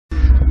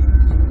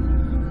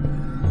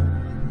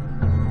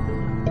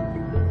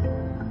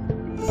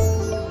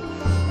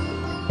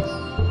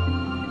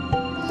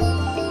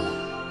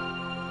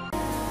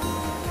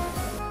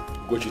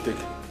approach you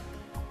take?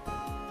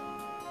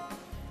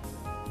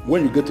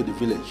 When you get to the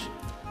village,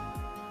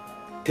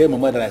 tell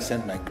Mama that I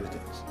sent my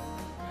greetings.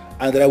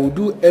 And that I will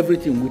do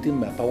everything within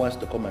my powers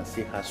to come and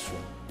see her soon.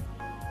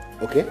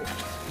 Okay?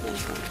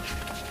 Yes, sir.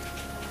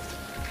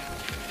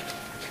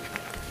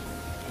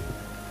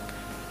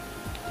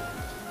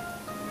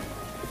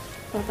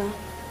 Brother,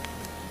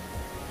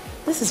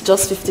 this is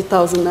just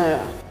 50,000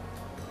 naira.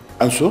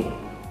 And so?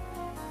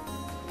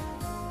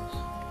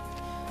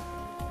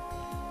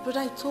 Brother,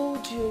 I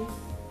told you,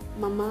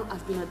 Mama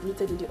has been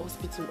admitted in the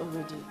hospital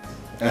already.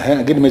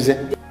 Get me.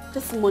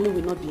 This money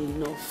will not be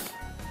enough.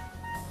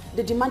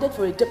 They demanded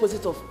for a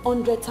deposit of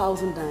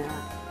 100,000 naira,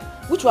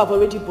 which we have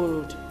already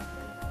borrowed.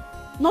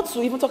 Not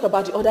to even talk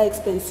about the other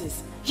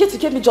expenses. Yet you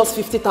gave me just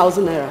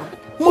 50,000 naira.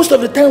 Most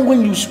of the time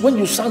when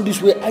you sound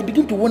this way, I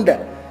begin to wonder,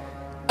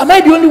 am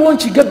I the only one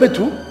she gave birth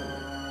to?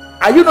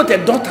 Are you not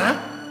a daughter?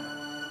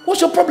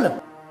 What's your problem?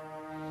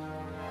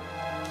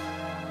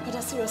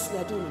 Brother, seriously,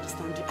 I don't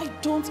understand you. I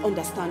don't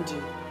understand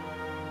you.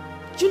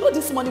 You know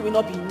this money will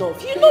not be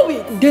enough. You know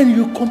it. Then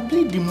you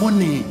complete the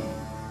money.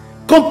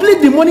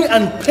 Complete the money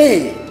and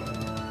pay.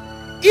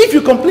 If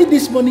you complete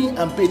this money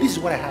and pay, this is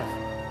what I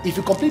have. If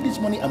you complete this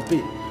money and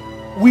pay,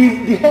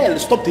 will the hell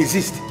stop to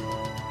exist?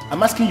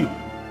 I'm asking you.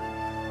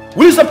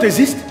 Will it stop to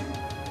exist?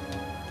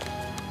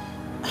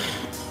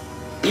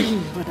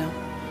 Brother,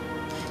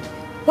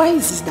 why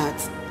is it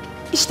that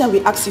each time we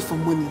ask you for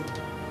money,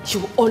 you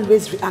will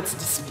always react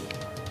this way?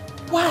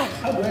 Why?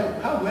 How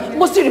well?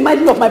 Must you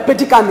remind me of my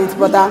predicament,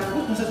 brother?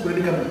 What is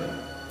predicament?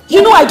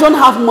 You know I don't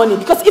have money,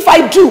 because if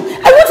I do,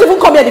 I won't even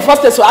come here the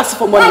first place to ask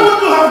for money. How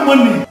do you have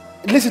money?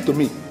 Listen to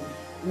me.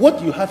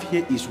 What you have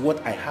here is what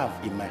I have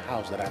in my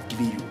house that I've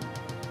given you.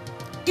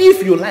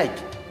 If you like,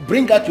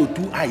 bring out your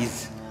two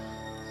eyes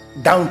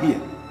down here.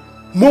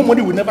 More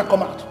money will never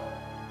come out.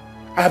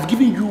 I have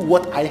given you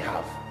what I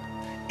have.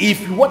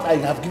 If what I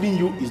have given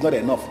you is not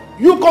enough,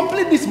 you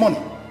complete this money.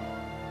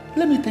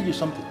 Let me tell you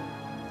something.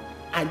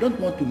 I don't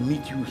want to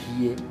meet you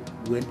here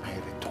when I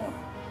return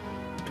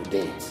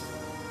today.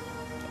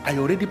 I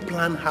already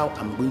planned how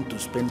I'm going to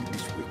spend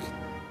this week.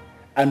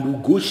 And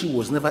Ugezu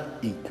was never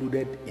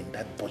included in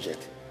that budget.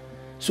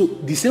 So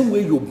the same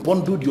way you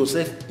bundled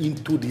yourself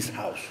into this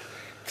house,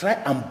 try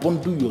and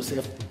bundle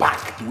yourself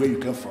back to where you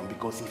came from,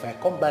 because if I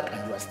come back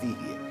and you are still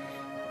here,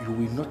 you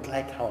will not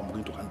like how I'm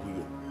going to handle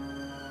you.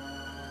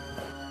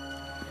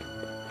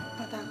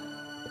 Brother,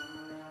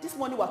 this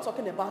money we're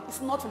talking about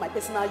is not for my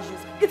personal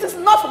use. It is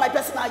not for my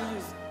personal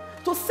use.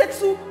 To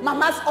settle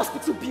Mama's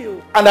hospital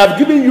bill. And I've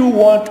given you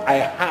what I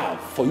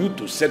have for you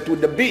to settle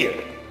the bill.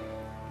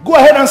 Go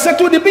ahead and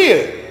settle the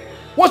bill.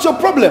 What's your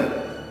problem?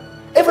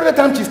 Every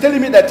time she's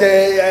telling me that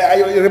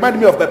you remind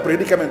me of my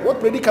predicament. What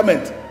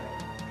predicament?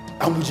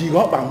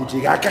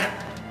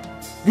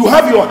 You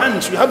have your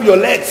hands, you have your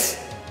legs.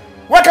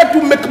 Why can't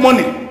you make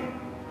money?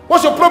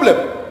 What's your problem?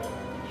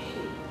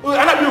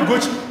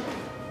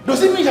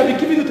 Does it mean I'll be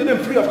giving it to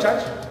them free of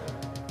charge?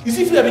 Is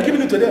it free I'll be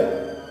giving it to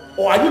them?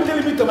 Or are you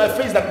telling me to my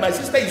face that my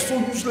sister is so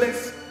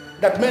useless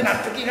that men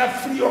are taking her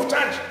free of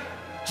charge?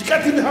 She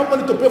can't even have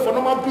money to pay for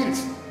normal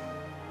bills.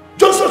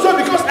 Just so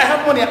because I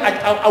have money,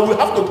 I will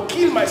have to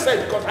kill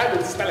myself because I have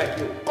a sister like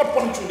you. God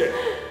punish you then.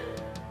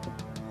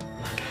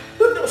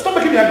 Stop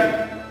making me angry.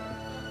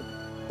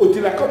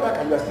 Until I come back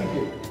and you are still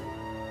here,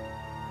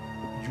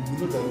 you will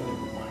know that you will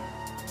be mine.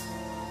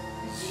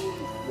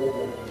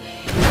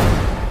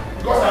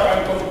 Because I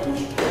am going to push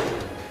you.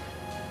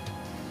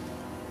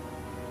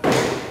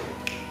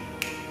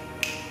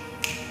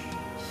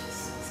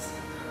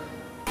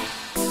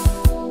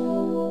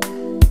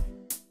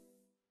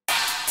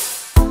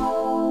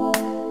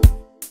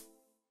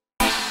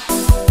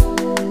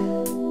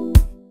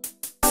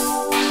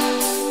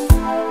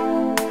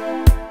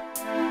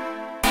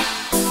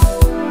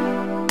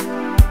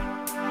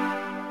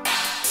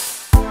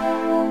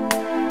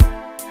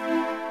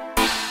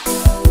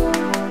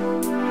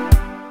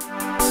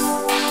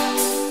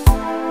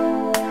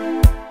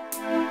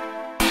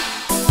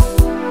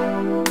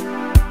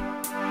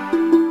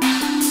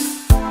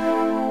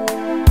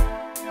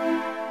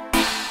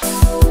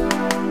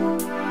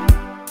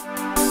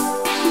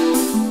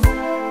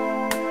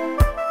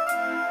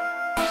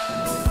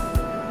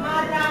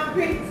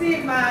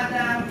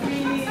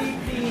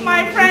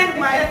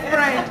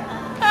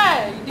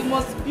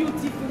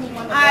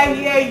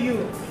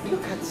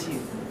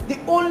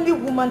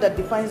 That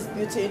defines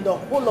beauty in the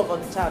whole of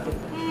Ontario.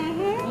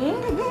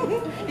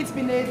 It's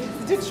been ages.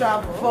 Did you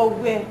travel? For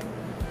where?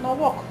 No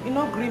work. You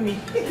know, grimy.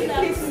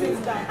 Please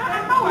sit down.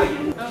 How are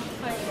you? I'm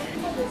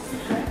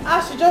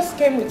fine. She just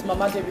came with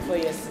Mama day before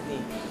yesterday.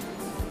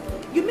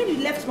 You mean you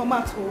left Mama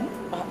at home?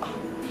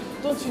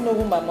 Don't you know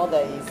who my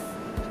mother is?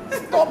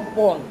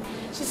 Stubborn.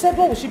 She said,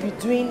 what will she be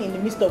doing in the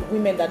midst of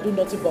women that do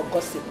nothing but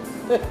gossip?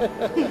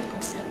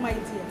 My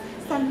dear,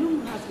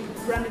 Salum has been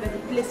branded as a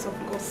place of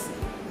gossip.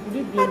 I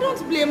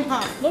don't blame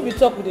her. No be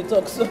talk with the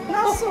talk, so.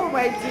 That's so,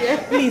 my dear.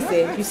 Please,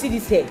 you see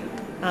this hair?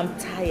 I'm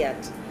tired.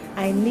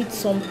 I need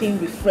something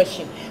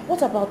refreshing.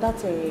 What about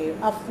that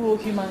Afro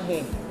human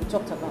hair we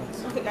talked about?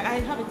 Okay, I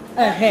have it.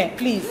 Hair,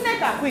 please.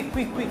 Neka. Quick.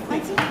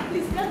 Auntie,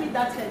 please get me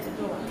that hair to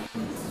go.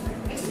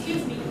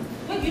 Excuse me,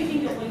 where do you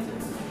think you're going to?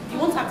 You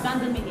won't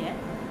abandon me here?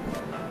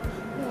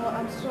 No,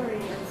 I'm sorry,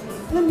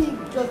 Auntie. Let me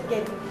just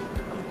get it.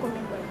 I'm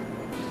coming back.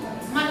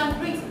 Madam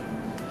Bree,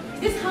 is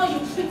this how you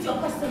treat your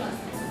customers?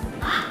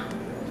 Huh?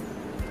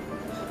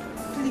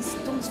 Please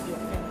don't be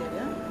offended.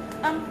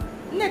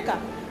 Neka,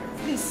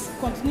 please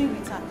continue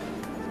with her.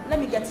 Let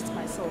me get it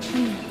myself. It's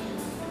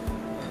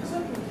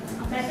okay.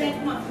 My friend,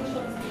 come and finish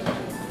up.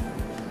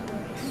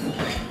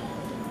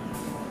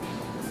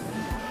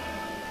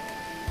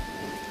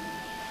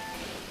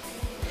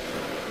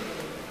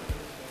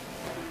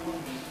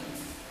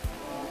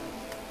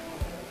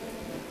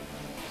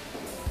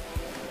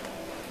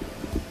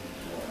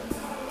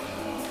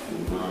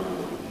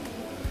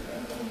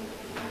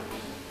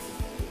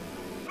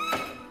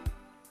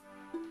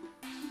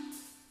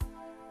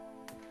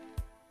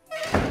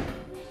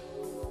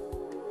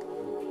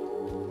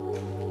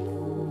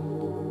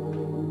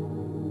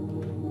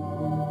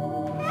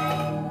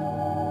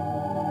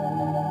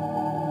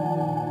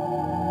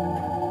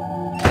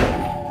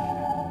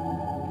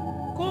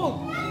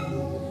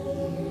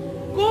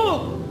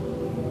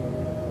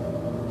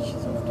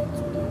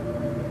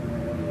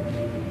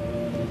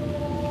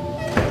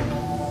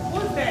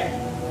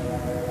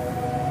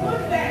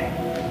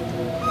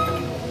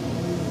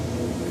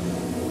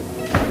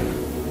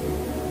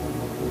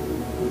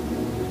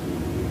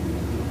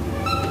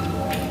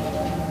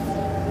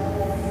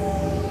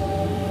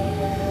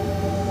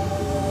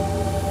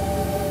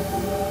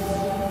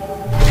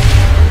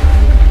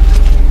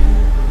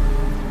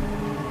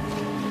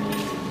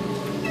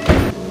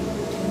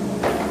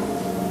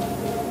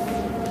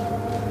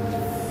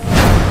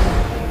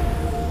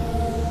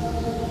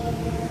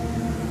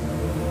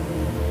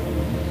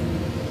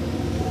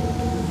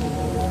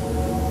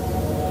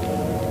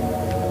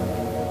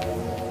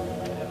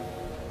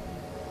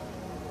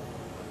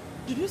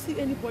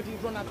 Anybody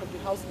run out of the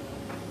house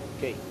now?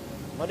 Okay.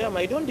 Madam,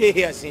 I don't dare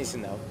here since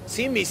now.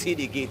 See me see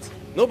the gate.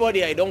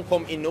 Nobody I don't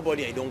come in,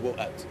 nobody I don't go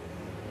out.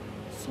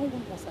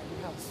 Someone was at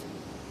the house.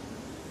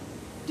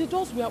 The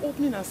doors were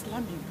opening and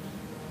slamming.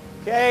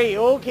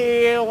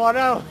 Okay, what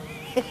now?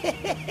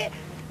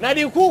 Now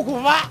the cook,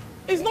 what?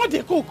 It's not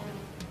the cook.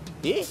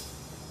 Eh?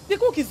 The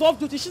cook is off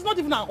duty. She's not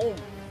even at home.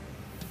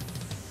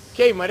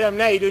 Okay, madam,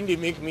 now you don't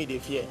make me the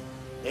fear.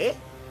 Eh?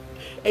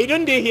 I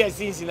don't dare here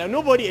since now.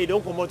 Nobody I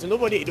don't come out,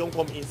 nobody I don't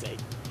come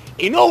inside.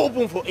 It's not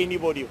open for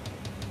anybody.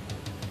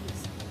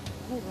 Please,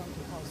 go around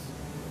the house.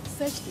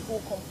 Search the whole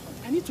compound.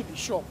 I need to be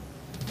sure.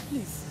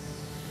 Please.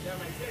 Go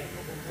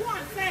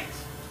and search.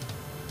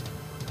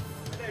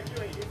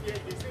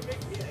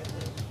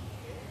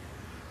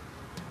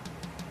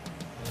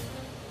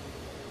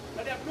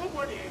 Madam,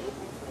 nobody I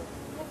open for.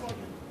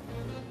 Nobody.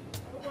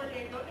 Nobody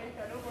I don't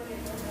enter, nobody I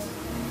don't come.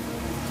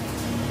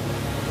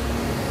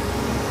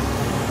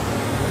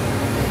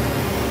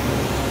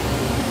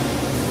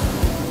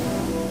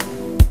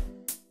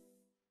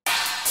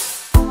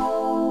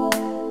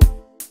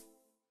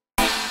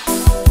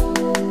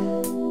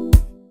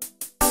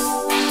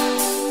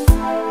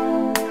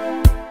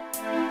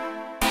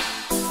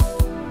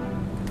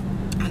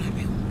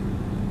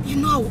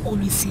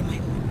 Always say my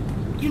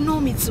own. You know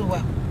me too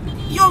well.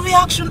 Your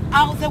reaction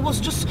out there was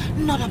just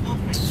not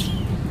appropriate.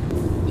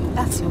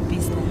 That's your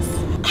business.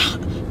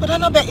 But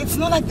Annabelle, it's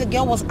not like the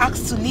girl was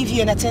asked to leave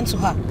you and attend to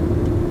her.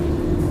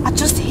 I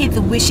just hate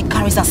the way she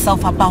carries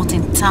herself about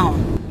in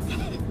town.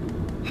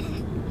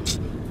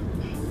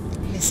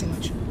 Listen,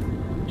 Uju.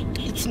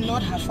 It's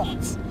not her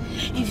fault.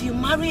 If you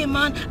marry a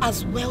man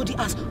as wealthy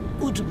as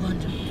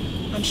Udubanda,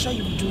 I'm sure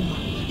you will do more.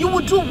 You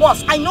will do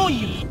worse. I know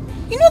you.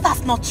 You know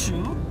that's not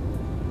true.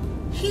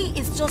 He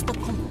is just the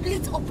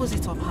complete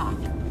opposite of her.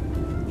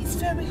 He's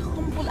very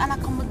humble and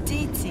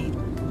accommodating.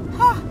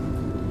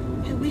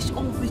 I wish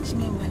all rich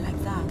men were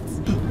like that.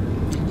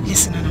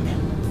 Listen,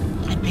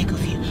 Annabelle, I beg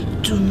of you,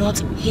 do not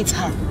hate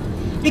her.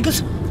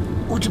 Because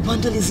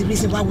Udubundle is the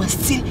reason why we're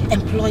still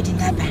employed in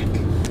that bank.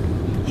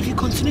 If you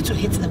continue to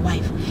hate the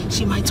wife,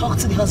 she might talk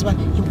to the husband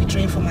in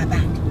withdrawing from our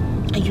bank.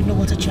 And you know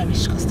what a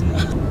cherished customer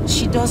is.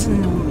 She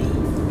doesn't know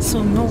me,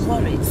 so no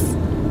worries.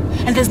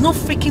 And there's no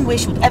freaking way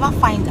she would ever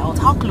find out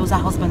how close her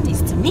husband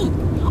is to me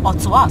or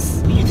to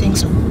us. You think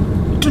so?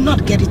 Do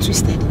not get it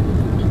twisted.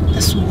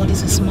 The sword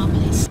is a small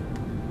place.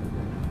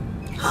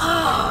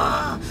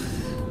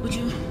 Would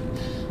you?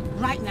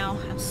 Right now,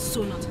 I'm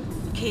so not.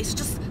 Okay, so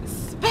just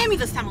spare me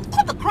this time.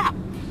 Cut the crap.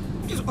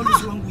 What is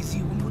always wrong with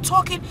you? When we're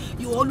talking,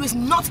 you're always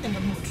not in the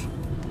mood.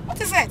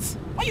 What is it?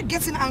 Why are you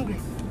getting angry?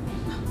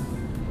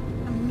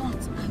 I'm not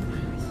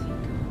angry with you.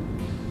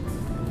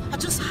 I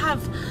just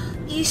have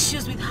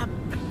issues with her.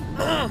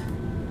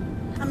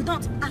 I'm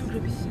not angry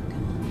with you,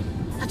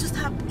 girl. I just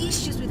have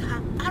issues with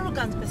her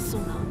arrogant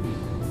persona.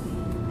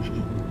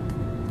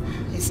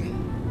 Listen,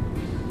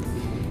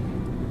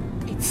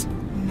 it's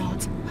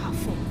not her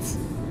fault.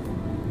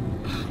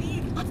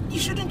 You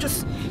shouldn't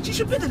just... She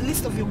should be the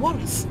least of your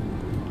worries.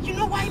 You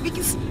know why?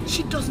 Because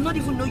she does not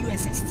even know you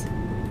exist.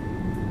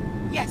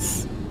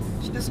 Yes,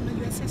 she doesn't know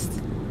you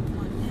exist.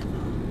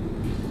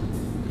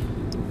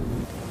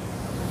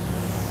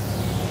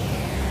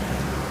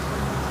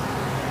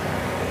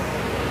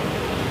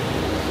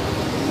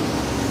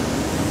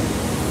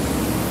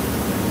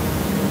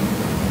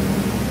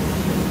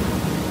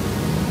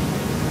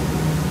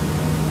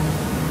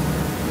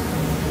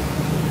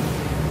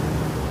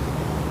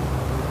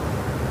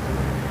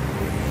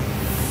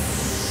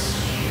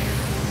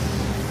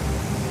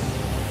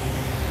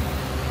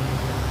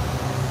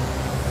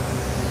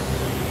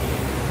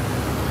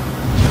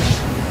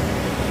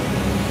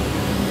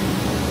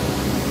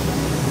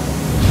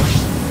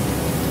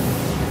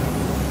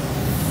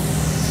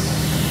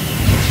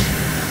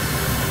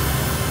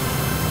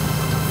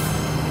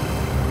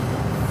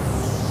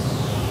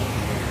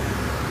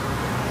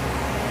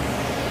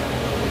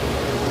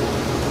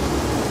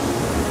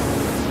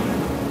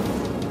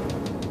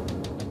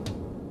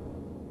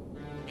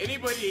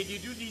 Anybody, they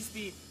do this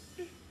thing.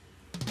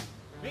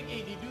 Make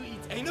they do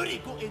it. I know they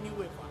go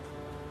anywhere.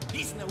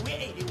 This na where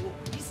they go.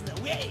 This na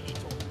where they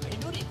go. I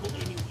know they go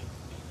anywhere.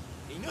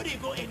 They know they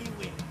go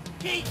anywhere.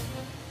 Hey!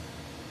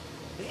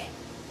 Hey!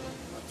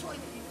 What's wrong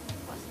with you?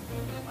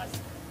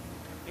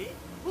 Hey?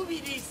 Who be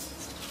this?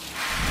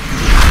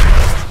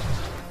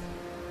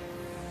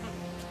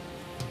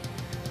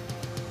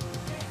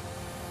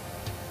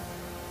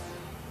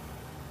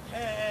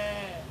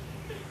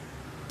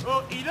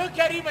 Oh, you don't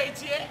carry my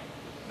chair?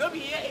 Don't be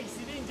here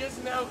accident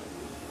just now.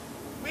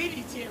 Wait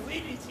the chair,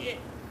 wait the chair.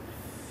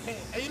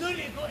 And you know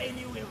they go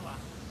anywhere, ma.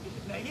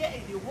 Now here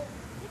they walk,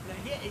 now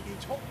here they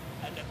talk,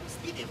 and they will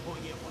speed them for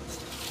here once.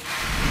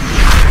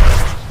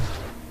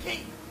 Hey!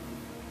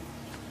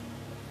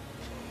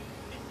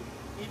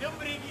 You don't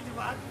bring it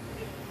back?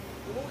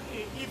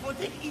 Okay, you will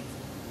take it.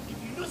 If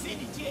you don't say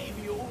the chair,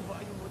 if you're over,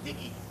 you will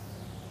take it.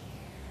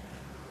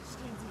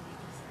 Strange thing like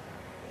this.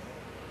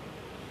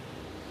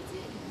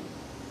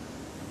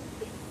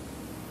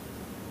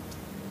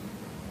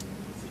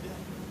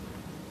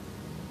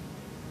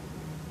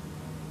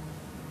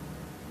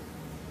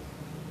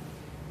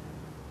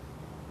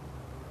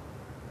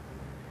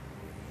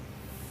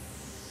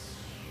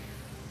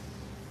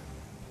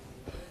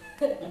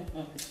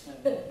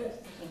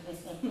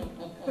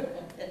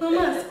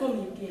 Mama has come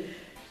again.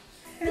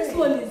 This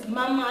one is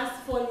Mama's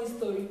funny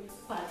story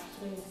part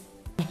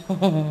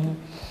 20.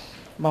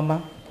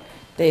 Mama,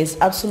 there is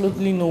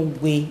absolutely no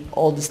way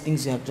all these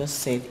things you have just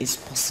said is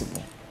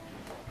possible.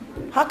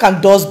 How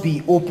can doors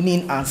be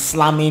opening and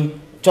slamming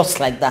just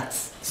like that?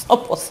 It's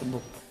not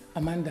possible.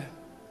 Amanda,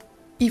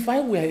 if I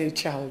were a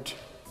child,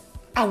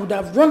 I would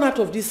have run out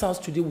of this house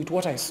today with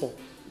what I saw.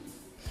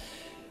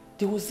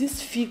 There was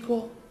this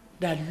figure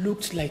that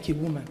looked like a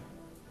woman.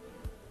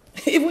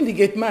 Even the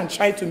gate man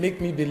tried to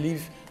make me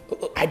believe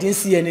I didn't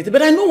see anything,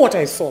 but I know what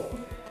I saw.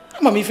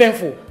 Mama,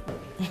 thankful.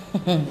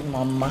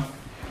 Mama,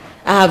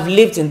 I have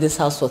lived in this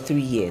house for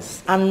 3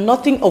 years, and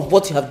nothing of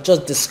what you have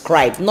just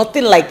described,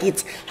 nothing like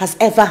it has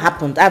ever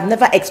happened. I've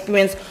never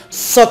experienced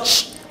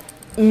such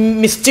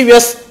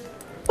mysterious...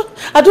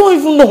 I don't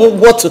even know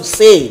what to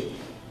say.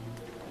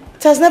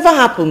 It has never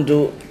happened,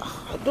 though.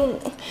 I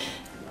don't...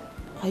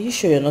 Are you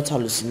sure you're not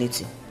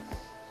hallucinating?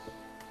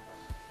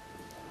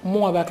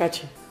 Mo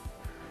Abakachi,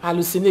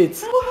 hallucinate.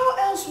 Well,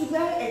 how else would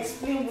I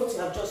explain what you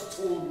have just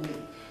told me?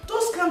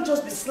 Those can't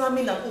just be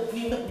slamming and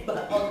opening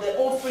on their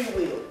own free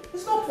will.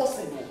 It's not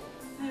possible.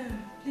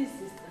 Please,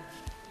 sister,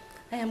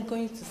 I am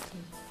going to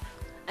sleep.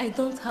 I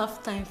don't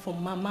have time for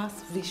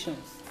Mama's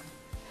visions.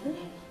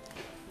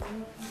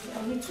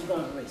 I need to go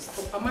and rest.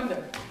 Oh,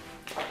 Amanda,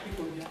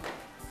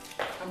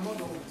 I'm not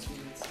done with you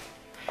yet.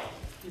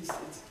 Please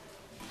sit.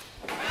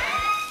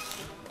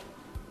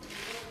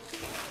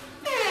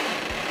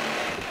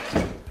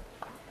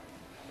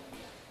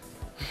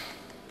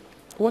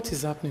 What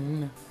is happening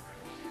now?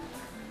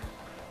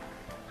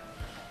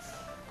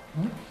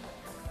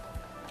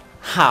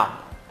 How?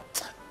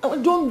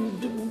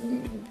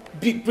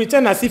 Don't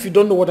pretend as if you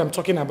don't know what I'm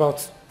talking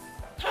about.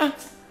 Huh?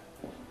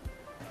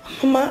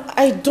 Mama,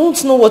 I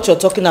don't know what you're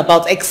talking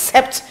about,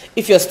 except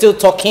if you're still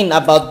talking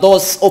about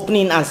doors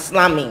opening and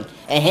slamming.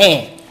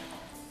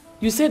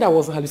 You said I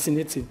was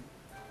hallucinating.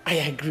 I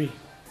agree.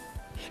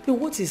 But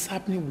what is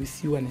happening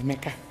with you and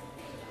Emeka?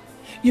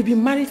 You've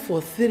been married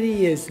for 3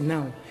 years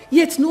now,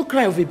 yet no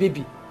cry of a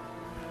baby.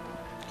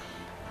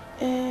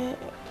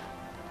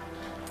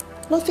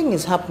 Nothing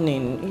is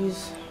happening.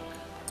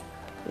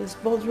 It's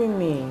bothering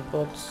me,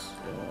 but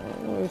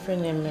no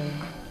refraining.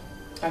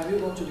 Have you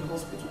gone to the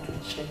hospital to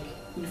check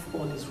if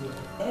all is well?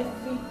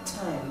 Every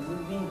time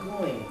we've been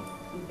going.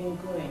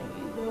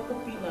 We're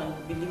hoping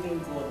and believing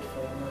God for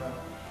a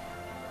miracle.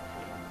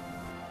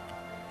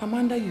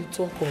 Amanda, you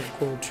talk of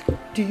God.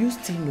 Do you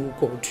still know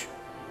God?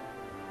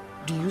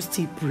 Do you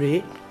still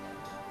pray?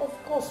 Of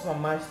course,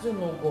 Mama, I still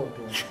know God.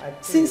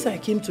 Since I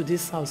came to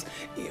this house,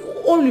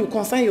 all you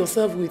concern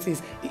yourself with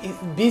is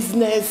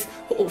business,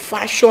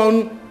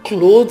 fashion,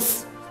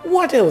 clothes.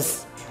 What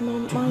else?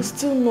 Mama, I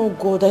still know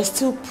God. I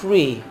still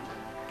pray.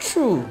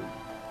 True.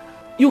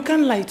 You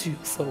can't lie to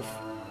yourself.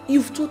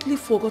 You've totally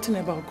forgotten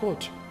about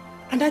God.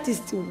 And that is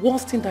the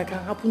worst thing that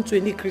can happen to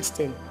any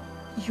Christian.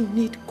 You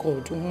need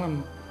God,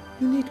 Mama.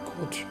 You need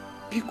God.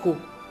 Biko.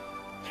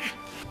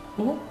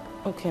 Oh?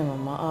 Okay,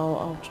 Mama.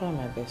 I'll try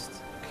my best.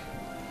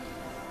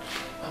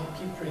 I'll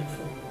keep praying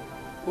for you.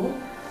 Oh?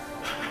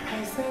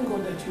 I thank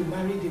God that you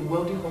married a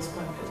wealthy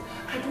husband, but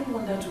I don't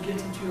want that to get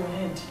into your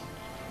head.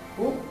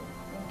 Oh?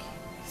 Okay.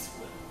 It's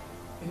well.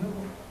 You know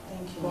what?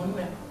 Thank you. One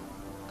man.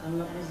 I'm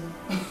not busy.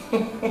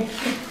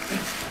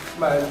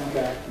 My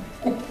God.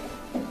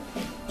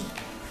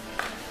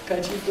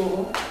 Can you go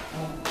home?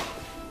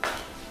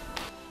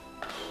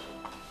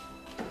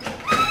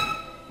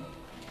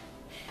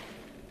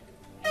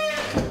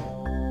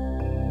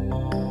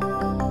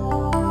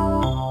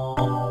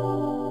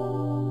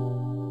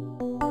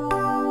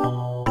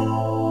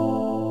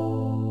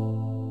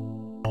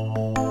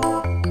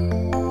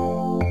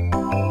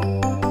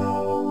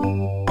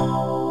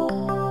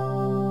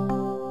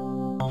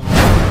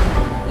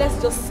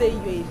 Say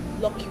you're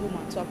a lucky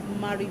woman to have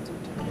married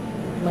Udo.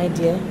 My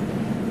dear,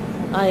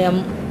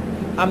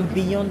 I'm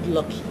beyond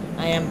lucky.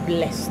 I am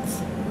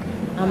blessed.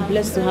 I'm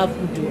blessed to have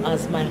Udo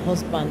as my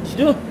husband.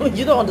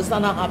 You don't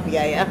understand how happy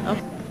I am.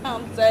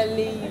 I'm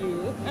telling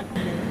you.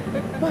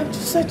 But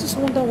I just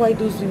wonder why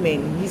those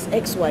women, his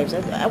ex-wives,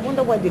 I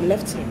wonder why they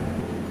left him.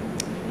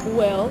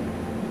 Well,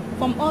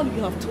 from all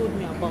you have told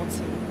me about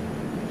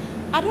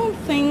him, I don't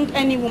think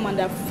any woman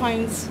that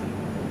finds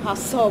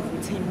herself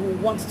with him will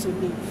want to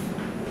leave.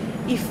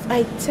 If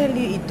I tell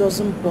you it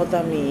doesn't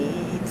bother me,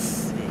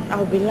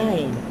 I'll be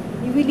lying.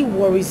 It really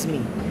worries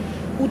me.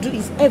 Udo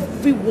is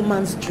every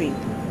woman's dream.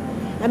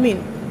 I mean,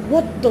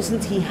 what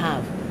doesn't he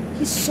have?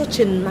 He's such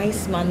a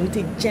nice man with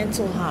a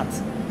gentle heart.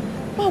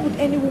 Why would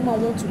any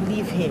woman want to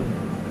leave him?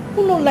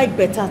 Who don't like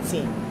better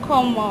thing?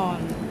 Come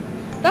on.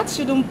 That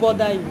shouldn't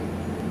bother you.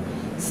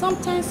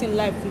 Sometimes in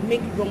life we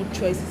make wrong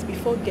choices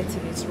before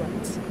getting it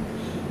right.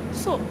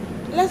 So,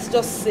 let's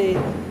just say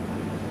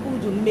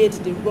Udo made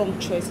the wrong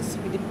choices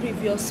with the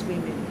previous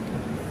women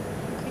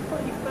before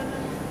he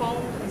finally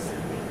found his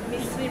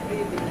missing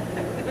baby.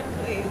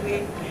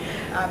 Wait.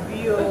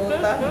 Abio,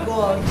 thank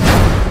God.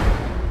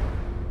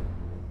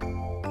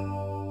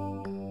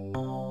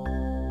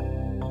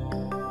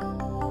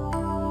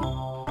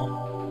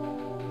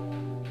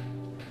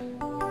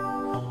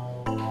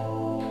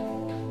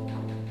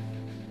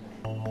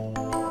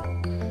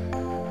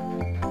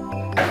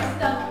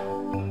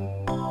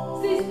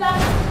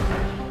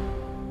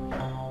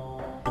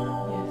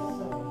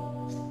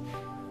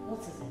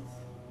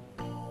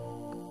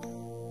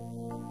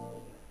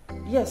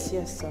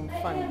 Yes, I'm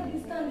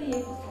fine.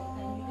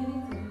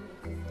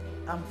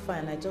 I'm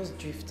fine, I just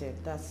drifted,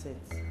 that's it.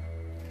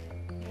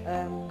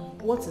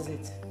 What is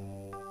it?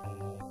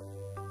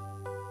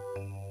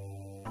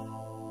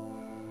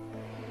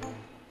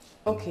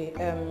 Okay,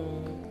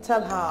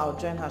 tell her I'll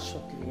join her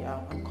shortly.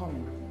 I'm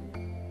coming.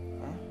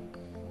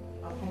 Okay?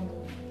 I'll come.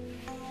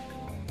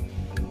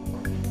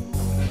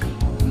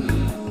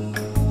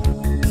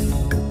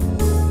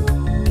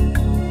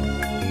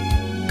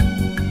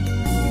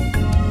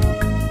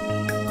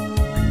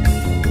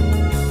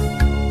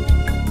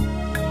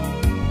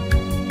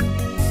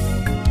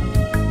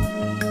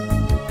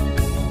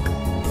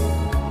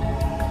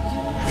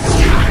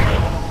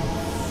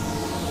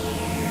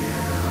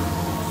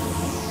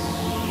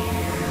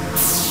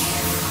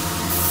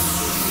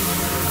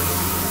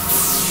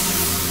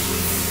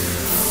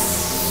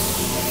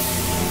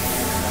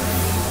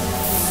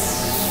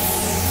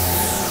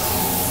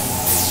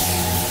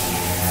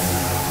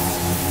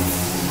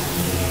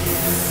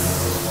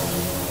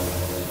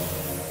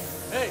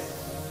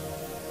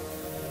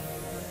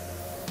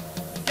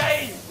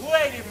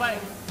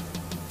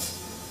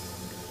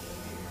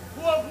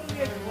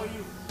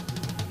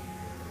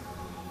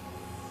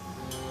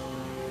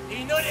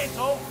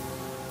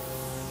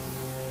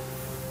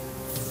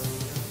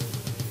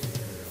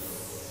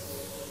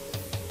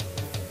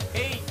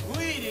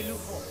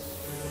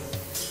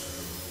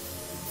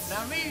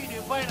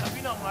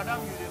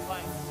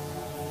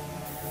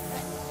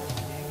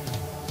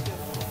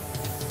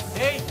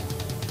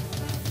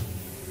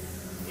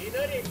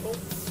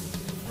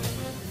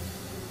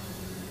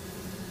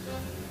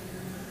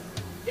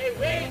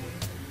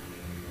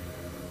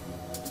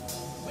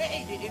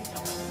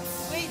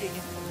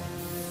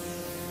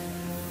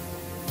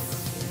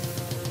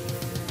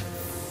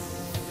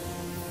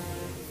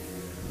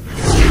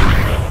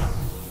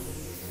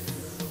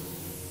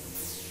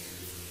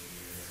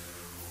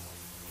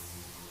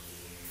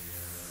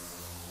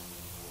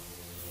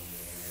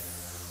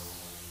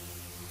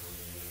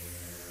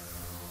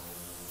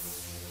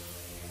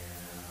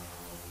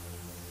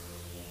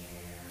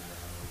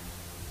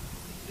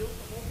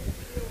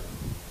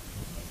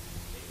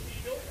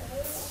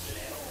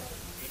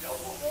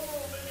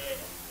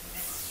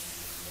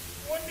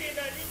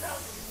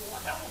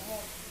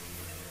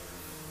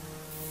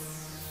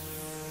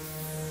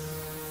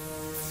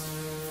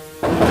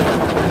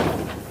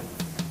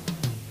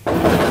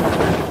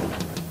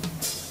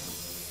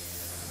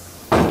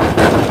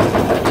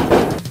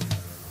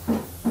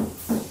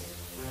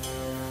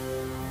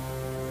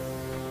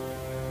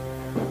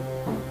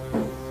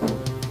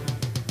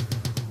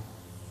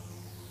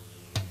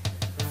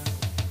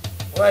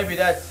 Why be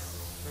that?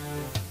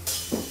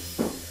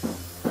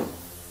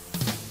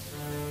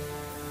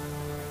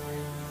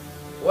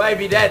 Why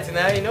be that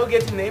now? You know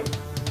get name?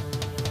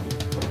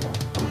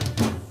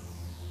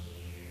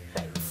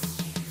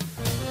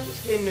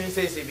 This kind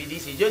nonsense be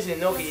this. You just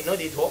know you know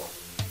they talk.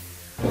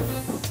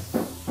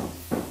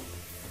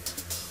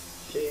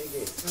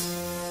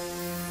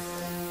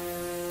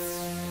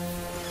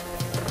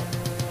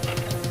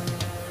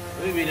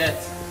 Where be that?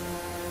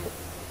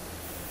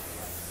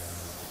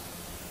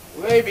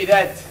 Where be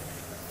that?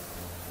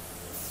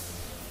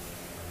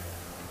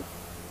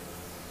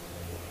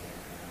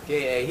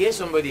 Okay, I hear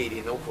somebody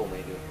they know for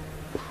my door.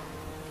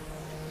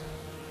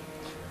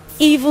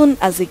 Even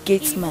as a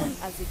gatesman,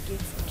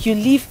 you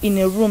live in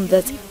a room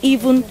that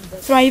even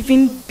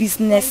thriving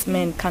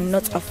businessmen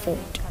cannot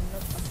afford.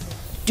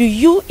 Do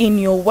you in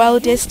your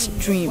wildest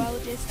dream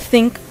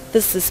think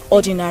this is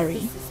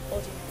ordinary?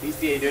 This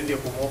day don't they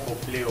come up for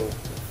play.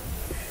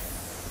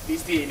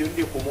 This day don't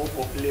they come up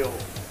for play.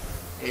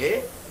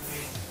 Eh?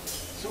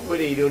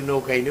 Somebody you don't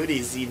know, I know they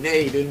see, now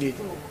you don't need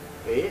to.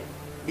 Eh?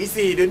 This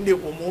day don't they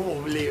come up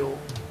for play.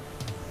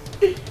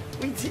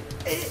 Wait,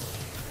 eh?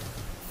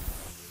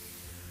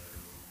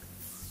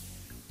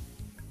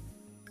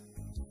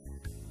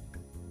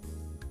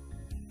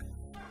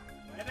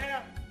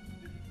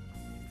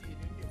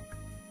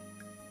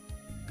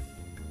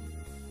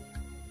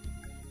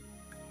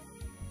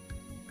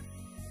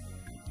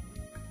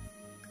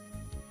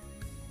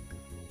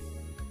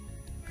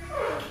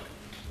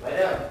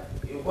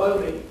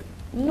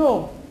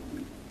 No,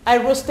 I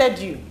roasted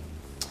you.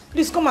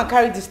 Please come and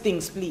carry these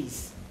things,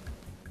 please.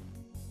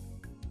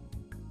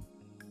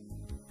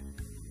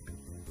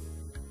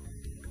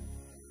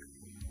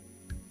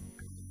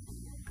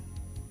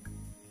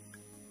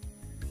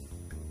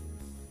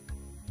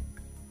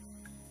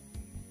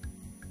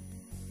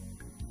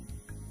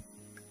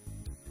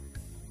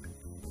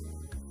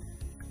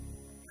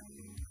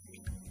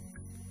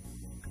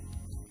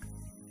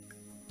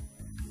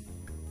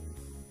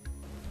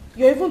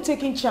 You're even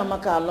taking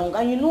Chiamaka along,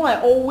 and you know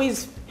I'm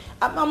always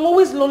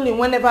lonely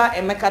whenever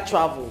Emeka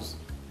travels.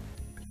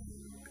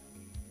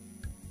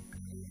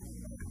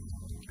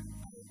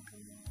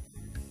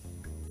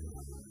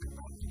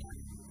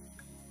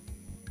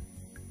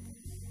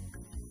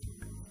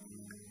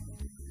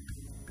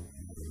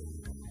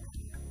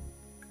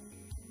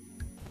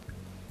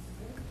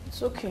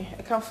 It's okay,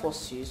 I can't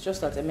force you. It's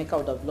just that Emeka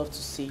would have loved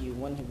to see you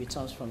when he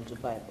returns from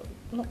Dubai,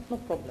 but no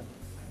problem.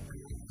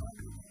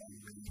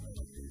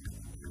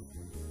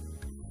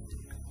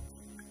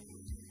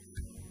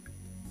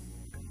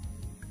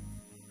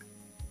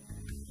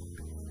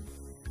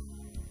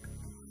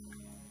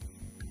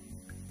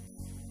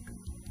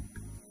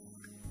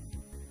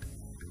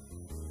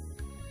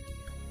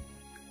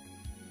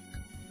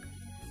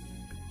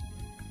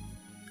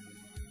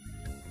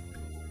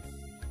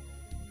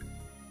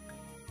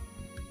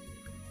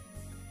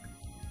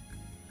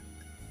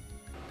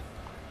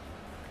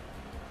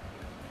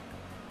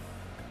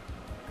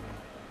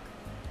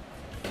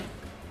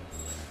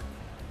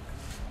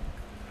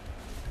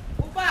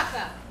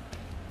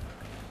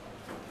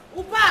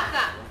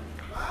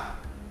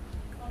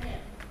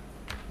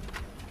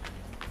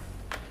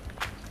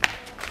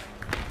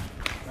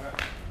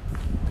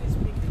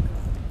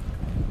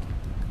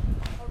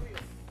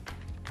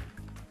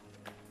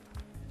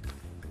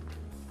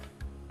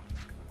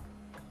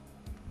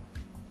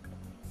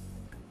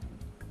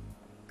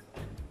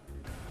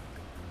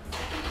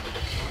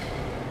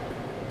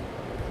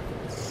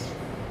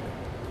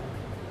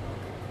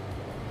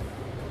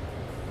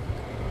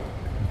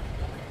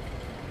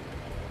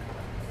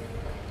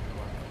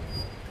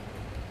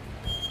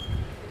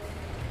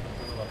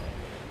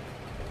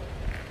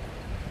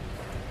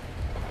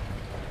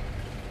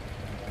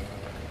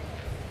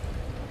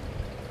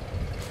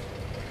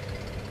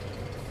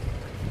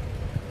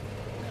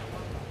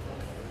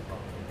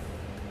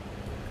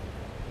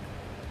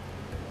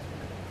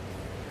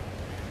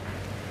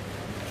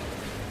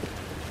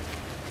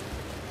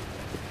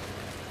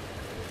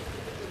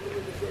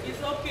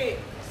 Okay.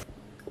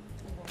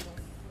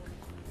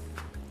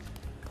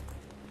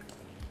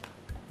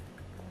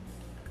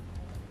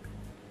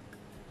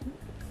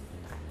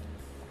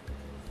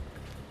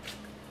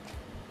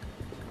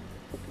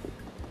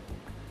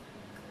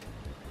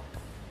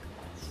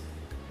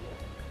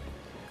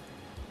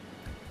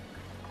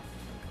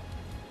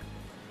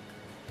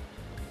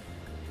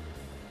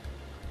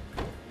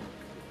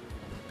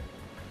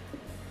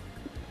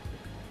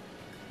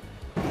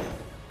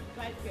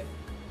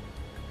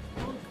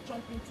 Don't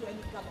jump into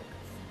any gallop.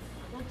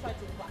 Don't try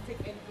to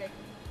overtake any vehicle.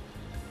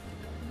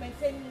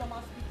 Maintain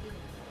normal speed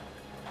limit.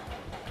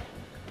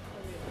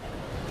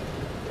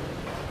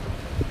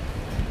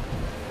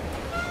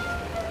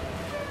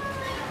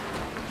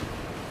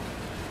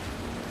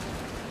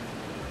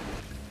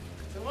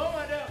 Come on,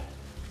 madam.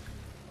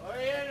 Oh,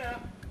 yeah, now.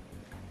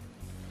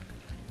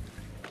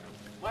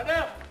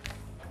 Madam.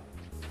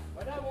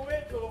 Madam,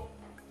 momento.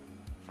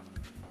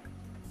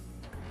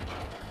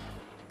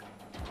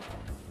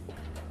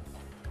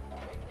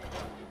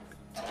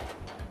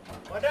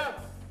 Madam.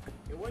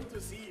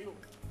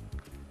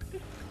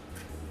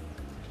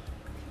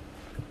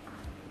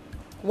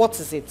 What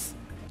is it?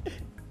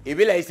 It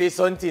be like say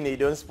something he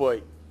don't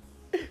spoil.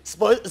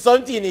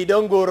 Something he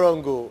don't go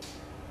wrong go.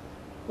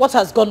 What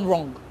has gone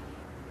wrong?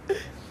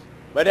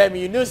 Madam,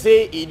 you know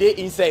say he dey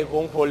inside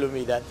home follow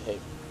me that time.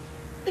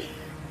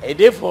 I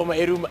dey for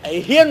my room, I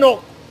hear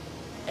knock.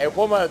 I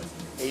come out,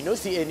 I no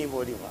see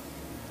anybody.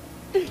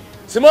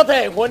 Small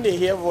time when they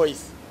hear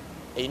voice,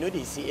 I know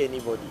they see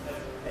anybody.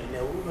 And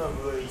a woman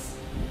voice.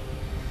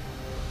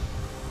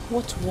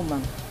 What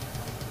woman?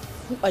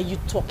 Who are you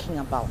talking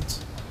about?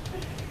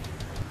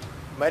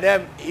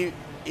 Madam, it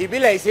be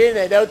like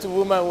saying that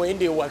woman when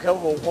they walk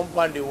out for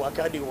compound, they walk,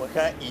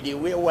 they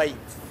wear white.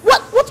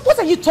 What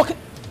are you talking?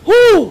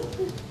 Who?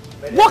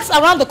 Madam, walks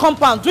around the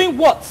compound doing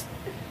what?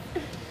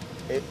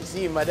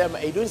 See, madam,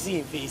 I don't see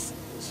him face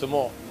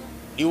small.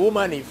 The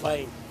woman is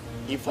fine.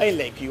 He fine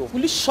like you.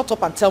 Will you shut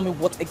up and tell me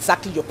what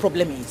exactly your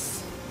problem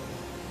is?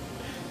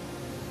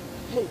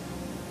 Hey.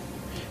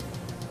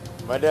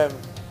 Madam,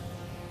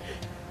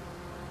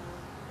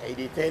 I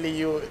dey tell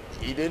you,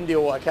 he don't dey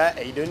waka,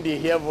 he don't dey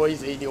hear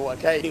voice, he dey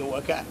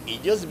waka. He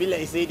just be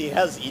like say the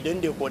house, he don't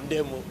dey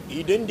condemn,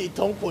 he don't dey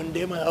tongue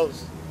condemn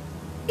house.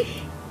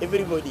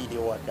 Everybody dey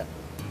waka.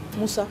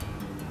 Musa.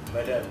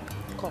 Madam.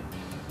 Come.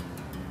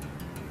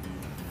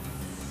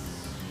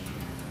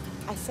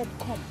 I said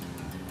come.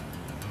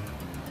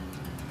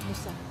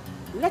 Musa,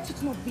 let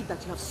it not be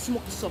that you have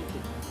smoked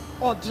something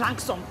or drank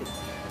something.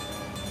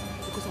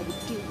 Because I will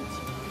deal with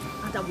you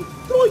and I will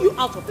throw you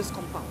out of this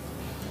compound.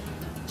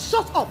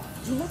 Shut up!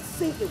 Do not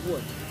say a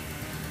word.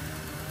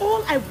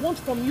 All I want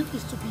from you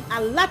is to be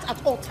alert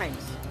at all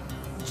times.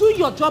 Do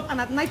your job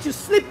and at night you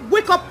sleep,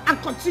 wake up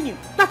and continue.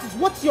 That is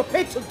what you're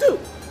paid to do.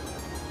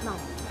 Now,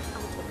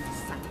 out of my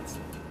sight.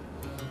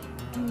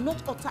 Do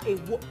not utter a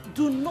word.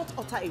 Do not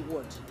utter a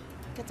word.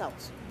 Get out.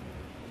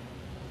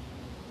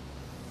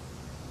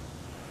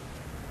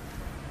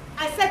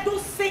 I said don't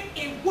say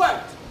a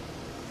word.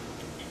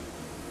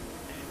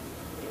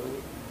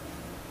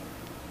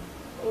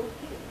 Okay.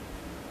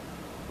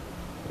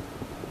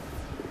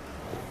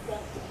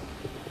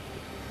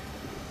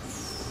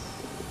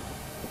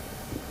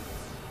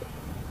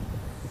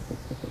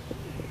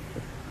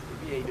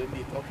 Maybe I don't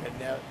be talking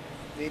now.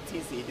 They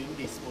think they don't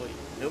be spoil.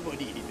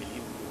 Nobody will believe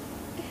me.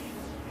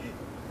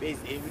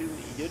 Base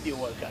everybody, you don't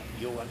waka.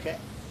 You waka.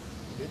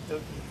 You don't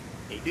talk.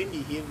 I don't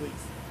hear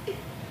voice.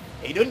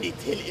 I don't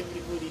tell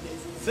everybody that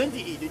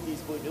something I don't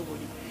spoil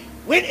nobody.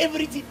 When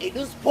everything I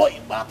don't spoil,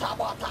 bata.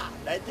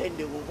 That time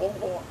they will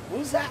come home.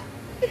 Musa,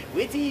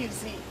 wait till you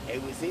see. I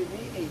will say me,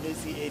 I don't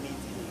see anything.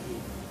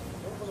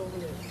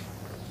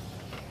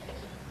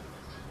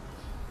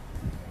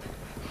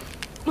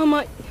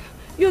 Mama,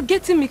 you're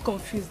getting me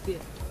confused there.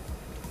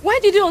 Why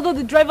did you order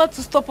the driver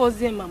to stop us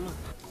here, Mama?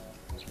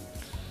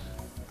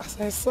 As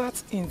I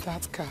sat in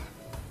that car,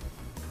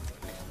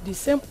 the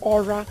same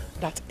aura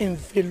that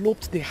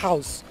enveloped the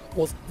house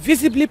was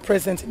visibly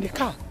present in the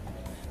car.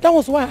 That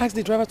was why I asked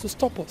the driver to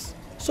stop us,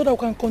 so that we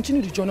can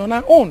continue the journey on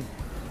our own.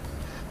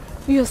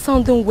 You're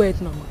sounding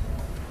weird, Mama.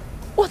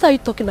 What are you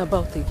talking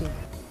about again?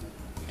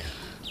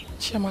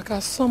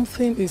 Chiamaka,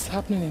 something is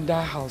happening in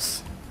that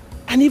house.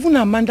 And even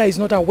Amanda is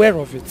not aware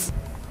of it.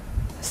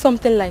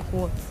 Something like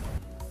what?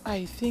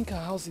 I think our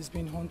house is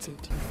being haunted.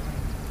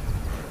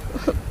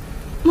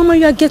 Mama,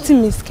 you are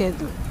getting me scared.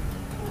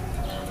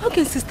 How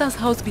can sister's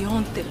house be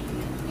haunted?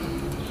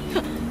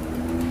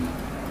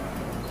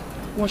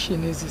 What she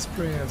needs is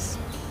prayers.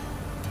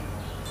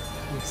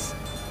 Yes.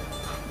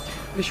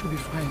 They should be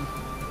fine.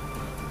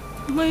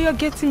 Mama, you are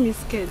getting me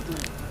scared.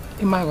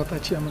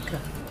 Chiamaka.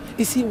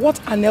 You see, what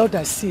an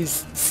elder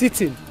sees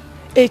sitting,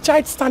 a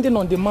child standing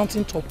on the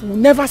mountaintop will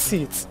never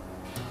see it.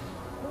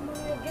 Mama,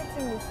 you are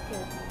getting me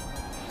scared.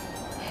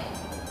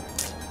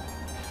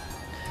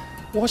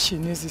 What she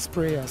needs is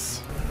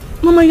prayers.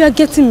 Mama, you are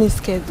getting me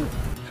scared.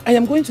 I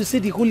am going to say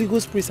the Holy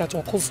Ghost praise at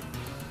Okozu.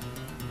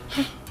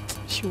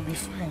 She will be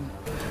fine.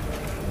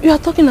 You are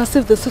talking as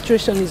if the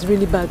situation is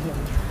really bad now.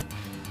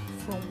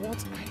 From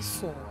what I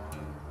saw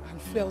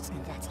and felt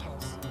in that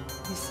house,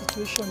 the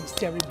situation is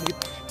terribly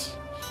bad.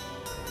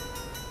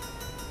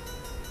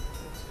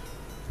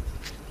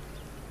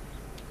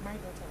 My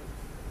daughter.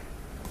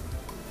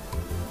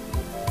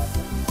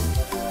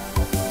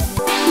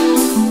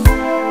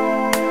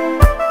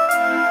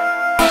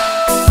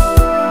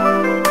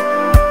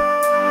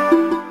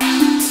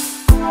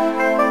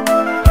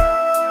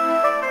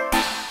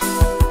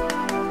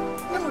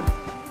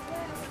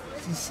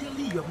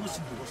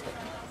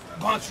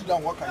 Sit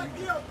down, what can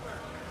you do?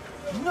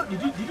 You know,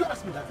 did you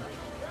ask me that?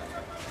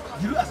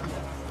 Did you ask me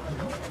that?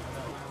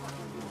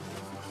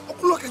 Oh,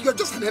 look, you're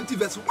just an empty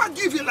vessel. Why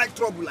do you feel like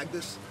trouble like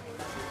this?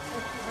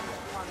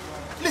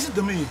 Listen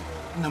to me,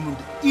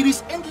 Namundi. It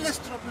is endless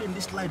trouble in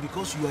this life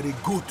because you are a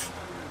goat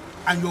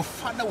and your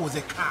father was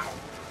a cow.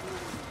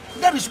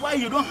 That is why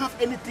you don't have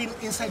anything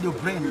inside your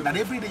brain that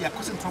every day you're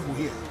causing trouble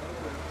here.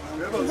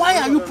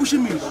 Why are you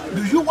pushing me?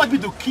 Do you want me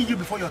to kill you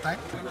before your time?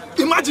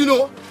 Imagine,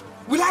 oh.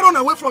 Will I run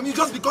away from you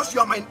just because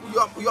you are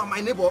my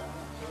neighbor?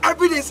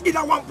 Every day is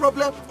either one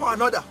problem or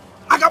another.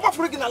 I got what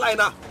freaking a line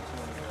now.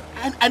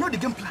 And I know the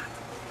game plan.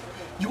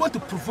 You want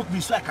to provoke me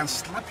so I can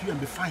slap you and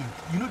be fined.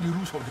 You know the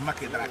rules of the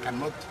market that I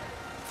cannot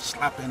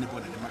slap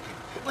anybody in the market.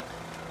 But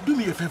do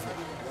me a favor.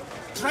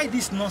 Try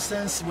this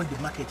nonsense when the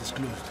market is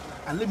closed.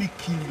 And let me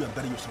kill you and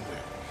bury you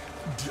somewhere.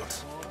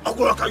 Idiot.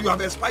 Okuloka, you have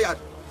expired.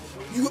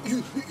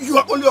 You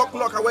are only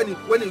Okuloka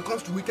when it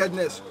comes to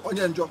wickedness.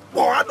 Onyenjo.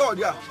 Oh, I know,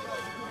 yeah.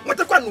 What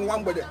the one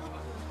one with it?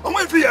 I'm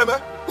going to hear me.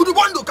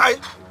 Udubondo Kai.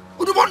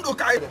 Udubondo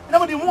Kai.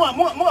 Nobody more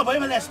about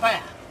him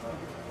expire.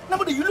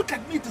 Nobody, you look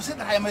at me to say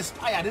that I am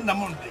expired in the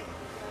Monday.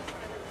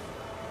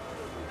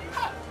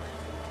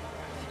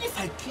 If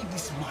I kill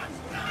this man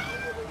now,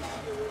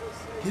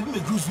 give him a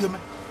goose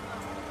woman.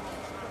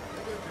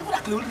 I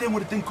can only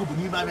want to think of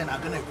me, man, and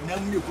I'm going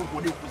to go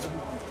for the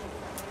possible.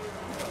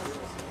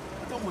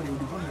 Don't worry,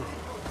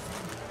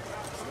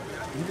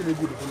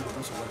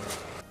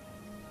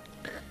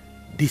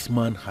 this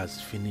man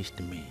has finished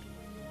me.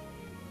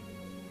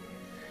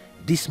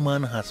 This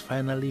man has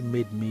finally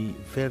made me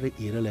very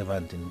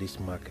irrelevant in this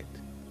market.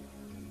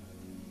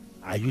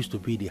 I used to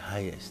be the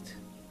highest.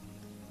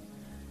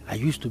 I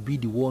used to be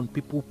the one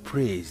people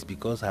praise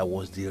because I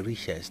was the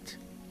richest.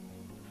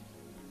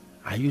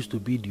 I used to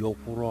be the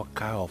Okuro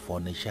cow of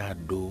Onitsha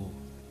Do.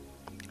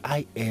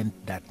 I earned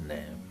that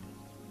name.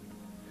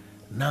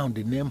 Now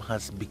the name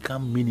has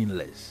become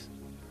meaningless.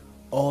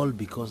 All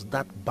because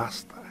that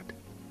bastard,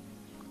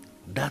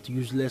 that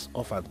useless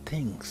offer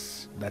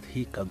thinks that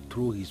he can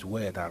throw his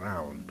weight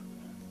around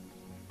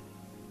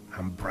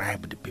and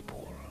bribe the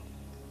people.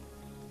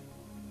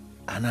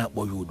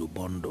 Anaboyudu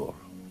Bondo.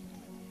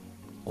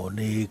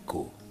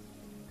 Oneko.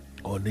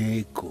 Where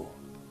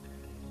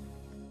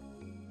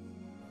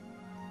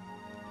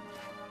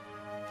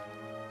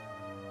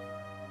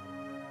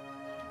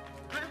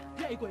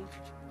are you going?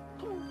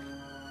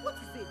 What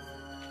is it?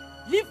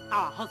 Leave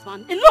our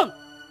husband alone!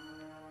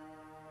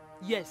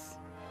 Yes,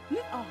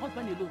 leave our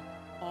husband alone,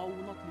 or we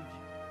will not leave you.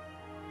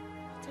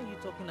 What are you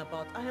talking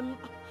about?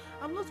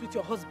 I'm not with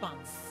your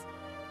husbands.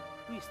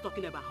 Who is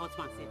talking about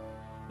husbands here?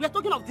 We are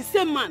talking of the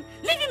same man.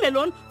 Leave him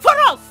alone for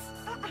us!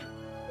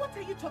 What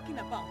are you talking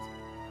about?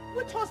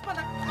 Which husband?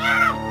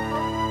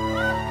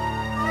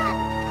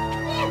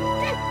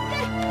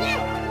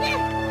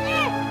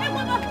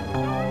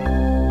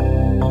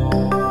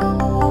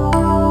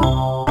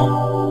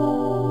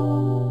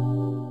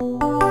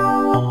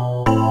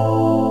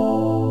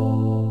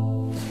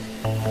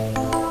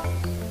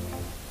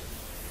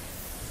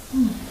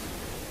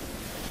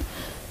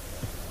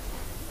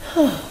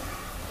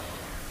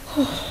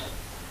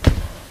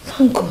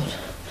 Thank God.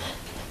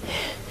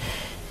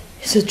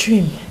 It's a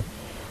dream.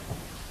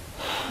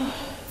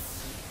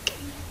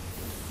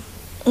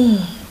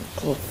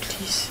 God,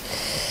 please.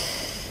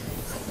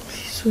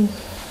 Please.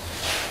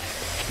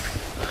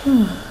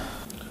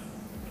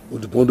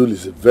 Udubondo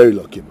is a very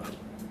lucky man.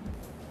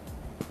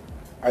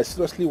 I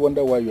seriously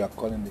wonder why you are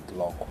calling it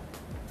luck.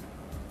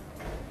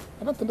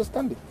 I don't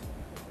understand it.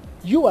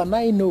 You and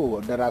I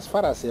know that as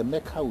far as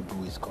Emeka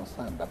Udu is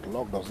concerned, that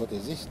luck does not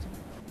exist.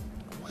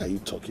 Why are you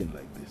talking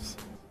like this?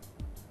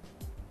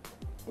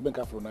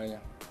 Emeka Fronaya,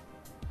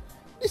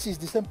 this is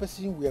the same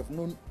person we have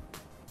known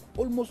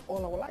almost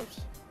all our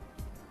lives.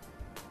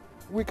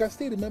 We can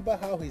still remember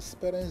how his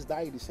parents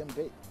died the same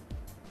day.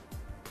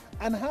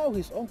 And how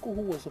his uncle,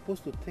 who was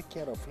supposed to take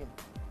care of him,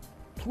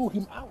 threw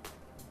him out,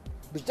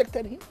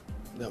 rejected him.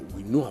 Now,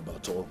 we know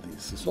about all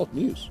this. It's not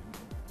news.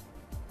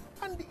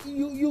 And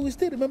you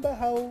still remember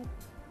how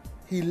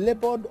he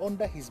labored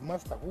under his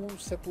master, who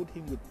settled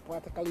him with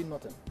practically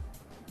nothing.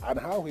 And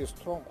how he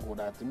struggled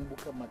at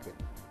Mbuka market,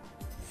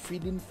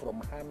 feeding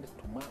from hand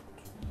to mouth.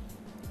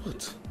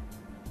 What?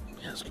 Let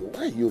me ask you,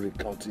 why are you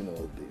recounting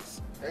all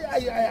this? What are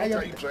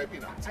you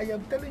driving at? I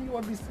am telling you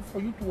all this for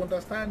you to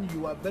understand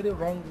you are very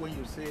wrong when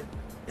you say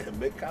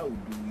Emeka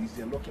Udu is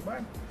a lucky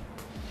man.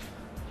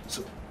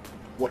 So,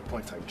 what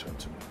point are you trying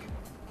to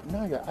make?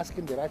 Now you are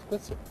asking the right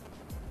question.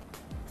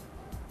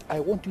 I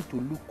want you to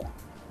look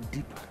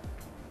deeper.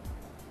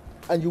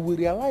 And you will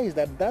realize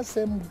that that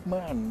same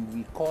man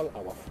we call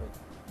our friend,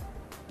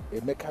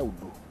 Emeka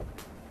Udu,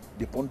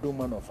 the Pondo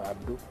man of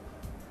Ado,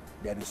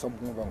 there is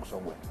something wrong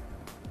somewhere.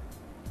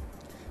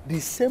 The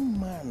same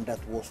man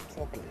that was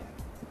struggling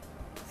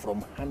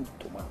from hand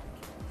to mouth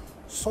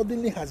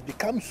suddenly has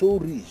become so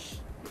rich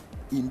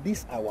in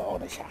this our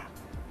Onitsha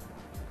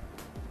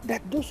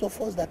that those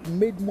of us that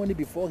made money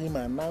before him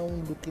are now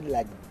looking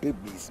like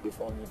babies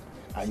before him.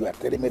 And you are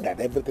telling me that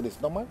everything is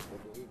normal?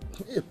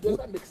 Does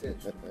that make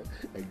sense?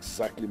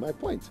 Exactly my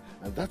point.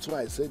 And that's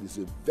why I said he's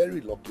a very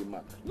lucky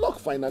man. Luck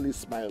finally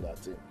smiled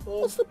at him.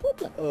 What's the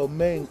problem? Oh,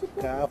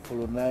 Menka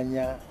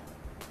Fulonanya.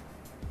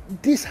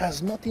 This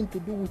has nothing to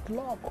do with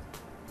luck.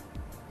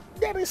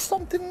 There is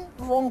something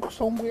wrong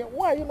somewhere.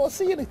 Why are you not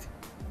seeing it?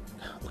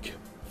 Okay,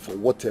 for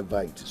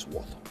whatever it is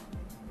worth,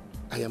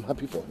 I am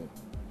happy for him.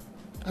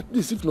 At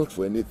least if not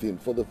for anything,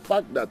 for the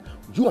fact that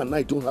you and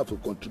I don't have to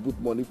contribute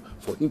money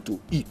for him to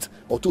eat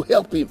or to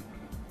help him.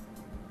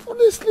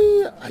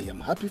 Honestly, I am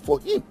happy for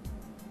him.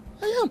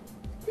 I am.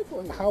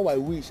 How I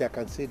wish I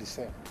can say the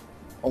same.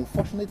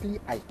 Unfortunately,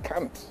 I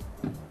can't.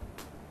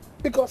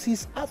 Because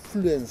his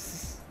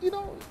affluence,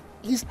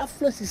 his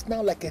affluence is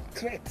now like a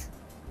threat.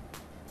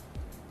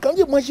 Can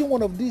you imagine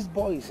one of these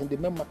boys in the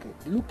main market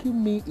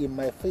looking me in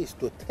my face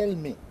to tell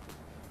me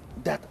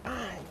that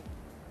I,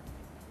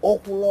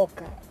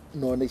 Okuloka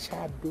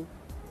Noneshado,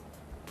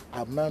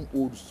 a man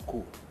old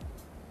school,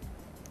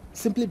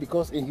 simply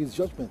because in his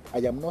judgment I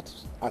am not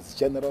as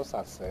generous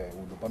as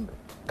Udubondo?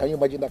 Can you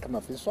imagine that kind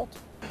of insult?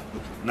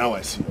 Okay, now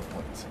I see your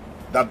point.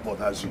 That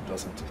bothers you,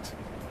 doesn't it?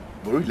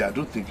 But really, I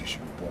don't think you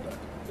should be bothered.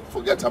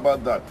 Forget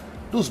about that.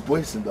 Those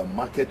boys in the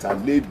market are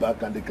laid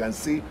back and they can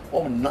say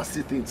all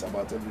nasty things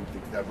about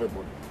everything,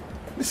 everybody.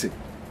 Listen,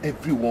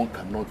 everyone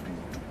cannot be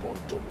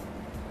Udubondo.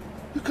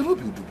 You cannot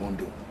be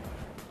Udubondo.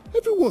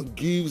 Everyone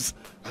gives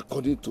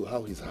according to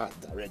how his heart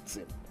directs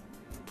him.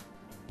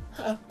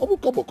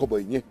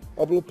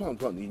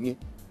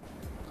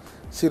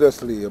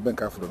 Seriously,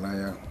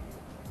 Obenka,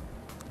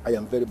 I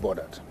am very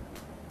bothered.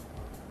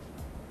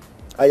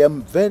 I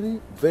am very,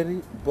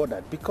 very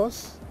bothered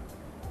because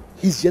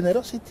his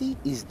generosity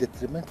is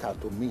detrimental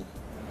to me.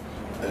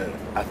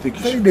 I think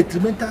very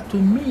detrimental to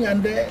me,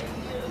 and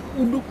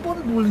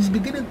Udubondo is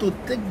beginning to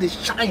take the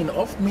shine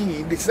off me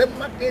in the same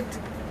market.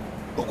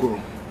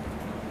 Okoro,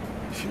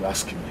 if you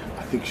ask me,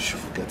 I think you should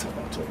forget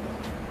about all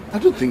that. I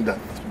don't think that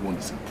one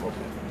is a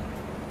problem.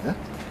 Yeah?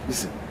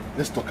 Listen,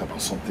 let's talk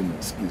about something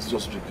else, please.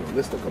 Just drink it.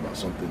 Let's talk about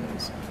something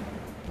else.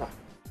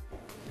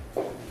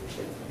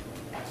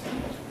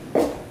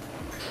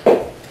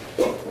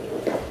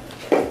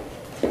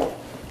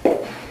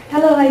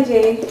 Hello,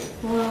 IJ.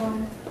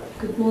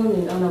 Good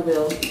morning,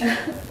 Annabelle.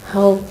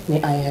 How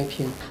may I help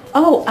you?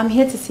 Oh, I'm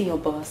here to see your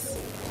boss.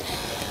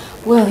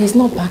 Well, he's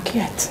not back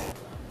yet.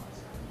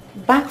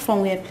 Back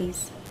from where,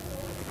 please?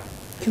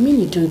 You mean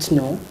you don't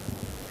know?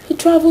 He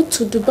traveled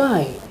to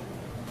Dubai.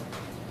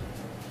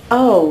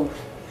 Oh,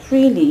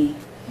 really?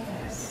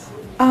 Yes.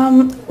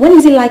 When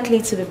is he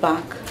likely to be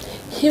back?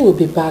 He will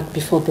be back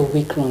before the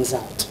week runs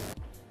out.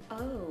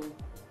 Oh,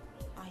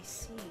 I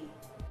see.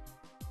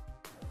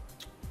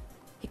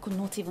 He could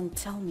not even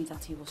tell me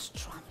that he was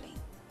traveling.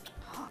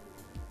 Huh.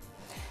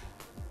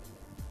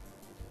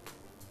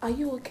 Are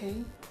you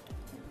okay?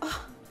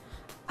 Oh,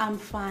 I'm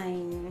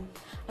fine.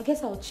 I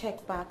guess I'll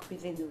check back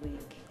within the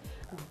week.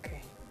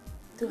 Okay.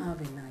 Do have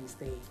a nice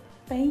day.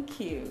 Thank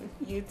you.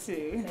 You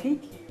too.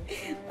 Thank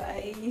you.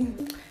 Bye.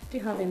 Do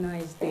have a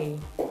nice day.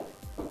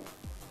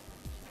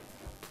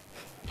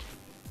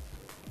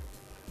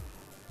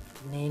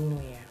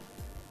 Nenware,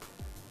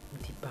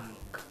 the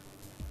bank,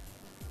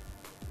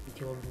 the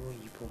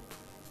Oluoyibo,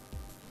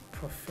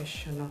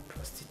 professional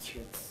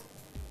prostitutes.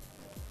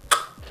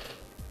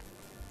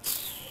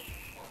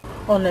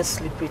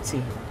 Honestly,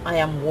 Pretty, I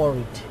am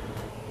worried.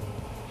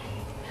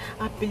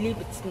 I believe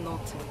it's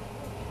nothing.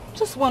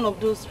 Just one of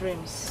those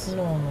dreams.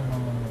 No.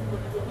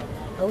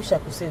 I wish I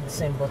could say the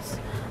same, but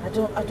I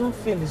don't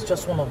feel it's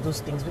just one of those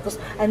things, because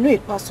I know a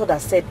pastor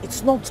that said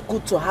it's not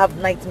good to have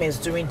nightmares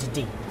during the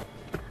day.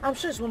 I'm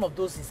sure it's one of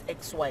those his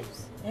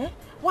ex-wives. Eh?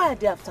 Why are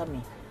they after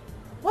me?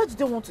 Why do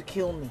they want to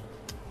kill me?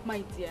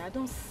 My dear, I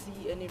don't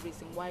see any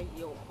reason why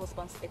your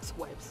husband's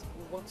ex-wives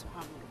will want to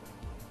harm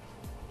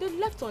you. They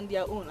left on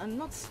their own and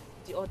not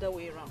the other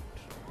way around.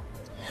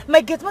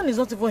 My gate man is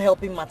not even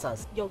helping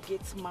matters. Your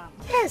gate man?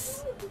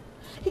 Yes!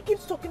 He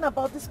keeps talking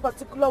about this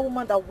particular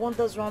woman that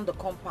wanders around the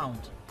compound.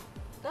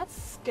 That's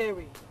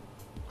scary.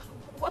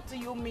 What do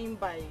you mean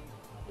by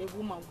a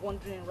woman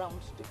wandering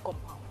around the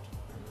compound?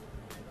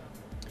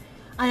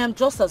 I am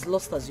just as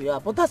lost as you are,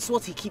 but that's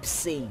what he keeps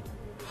saying.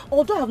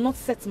 Although I have not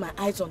set my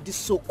eyes on this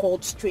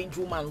so-called strange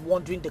woman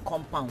wandering the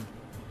compound,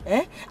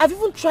 I've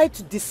even tried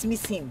to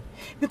dismiss him,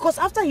 because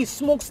after he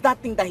smokes that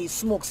thing that he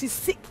smokes, he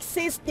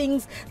says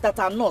things that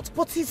are not,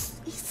 but he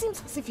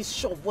seems as if he's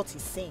sure of what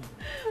he's saying.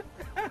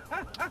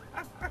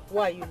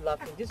 Why are you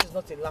laughing? This is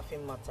not a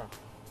laughing matter.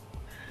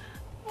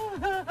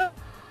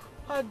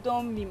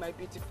 Pardon me, my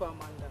beautiful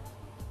Amanda.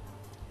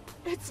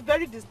 It's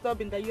very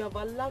disturbing that you have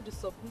allowed the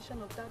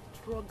submission of that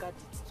drug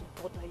addict to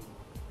bother you.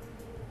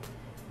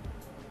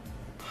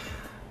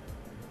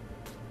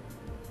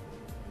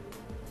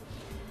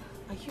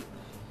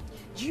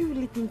 Do you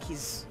really think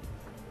he's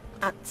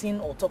acting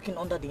or talking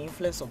under the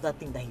influence of that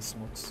thing that he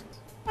smokes?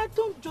 I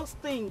don't just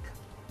think.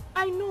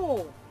 I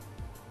know.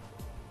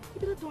 You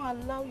better don't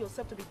allow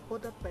yourself to be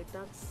bothered by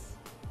that,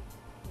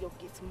 your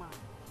gate man.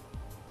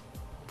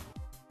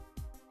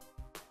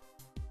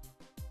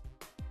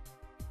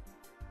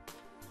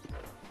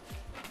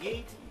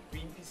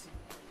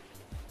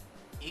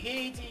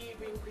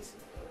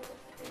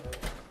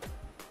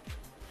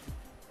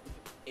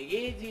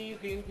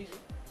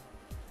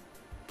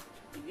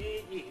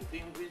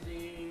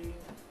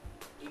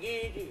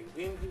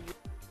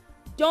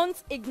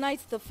 Don't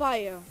ignite the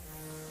fire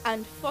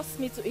and force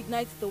me to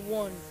ignite the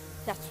one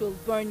that will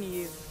burn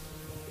you.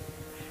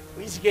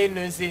 Which kind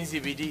of nonsense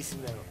be this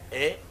now?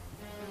 Eh?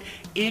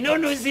 You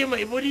don't see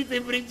my body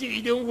temperature,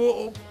 it don't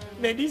go up.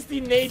 Now this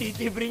thing needed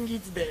to bring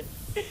it there.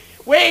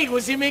 Where you go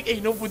see make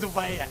it no put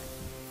fire?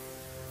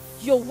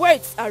 Your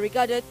words are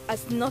regarded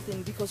as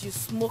nothing because you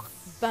smoke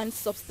banned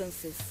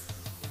substances.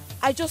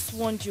 I just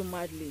warned you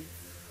madly.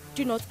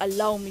 Do not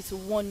allow me to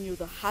warn you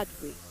the hard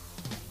way.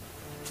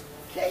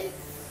 Okay.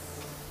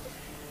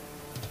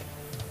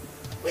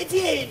 Wait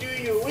here, do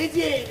you? Wait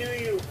here, do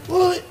you?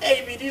 Who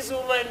I be this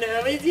woman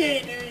now? Wait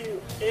here, do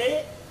you?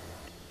 Eh?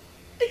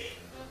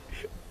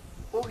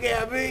 Okay,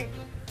 I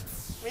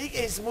make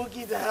a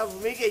smoky to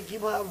have, make a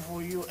keep have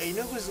for you. I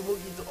know go smoke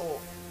it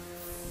all.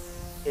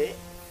 Eh?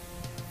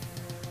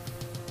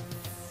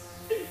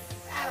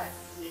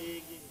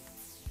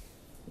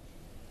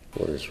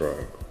 What is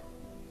wrong?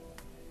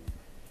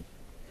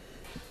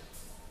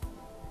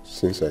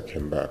 Since I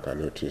came back, I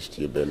noticed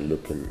you've been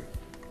looking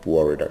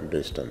worried and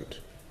distant.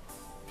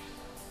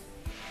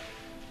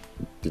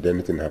 Did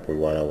anything happen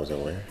while I was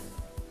away?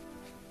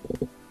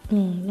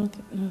 No,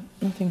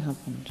 nothing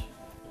happened.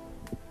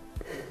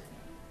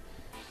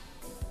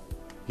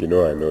 You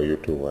know I know you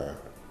too well.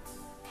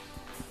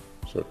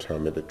 So tell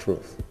me the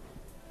truth.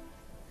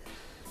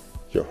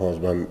 Your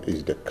husband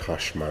is the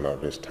cash man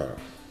of this town.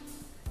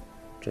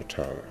 So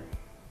tell me.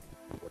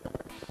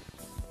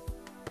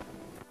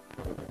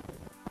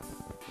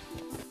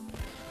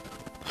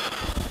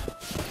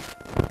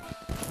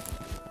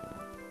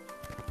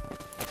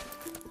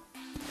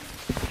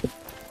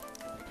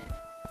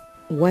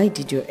 Why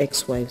did your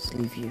ex-wives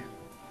leave you?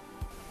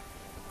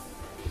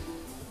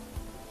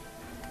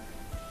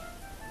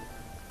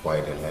 Why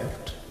they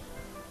left?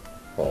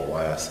 Or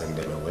why I sent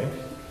them away?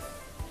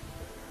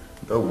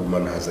 No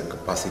woman has the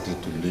capacity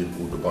to leave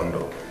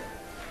Udubondo.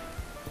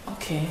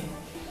 Okay.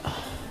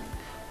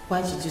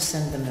 Why did you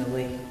send them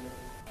away?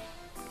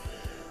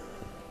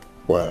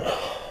 Well,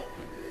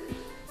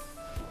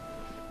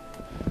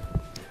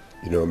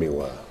 you know me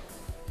well.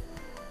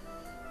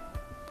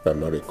 I'm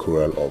not a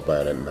cruel or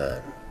violent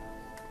man.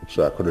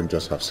 So I couldn't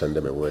just have sent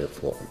them away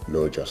for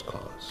no just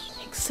cause.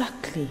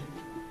 Exactly.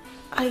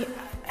 I'm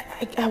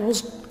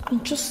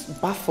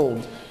just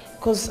baffled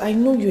because I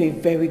know you're a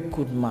very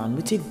good man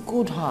with a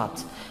good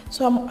heart.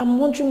 So I'm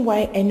wondering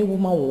why any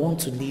woman would want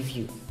to leave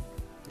you.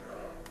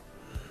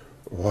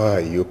 Why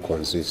are you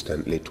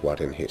consistently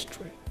thwarting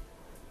history?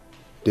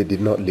 They did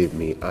not leave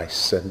me, I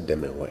sent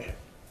them away.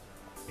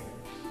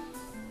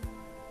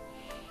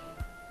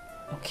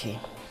 Okay.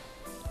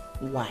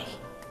 Why?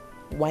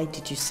 Why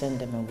did you send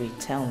them away?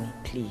 Tell me,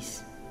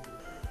 please.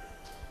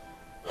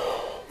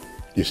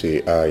 You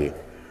see, I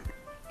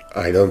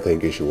don't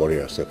think you should worry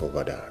yourself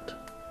over that.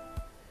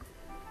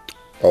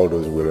 All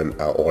those women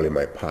are all in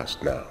my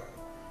past now.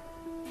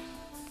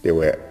 They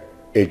were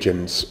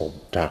agents of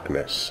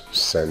darkness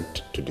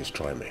sent to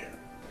destroy me.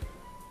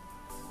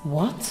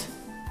 What?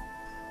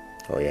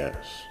 Oh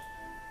yes.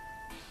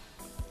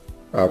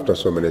 After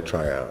so many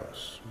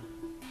trials,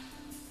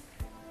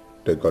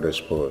 they got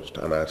exposed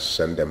and I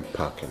sent them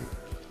packing.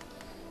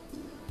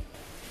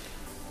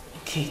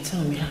 Okay,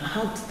 tell me,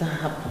 how did that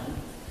happen?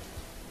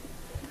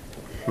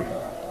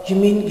 You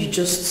mean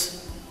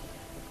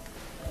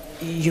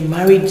you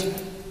married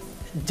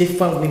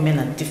different women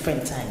at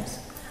different times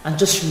and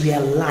just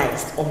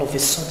realized all of a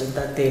sudden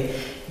that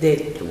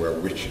they were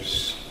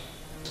witches.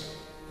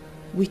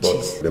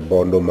 Witches? But the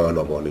Bondo man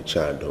of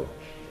Onichando,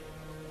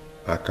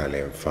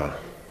 Akalemfa.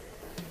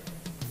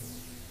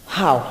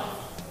 How?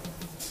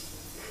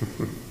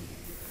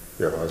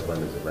 Your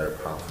husband is a very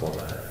powerful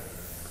man.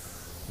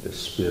 The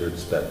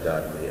spirits that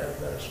guard me are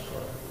very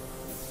strong.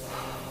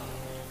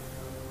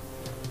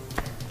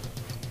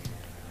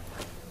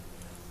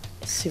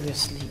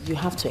 Seriously, you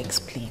have to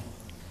explain.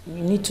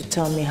 You need to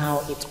tell me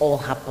how it all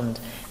happened.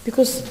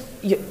 Because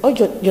you're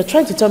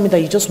trying to tell me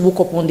that you just woke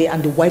up one day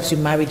and the wives you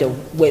married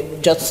were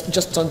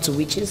just turned to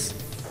witches?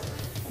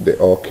 They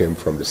all came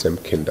from the same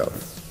kingdom.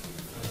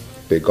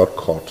 They got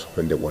caught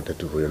when they wanted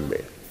to ruin me.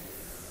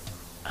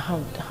 How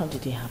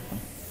did it happen?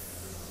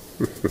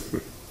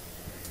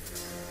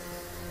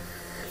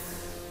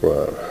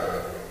 Well,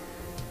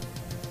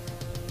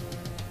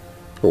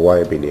 why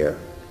I've been here?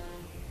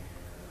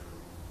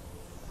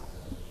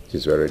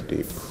 It's very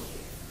deep.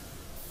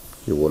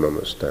 You won't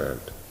understand.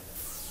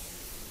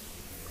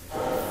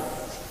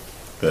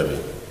 Baby,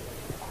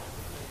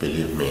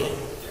 believe me,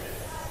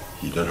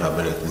 you don't have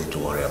anything to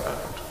worry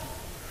about.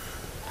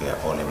 They are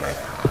all in my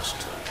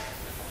past.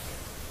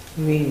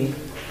 Really?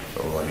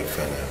 Don't worry,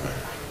 man.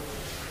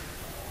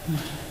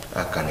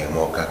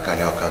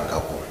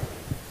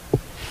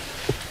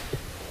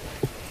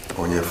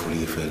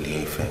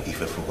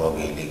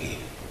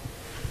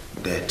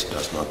 Death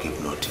does not give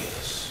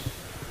notice.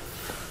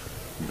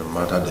 No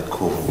matter the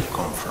cove you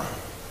come from,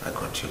 I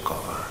got you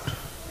covered.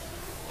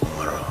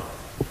 Tomorrow.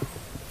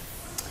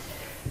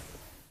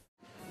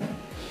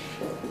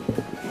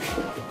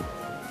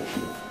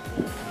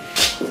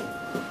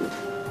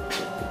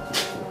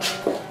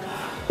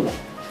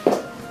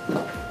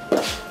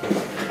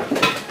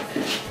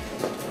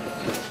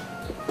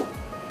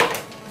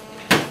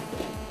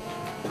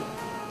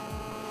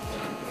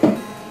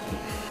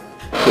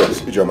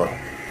 Ijoma,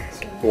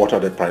 what are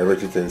the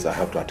priority things I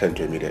have to attend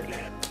to immediately?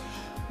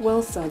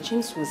 Well, sir,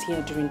 James was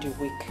here during the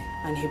week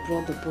and he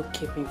brought the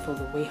bookkeeping for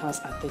the warehouse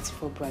at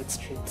 34 Bright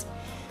Street.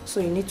 So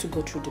you need to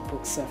go through the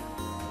book, sir.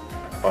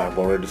 I've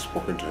already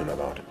spoken to him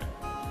about it.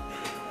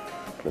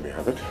 Let me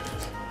have it.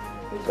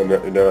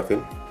 Another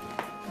thing?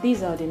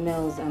 These are the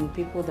mails and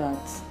people that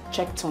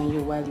checked on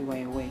you while you were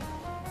away.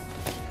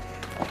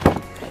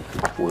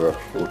 We'll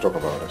talk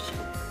about it.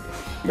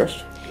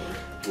 Next.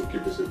 We'll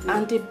keep this in.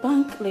 And the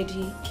bank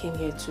lady came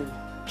here to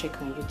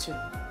check on you too.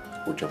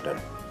 Which of them?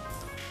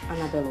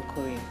 Annabelle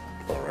Okorie.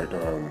 Alright,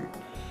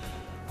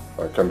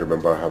 I can't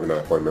remember having an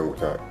appointment with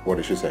her. What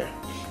did she say?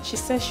 She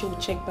said she will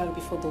check back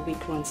before the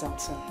week runs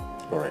out, sir.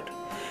 Alright.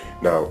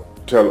 Now,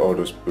 tell all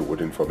those people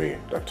waiting for me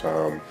that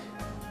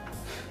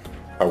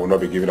I will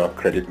not be giving out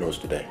credit notes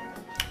today.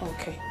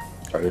 Okay.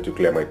 I need to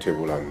clear my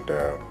table and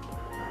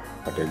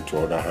attend to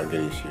other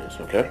hanging issues,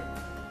 okay?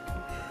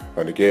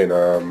 And again,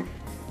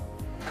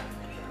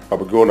 I'll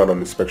be going on an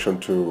inspection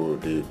to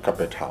the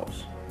carpet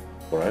house,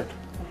 alright?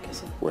 Okay,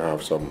 sir. We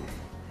have some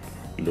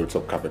loads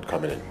of carpet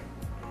coming in.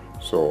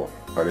 So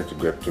I need to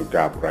get to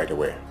Gab right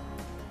away.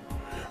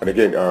 And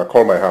again,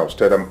 call my house,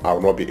 tell them I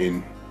will not be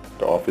in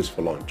the office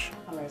for lunch.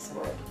 Alright, sir.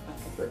 Alright.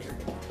 Okay.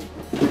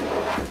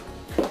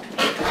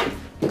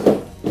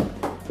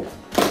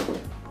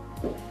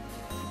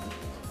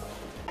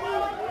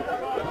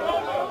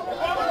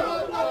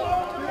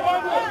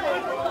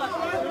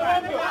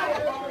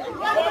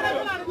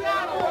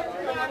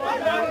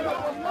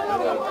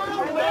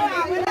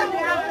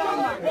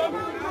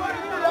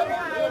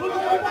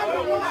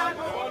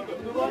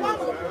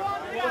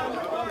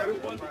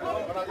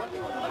 Thank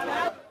you.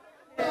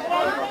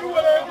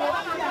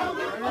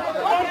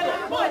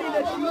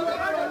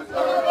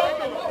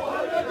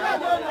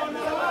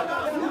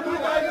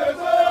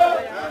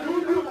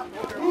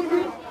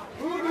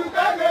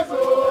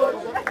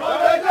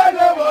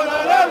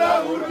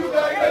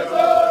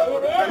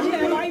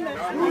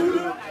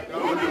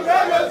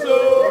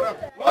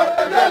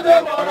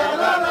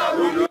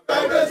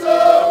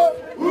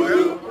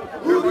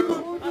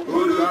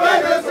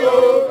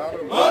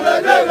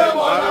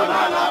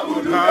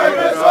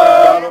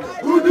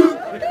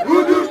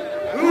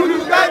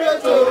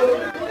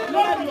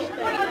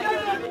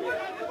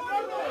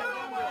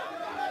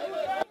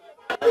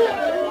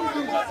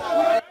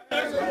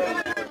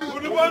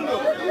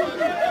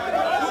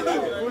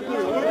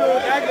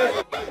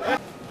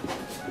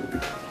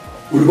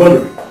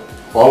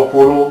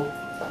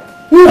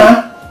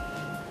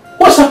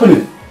 What's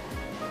happening?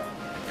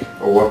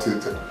 What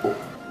is it?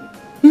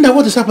 Nda,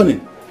 what is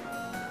happening?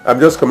 I'm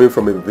just coming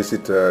from a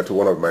visit to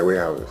one of my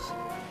warehouses.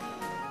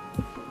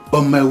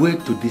 On my way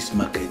to this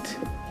market,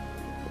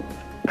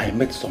 I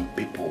met some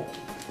people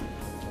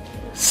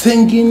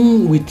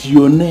singing with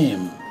your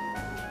name.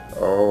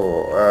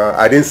 Oh,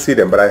 I didn't see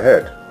them, but I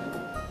heard.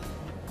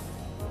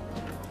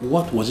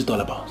 What was it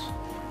all about?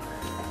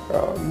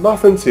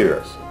 Nothing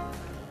serious.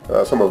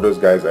 Some of those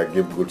guys I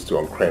give goods to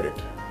on credit.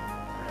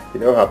 You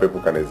know how people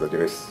can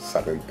exaggerate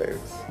certain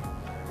things.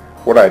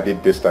 What I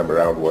did this time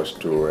around was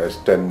to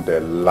extend a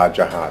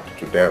larger heart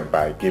to them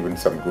by giving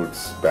some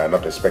goods they are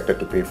not expected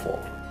to pay for.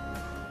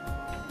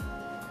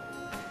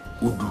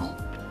 Udu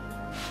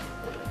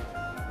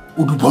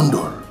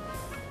bundle.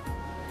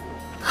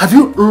 Have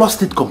you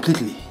lost it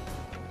completely?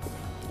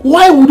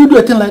 Why would you do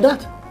a thing like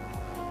that?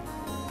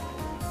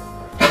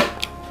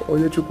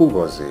 Oye Chukwu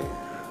gozi.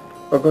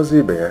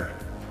 Ogozi be ya.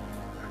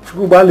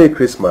 Chukwu bale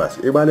Christmas.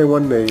 Ibale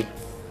one day.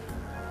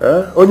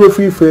 Onye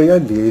fife ya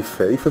li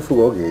ife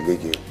fugo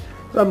oge.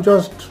 I'm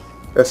just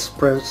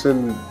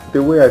expressing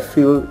the way I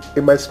feel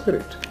in my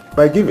spirit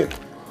by giving.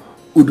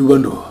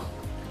 Uduwando,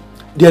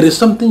 there is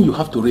something you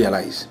have to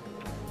realize.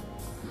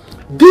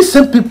 These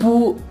same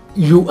people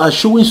you are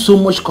showing so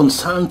much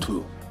concern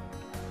to,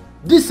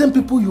 these same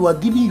people you are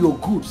giving your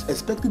goods,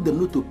 expecting them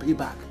not to pay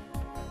back,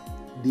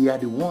 they are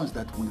the ones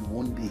that will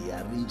one day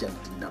arrange and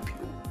kidnap you.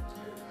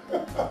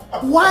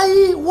 Why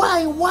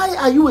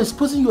are you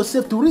exposing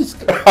yourself to risk?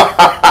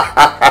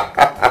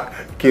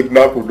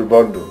 Kidnap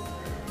Uduwando.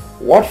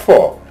 What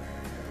for?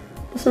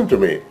 Listen to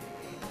me.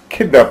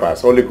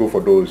 Kidnappers only go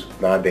for those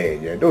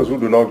nowadays, those who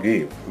do not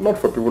give. Not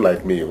for people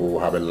like me who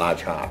have a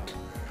large heart.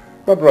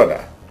 But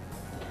brother,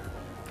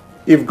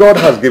 if God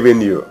has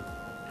given you,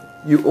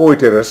 you owe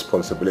it a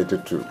responsibility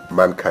to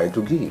mankind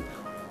to give.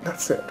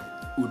 That's it.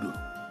 Udo,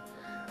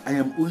 I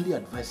am only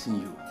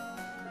advising you.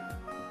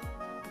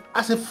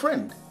 As a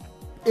friend,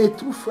 a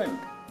true friend,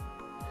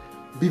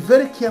 be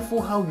very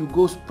careful how you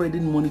go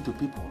spreading money to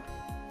people.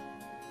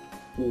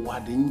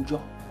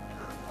 Uwadenjo.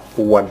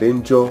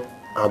 Uwadenjo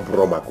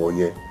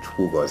abromakonye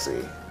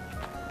chugozi.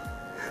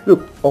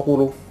 Look,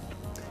 okuru,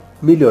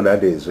 million a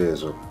day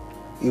ezo.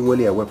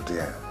 Inweli a web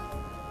there.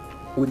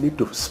 We need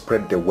to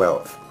spread the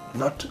wealth,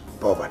 not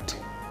poverty.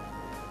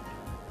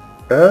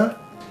 Huh?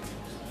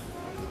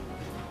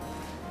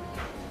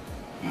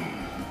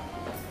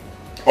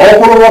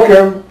 Okuru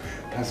welcome.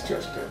 That's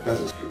just it. That's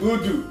just good.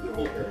 Udu,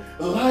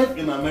 life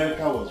in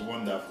America was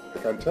wonderful. I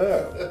can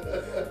tell.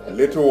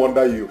 Little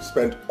wonder you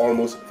spent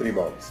almost 3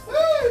 months.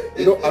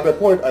 You know, at the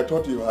point I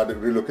thought you had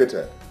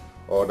relocated,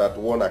 or that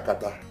one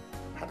Akata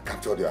had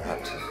captured your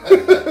heart.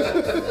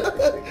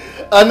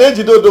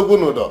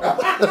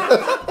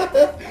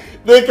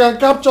 They can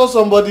capture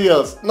somebody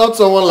else, not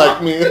someone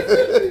like me.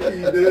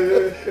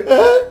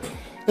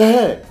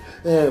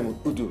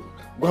 Udu,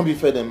 go and be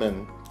fed a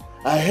man.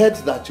 I heard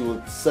that you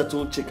will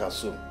settle Chika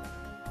soon.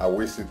 Are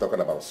we still talking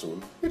about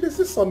soon? It is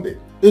this Sunday.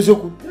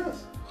 Ezoku?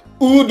 Yes.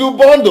 Udu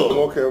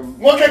Bondo. Okay.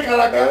 Moke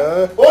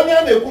Karaka. Only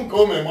I will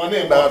come my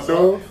name.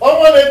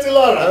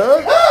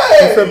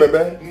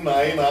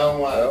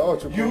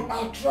 You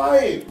are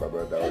trying. My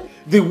brother.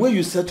 The way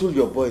you settle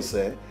your voice,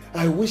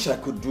 I wish I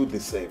could do the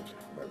same.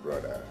 My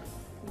brother,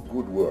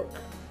 good work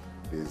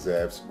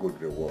deserves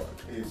good reward.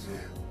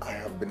 I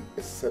have been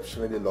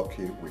exceptionally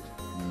lucky with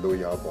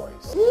loyal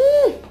boys.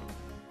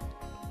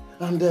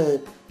 And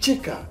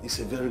Chika is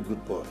a very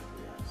good boy.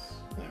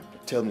 Yes.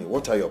 Tell me,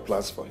 what are your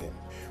plans for him?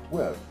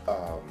 Well,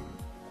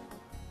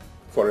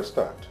 for a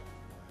start,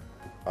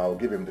 I'll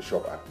give him the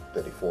shop at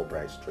 34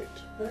 Bright Street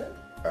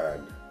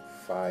and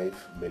 5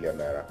 million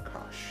naira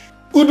cash.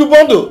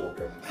 Udubondo!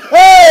 Okay.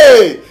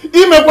 Hey!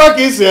 Imekwa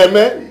ki isi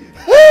eme?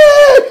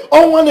 Hey!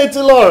 Onwa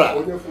netilora!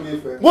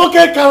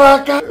 Moke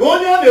Karaka!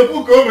 Onye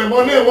na-ekwu ka o me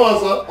mo na-eme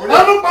ọzọ.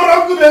 Anu kpọrọ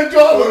ọkụ na-eche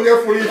ọrụ. Onye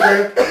furu ife.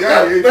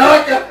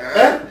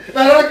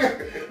 Naraka!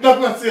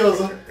 Nakwasị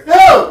ọzọ.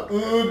 Hey!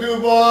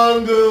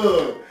 Udubondo!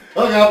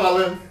 Oge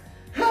abalị.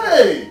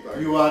 Hey!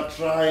 You are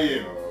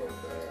trying.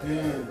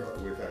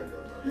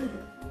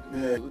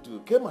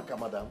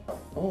 Madam.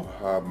 Oh,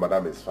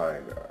 madam is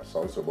fine.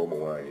 Sounds so bomb,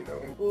 you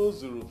know. Oh,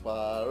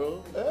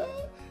 Zurufaro.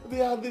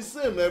 They are the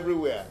same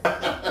everywhere.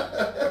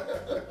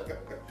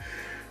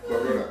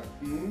 Brother,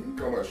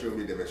 come and show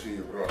me the machine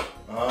you brought.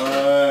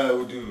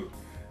 Udu.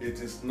 It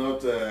is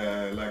not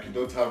like you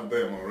don't have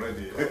them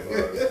already.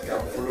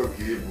 I'm full of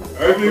cable.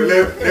 Let me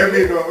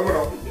know.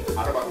 I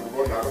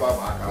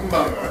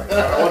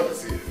want to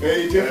see.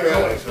 Hey,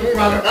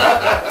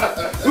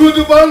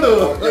 Udu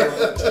Bando.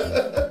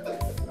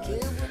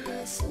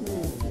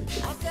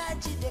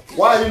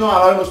 Why are you not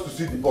allowing us to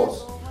see the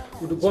boss?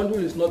 The bundle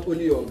is not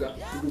only Oga.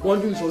 The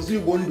bundle is Ozi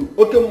Bondo.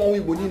 Okay,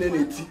 Monwi Bonine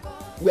Neti.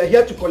 We are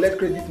here to collect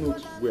credit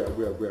notes. Where?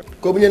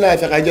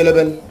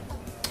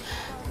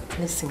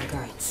 Listen,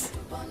 guys.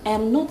 I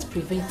am not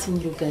preventing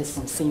you guys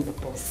from seeing the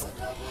boss.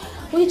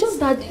 But it's just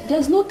that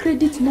there's no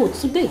credit note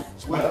today.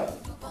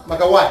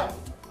 Maka why?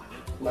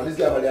 Now this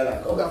guy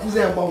Oga,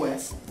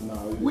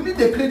 we need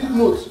the credit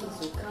note.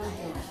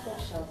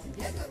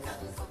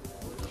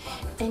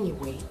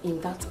 Anyway, in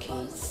that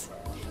case,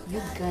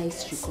 you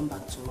guys should come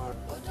back tomorrow.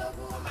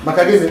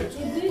 Makagene?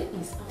 Today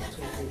is out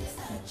of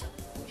it.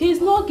 He's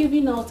not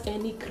giving out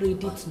any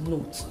credit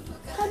note.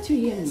 Can't you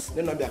hear me?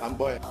 Then I am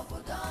boy.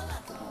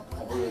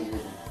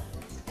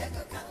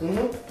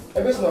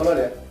 Everything not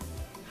there.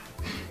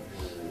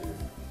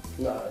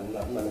 Nah,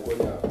 go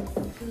now.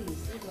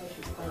 Please, you guys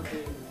should start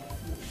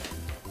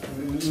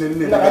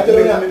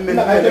doing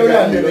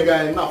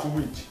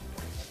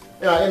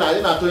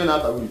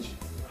it.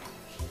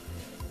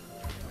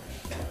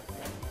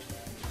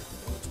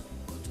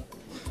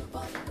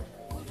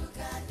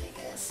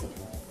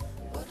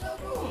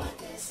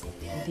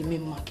 The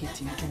main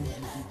marketing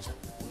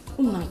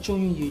do you not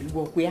showing you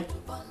work where?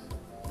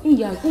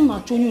 Yeah, I'm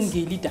not showing you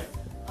the leader.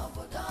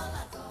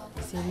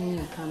 Is anyone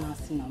you can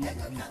see now?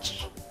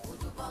 Okay.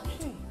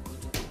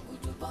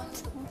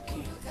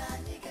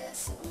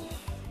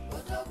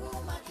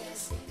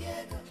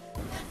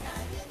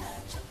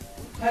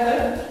 Hello?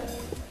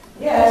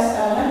 Yes,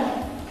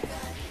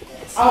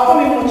 I'll come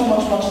in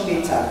much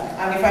later.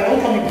 And if I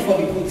don't come in before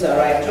the goods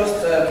arrive,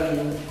 just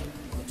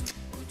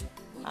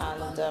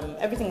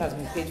everything has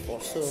been paid for,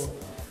 so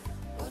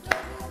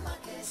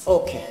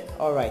okay,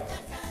 all right.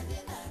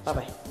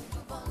 Bye-bye.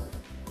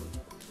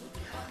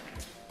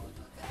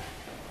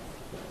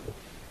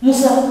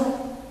 Musa,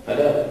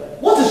 Hello.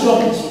 what is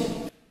wrong with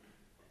you?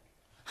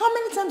 How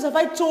many times have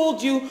I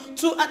told you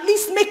to at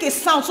least make a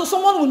sound so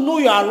someone will know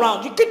you're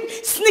around? You keep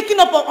sneaking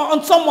up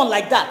on someone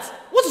like that.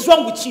 What is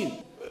wrong with you?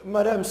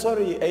 Madam,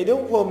 sorry, I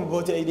don't come,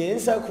 but the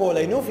answer call,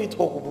 I know if you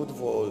talk about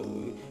for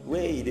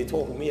where they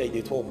talk, me,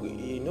 they talk,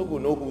 you no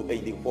go,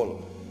 they call.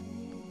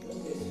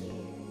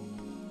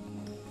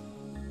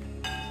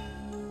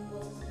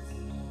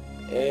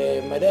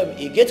 Madam,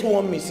 he get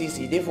one Mrs.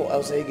 He there for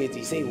outside gate,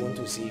 he say he want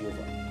to see you.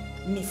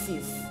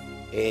 Mrs.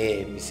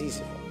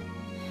 Mrs.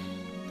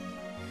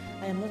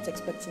 I am not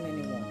expecting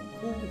anyone.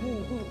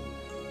 Who?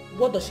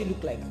 What does she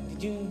look like?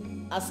 Did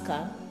you ask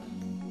her?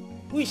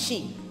 Who is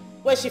she?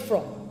 Where is she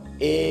from?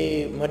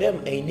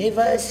 Madam, I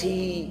never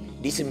see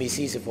this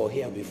Mrs. for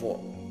here before.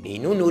 They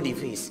don't know the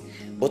face.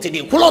 But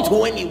they pull out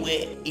go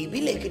anywhere. It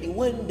be like the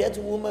one that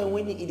woman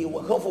when they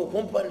work for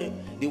company,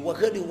 they work.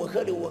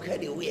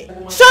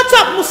 Shut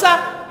up,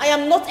 Musa! I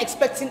am not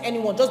expecting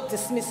anyone. Just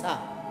dismiss her.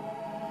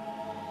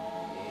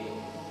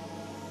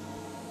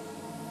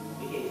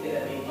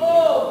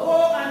 Oh,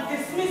 go and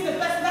dismiss the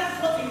person.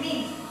 That's what it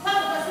means. Tell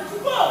the person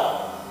to go.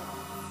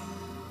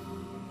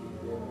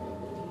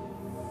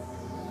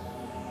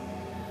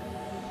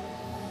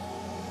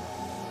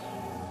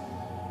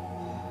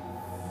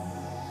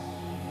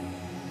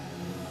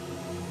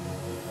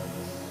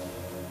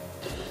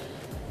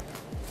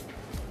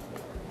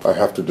 I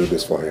have to do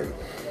this for him.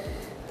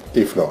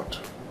 If not,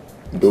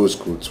 those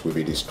goods will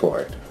be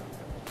destroyed.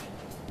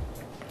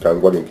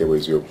 Kangwadinke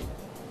with you.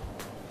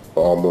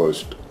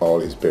 Almost all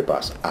his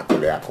papers are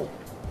Koleako.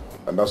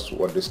 And that's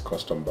what these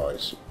custom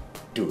boys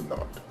do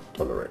not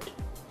tolerate.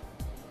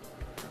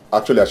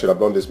 Actually, I should have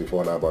done this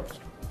before now, but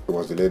it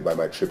was delayed by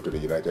my trip to the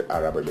United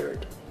Arab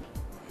Emirates.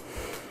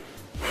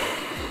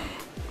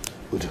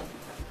 Udo,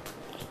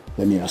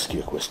 let me ask you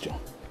a question.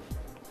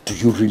 Do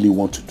you really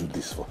want to do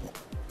this for him?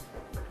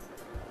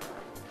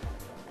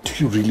 Do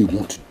you really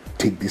want to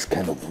take this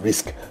kind of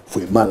risk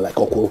for a man like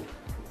Okoro?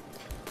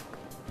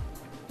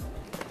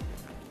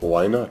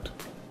 Why not?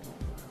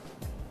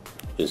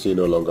 Is he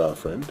no longer a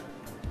friend?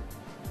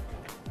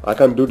 I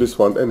can do this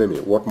for an enemy.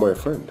 What more a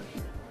friend?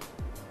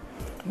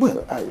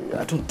 Well,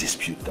 I don't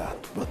dispute that,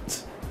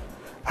 but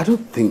I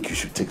don't think you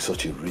should take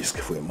such a risk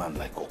for a man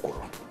like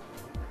Okoro.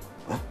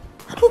 Huh?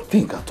 I don't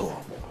think at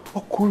all.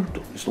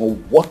 Okoro is not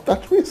worth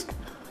that risk.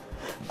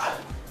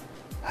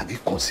 Have you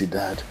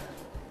considered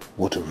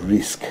what a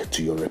risk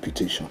to your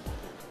reputation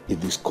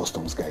if these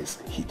customs guys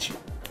hit you?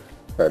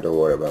 Don't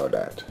worry about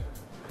that.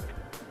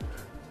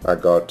 I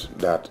got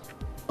that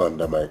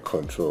under my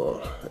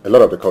control. A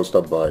lot of the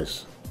custom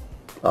boys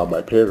are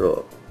my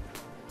payroll.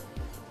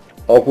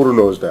 Okuru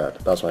knows that.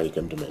 That's why he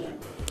came to me.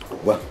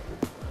 Well,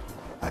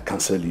 I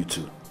counsel you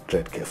to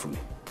tread carefully.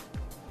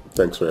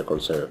 Thanks for your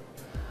concern.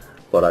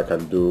 But I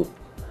can do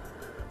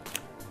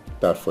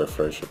that for a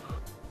friendship.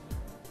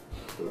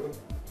 But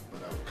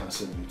I will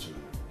counsel you to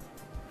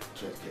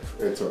tread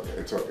carefully. It's okay,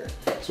 it's okay.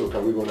 So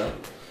can we go now?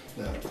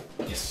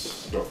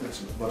 Yes.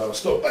 But I'll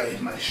stop by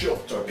my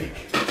shop to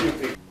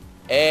pick.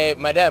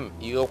 Madam,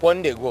 you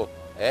want to go?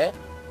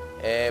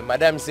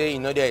 Madam say you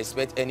know they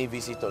expect any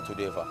visitor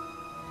today, va?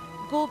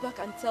 Go back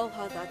and tell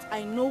her that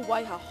I know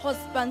why her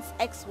husband's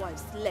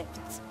ex-wives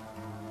left.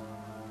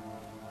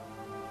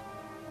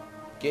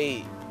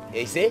 Okay,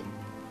 you say?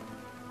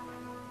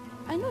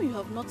 I know you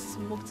have not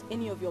smoked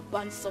any of your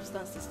banned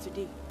substances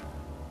today.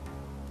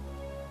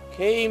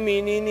 Okay,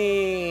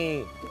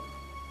 Minini.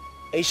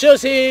 I sure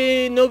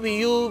say no be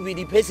you be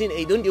the person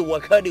I don't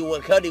work hard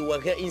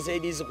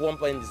inside this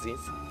compound since.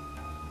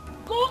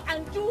 Go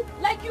and do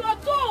like you are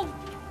told.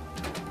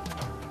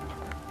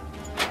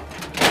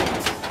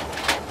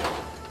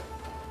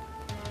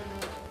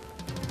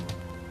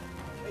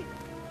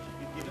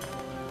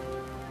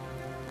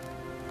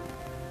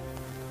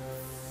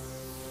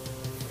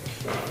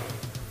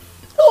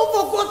 Oh,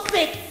 for God's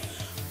sake!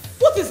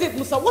 What is it,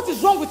 Musa? What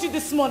is wrong with you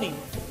this morning?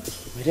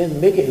 Madam,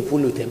 make a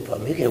full temper,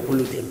 make a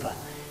full temper.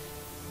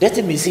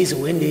 That means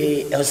when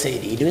they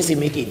outside, you don't say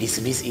make a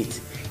dismiss it.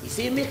 You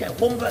say make a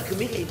come back,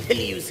 make a tell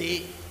you,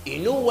 say, you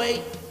know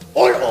why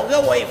all of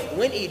their wife,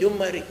 when he don't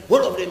marry,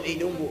 all of them, they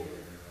don't go.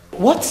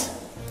 What?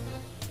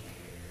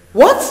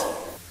 What?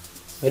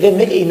 Madam,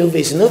 make a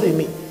innovation, not be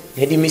me.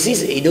 And the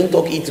missus, he don't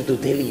talk it to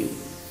tell you.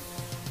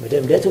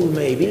 Madam, that woman,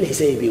 I will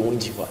say, be one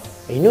cheaper.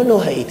 I don't know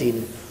how it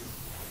is.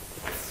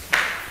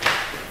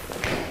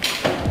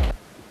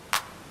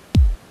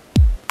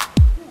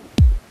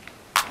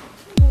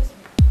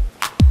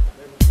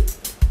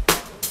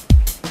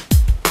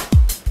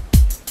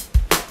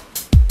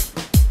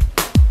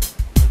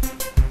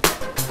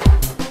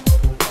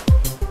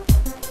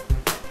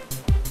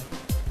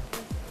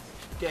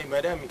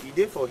 Madam, he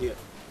did for here.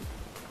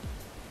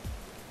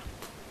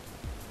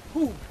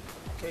 Who?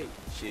 Okay,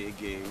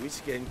 Shege,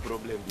 which kind of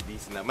problem is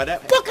this now?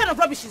 Madam, what kind of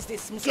rubbish is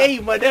this, Musa? Okay,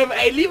 madam,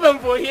 I leave him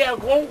for here.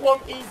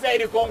 Come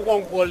inside, come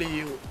call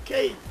you.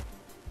 Okay.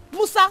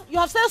 Musa, you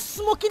have started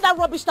smoking that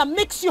rubbish that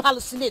makes you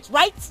hallucinate,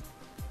 right?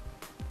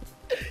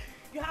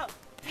 You have.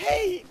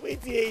 Hey,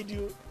 wait here, you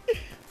do.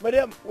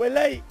 Madam,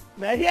 well,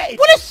 now here it.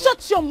 Will you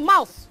shut your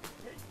mouth?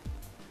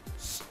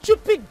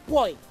 Stupid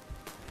boy.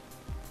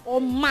 Oh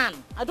man,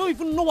 I don't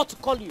even know what to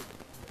call you.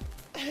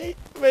 Hey,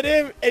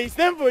 madam, I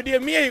stand for there.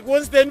 Me, I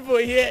won't stand for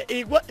here.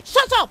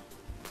 Shut up!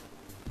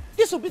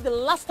 This will be the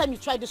last time you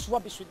try this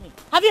rubbish with me.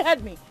 Have you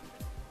heard me?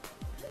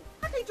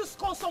 How can you just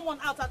call someone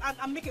out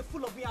and make a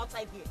fool of me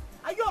outside here?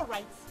 Are you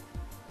alright?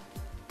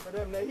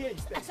 Madam, now here I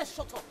stand. I said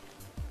shut up.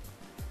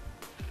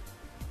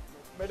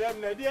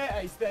 Madam, now here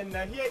I stand.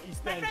 Now here I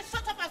stand. My friend,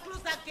 shut up and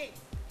close that gate.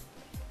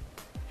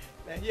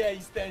 Now here I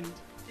stand.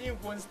 He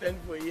won't stand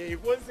for here. He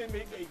won't say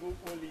make I go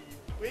follow you.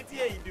 Wait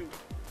here he do.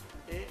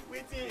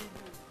 Wait here he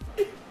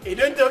do. He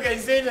don't talk and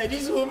say like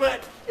this woman.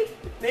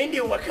 Then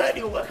they waka.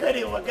 This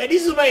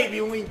woman he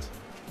be wind.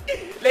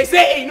 Like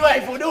say, hey, no,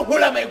 if you don't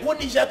hold up my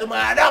condition to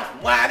madam.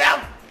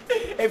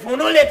 If you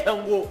don't let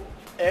them go.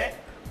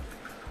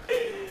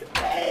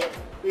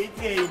 Wait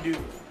here he do.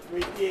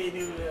 Wait here he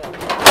do.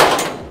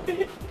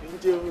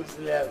 Don't you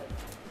slap.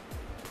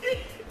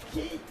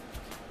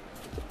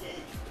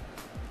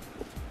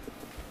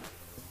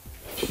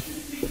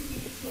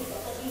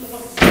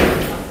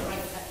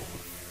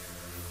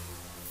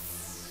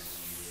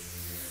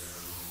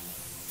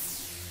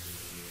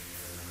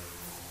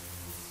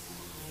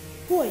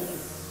 Who are you?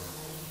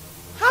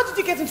 How did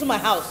you get into my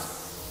house?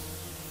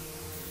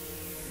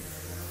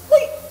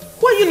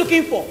 Who are you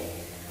looking for?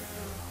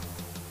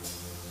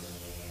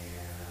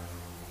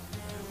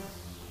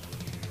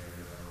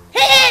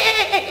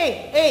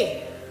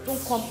 Hey!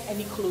 Don't come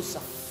any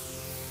closer.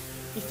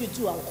 If you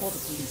do, I'll call the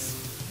police.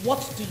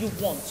 What do you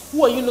want?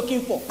 Who are you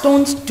looking for?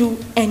 Don't do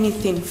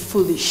anything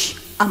foolish,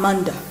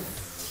 Amanda.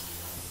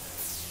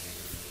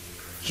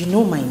 You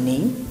know my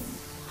name?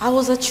 I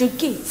was at your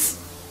gate.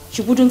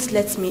 You wouldn't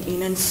let me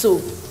in, and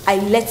so I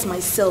let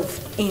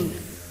myself in.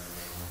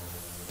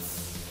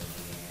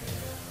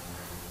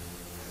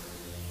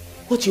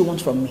 What do you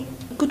want from me?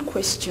 Good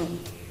question.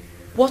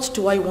 What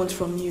do I want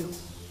from you?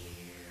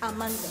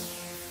 Amanda,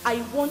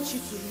 I want you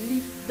to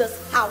leave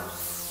this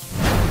house.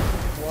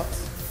 What?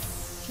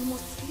 You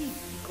must leave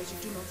because you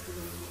do not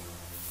belong here.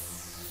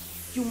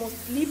 You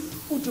must leave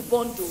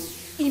Ujubondo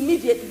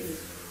immediately.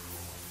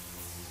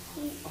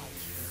 Who are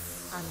you?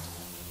 And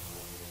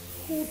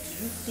who do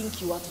you think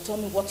you are to tell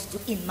me what to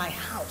do in my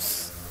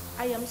house?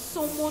 I am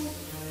someone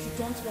you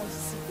don't want to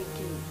see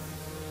again.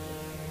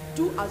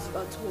 Do as you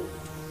are told.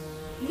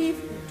 Leave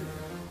Udu.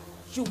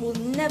 You will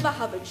never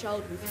have a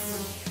child with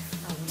him.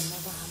 I will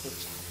never have a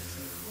child with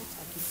him. What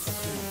are you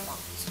talking about?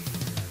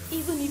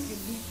 Even if you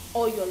live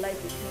all your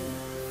life with him,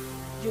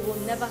 you will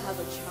never have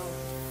a child.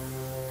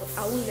 But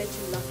I won't let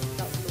you last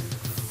that long.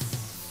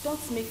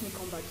 Don't make me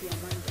come back here,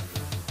 Amanda.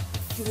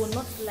 You will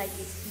not like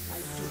it if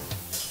I do.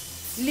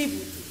 Leave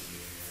Udu.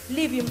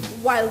 Leave him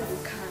while you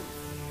can.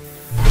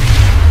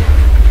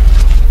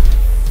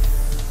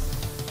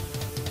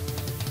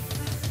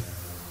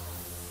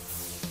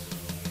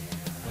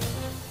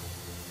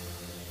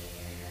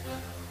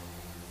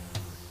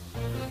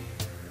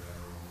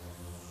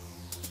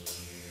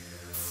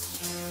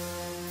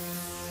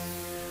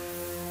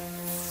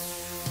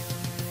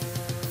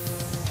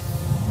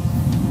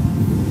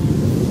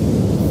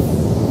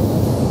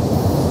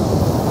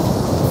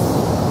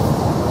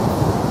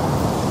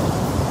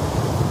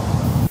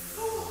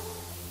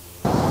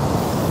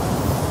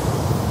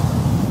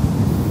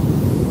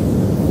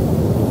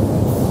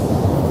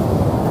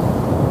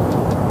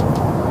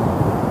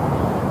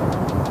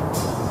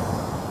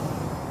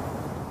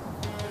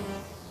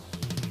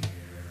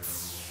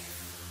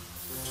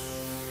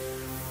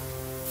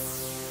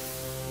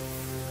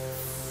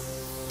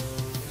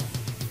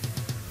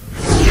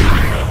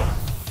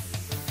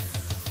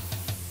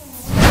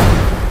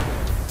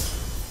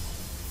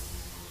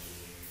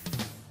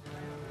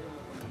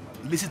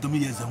 Listen to me,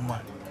 Yezemwa.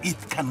 It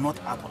cannot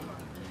happen.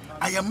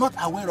 I am not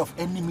aware of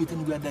any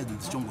meeting where that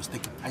decision was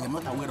taken. I am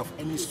not aware of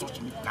any such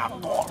meeting at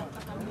all.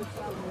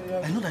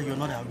 I know that you are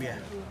not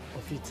aware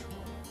of it,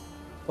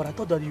 but I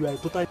thought that you are in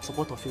total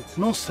support of it.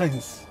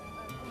 Nonsense.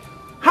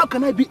 How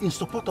can I be in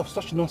support of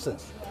such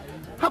nonsense?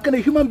 How can a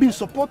human being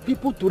support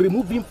people to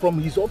remove him from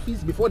his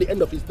office before the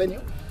end of his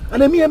tenure?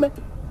 And no.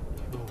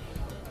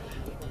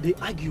 They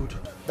argued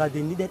that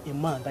they needed a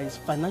man that is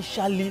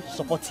financially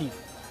supportive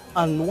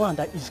and one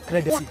that is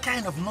credible. What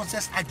kind of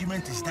nonsense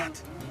argument is that?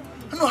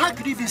 No, how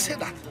could you even say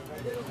that?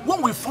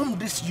 When we formed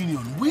this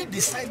union, we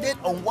decided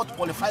on what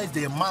qualifies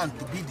the man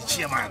to be the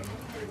chairman.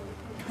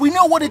 We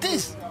know what it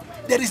is.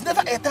 There is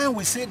never a time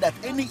we say that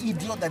any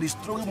idiot that is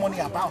throwing money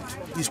about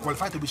is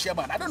qualified to be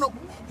chairman. I don't know.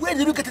 Where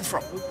did you get it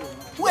from?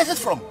 Where is it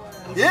from?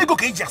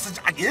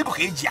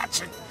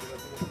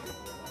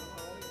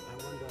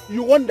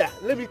 You wonder.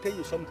 Let me tell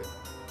you something.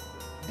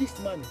 This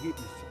man here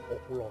is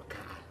Oploka.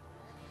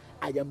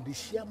 I am the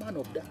chairman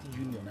of that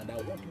union, and I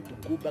want you to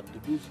go back to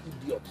those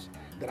idiots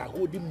that are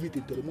holding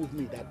meeting to remove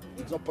me. That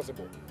it's not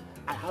possible.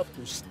 I have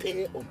to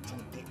stay until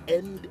the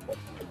end of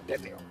my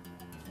tenure.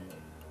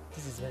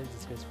 This is very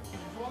disgraceful.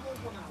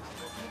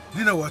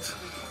 You know what?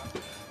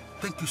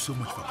 Thank you so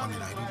much for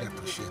coming. I really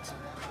appreciate it.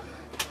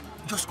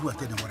 Just go and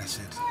tell them what I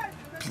said.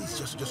 Please,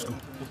 just go.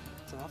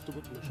 So I have to go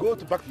to your shop. Go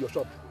back to your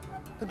shop.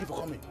 Thank you for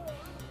coming.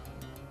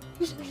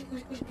 You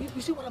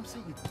see what I'm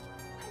saying?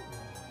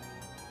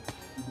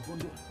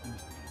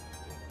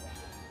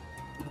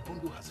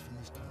 Udubondo has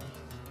finished.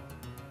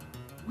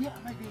 Where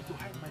am I going to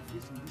hide my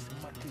face in this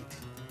market?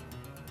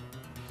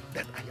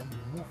 That I am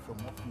removed from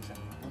office and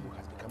Udubondo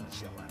has become the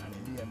chairman and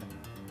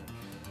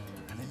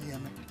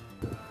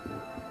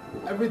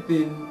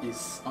Everything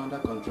is under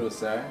control,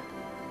 sir.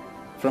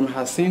 From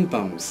her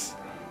symptoms,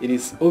 it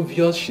is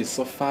obvious she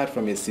suffered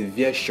from a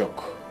severe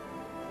shock,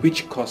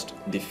 which caused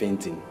the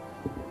fainting.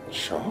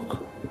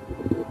 Shock?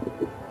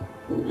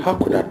 How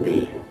could that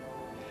be?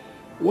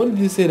 What did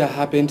you say that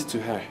happened to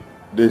her?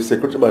 The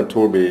security man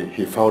told me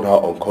he found her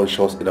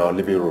unconscious in our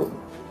living room.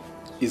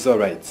 It's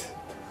alright.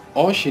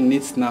 All she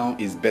needs now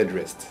is bed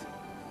rest.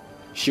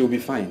 She'll be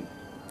fine.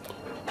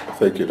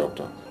 Thank you,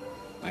 doctor.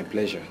 My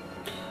pleasure.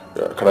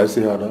 Can I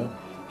see her now?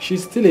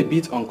 She's still a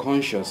bit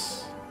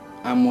unconscious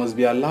and must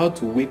be allowed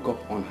to wake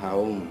up on her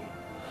own.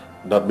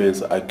 That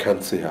means I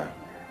can't see her.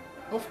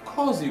 Of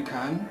course you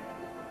can,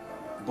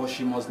 but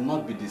she must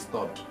not be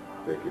disturbed.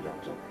 Thank you,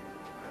 doctor.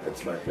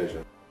 It's my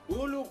pleasure.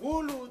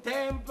 Hulu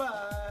temper,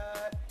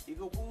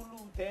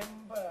 hulu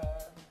temper,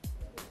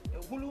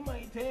 hulu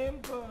my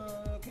temper,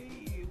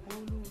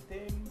 hulu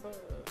temper,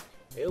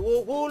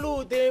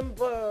 hulu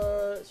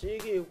temper,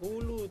 shake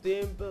hulu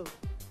temper,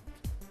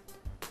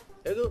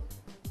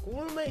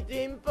 hulu my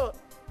temper,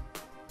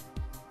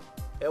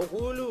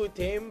 hulu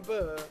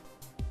temper.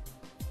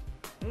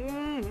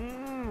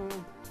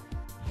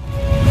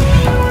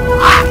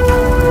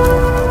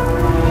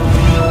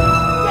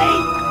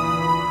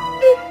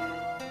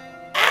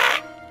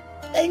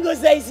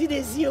 say, see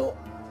this you.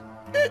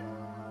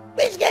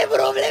 Which kind of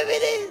problem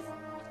it is?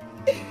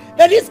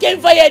 Now this can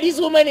fire this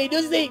woman, he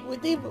don't say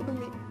with him for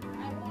me.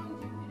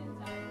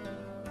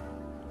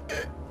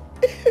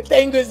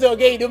 Thank you, so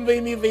okay, don't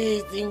pay me for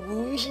this thing.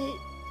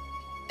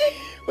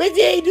 What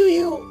did I do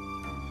you?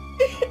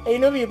 I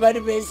know me bad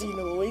person, you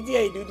know. What did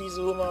I do this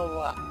woman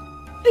for?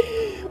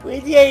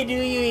 What did I do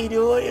you?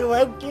 You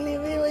want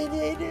killing me? What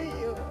did I do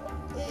you?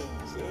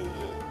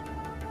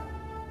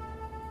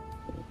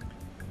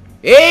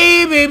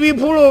 Hey baby,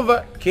 pull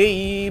over.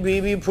 Okay,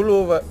 baby, pull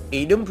over.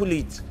 Hey, don't pull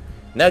it.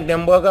 Knock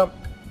them bogam.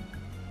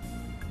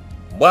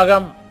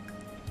 Bogam.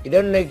 You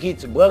don't like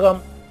it,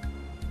 bogam.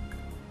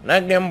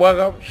 Knock them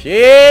bogam.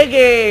 Shake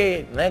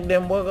it. Knock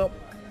them bogam.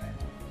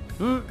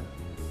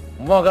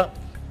 Bogam.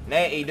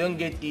 Now you don't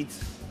get it.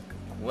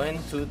 1,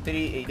 2,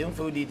 3. You don't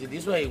fold it.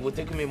 This way it will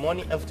take me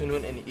morning,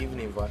 afternoon, and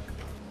evening.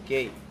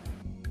 Okay.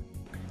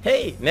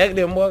 Hey, knock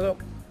them bogam.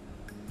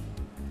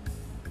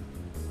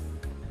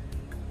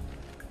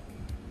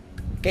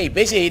 Okay,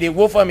 basically they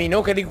go for me,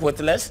 no carry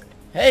quarterless.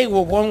 Hey,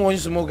 go one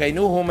smoke, I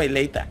know home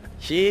later.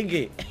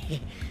 Shake.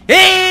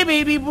 Hey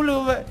baby, pull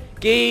over.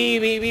 Okay,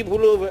 baby,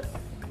 pull over.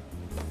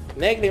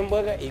 Neck them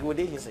burger, he go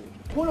there, he say,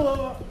 pull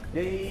over.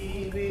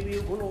 Hey baby,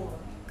 pull over.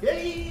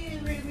 Hey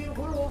baby,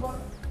 pull over.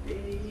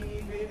 Hey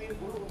baby,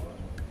 pull over.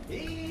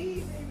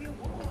 Hey baby,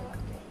 pull over.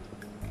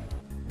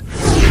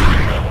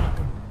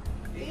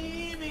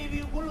 Hey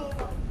baby, pull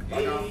over.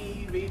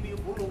 Hey baby,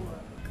 pull over.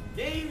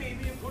 Hey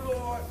baby, pull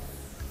over.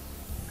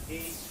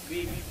 Hey,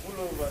 baby, pull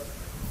over.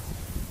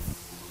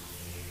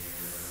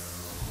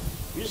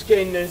 Which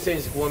kind of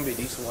nonsense won't be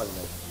this one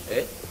now?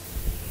 Eh?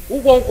 Who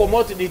won't come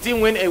out to the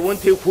thing when I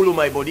won't take pull on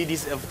my body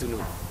this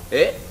afternoon?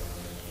 Eh?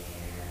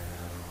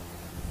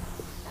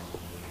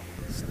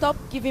 Stop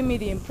giving me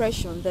the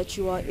impression that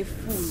you are a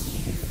fool.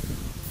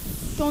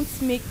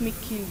 Don't make me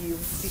kill you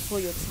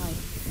before your time.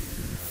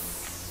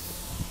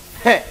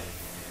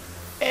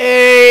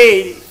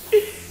 Hey!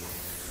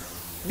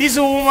 This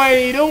woman,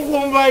 he don't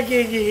come back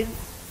again.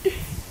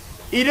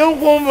 He don't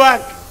come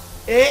back.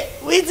 Eh?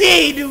 What did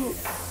he do?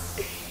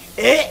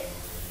 Eh?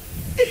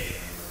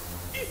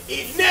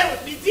 Now,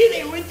 the thing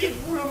I went to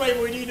pull on my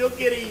body, don't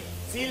get it.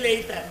 See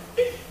later.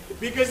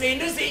 Because I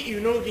know say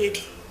you know get.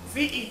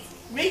 See it.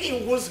 Make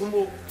him go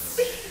smoke.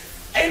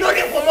 I know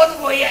they come out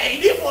for here. I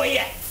did for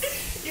here.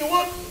 You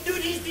want to do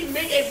this thing,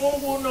 make a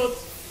phone go not.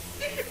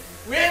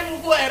 Where we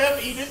go around,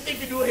 he don't take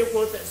to do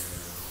headquarters.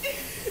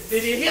 They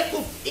hear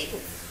people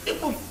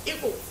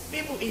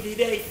in the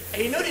day.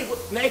 I know they go.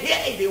 Now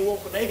here they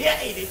walk. Now here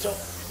they talk.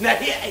 Now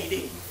here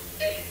they.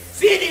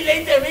 See it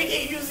later. Make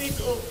it use it.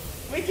 Oh,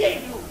 what do I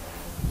do?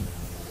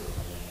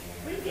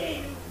 What do I do?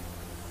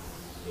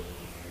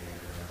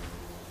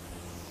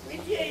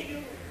 What do I do?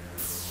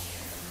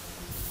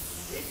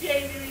 What do I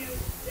do? You.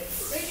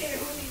 Make it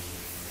holy.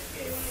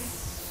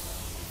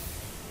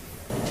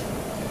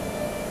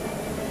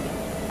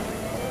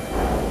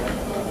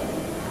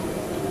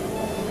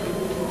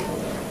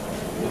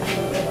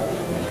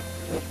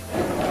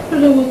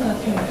 Hello, what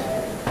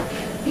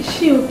happened? Is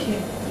she okay?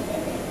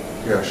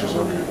 Yeah, she's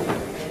okay.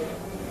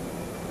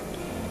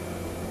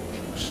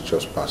 She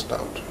just passed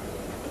out.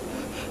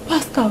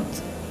 Passed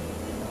out?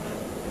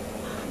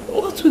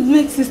 What would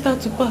make sister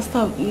to pass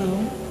out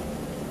now?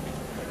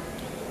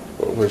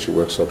 Well, when she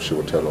wakes up, she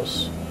will tell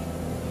us.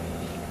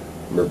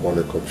 We're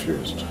only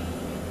confused.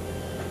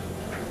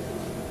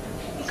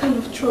 What kind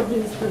of trouble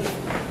is this?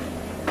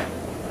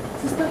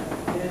 Sister,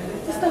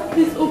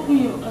 please open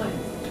your eyes.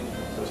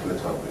 Just let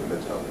her be,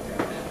 let her be.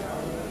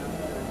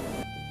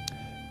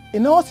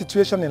 In our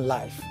situation in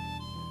life,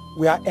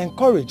 we are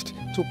encouraged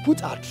to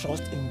put our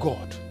trust in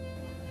God.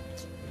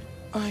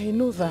 I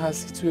know that her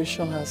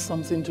situation has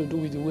something to do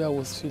with the way I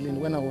was feeling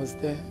when I was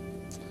there.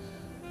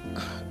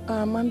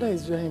 Amanda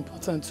is very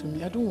important to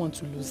me. I don't want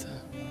to lose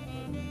her.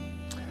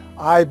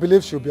 I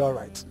believe she'll be all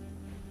right.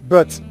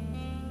 But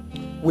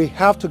we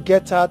have to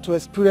get her to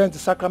experience the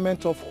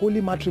sacrament of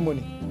holy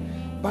matrimony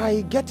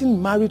by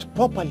getting married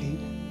properly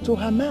to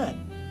her man.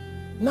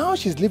 Now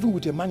she's living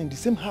with a man in the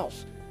same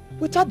house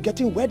without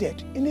getting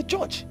wedded in a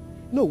church.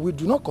 No, we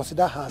do not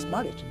consider her as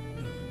married.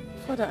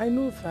 Father, I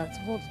know that,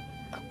 but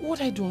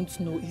what I don't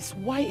know is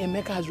why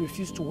Emeka has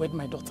refused to wed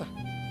my daughter.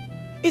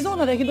 It's not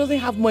that he doesn't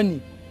have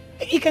money.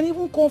 He can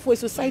even call for a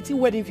society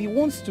wedding if he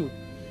wants to.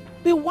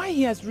 But why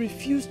he has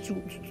refused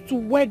to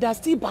wed her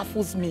still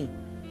baffles me.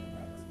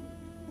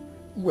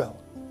 Well,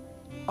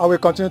 I will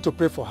continue to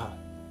pray for her.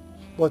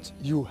 But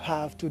you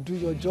have to do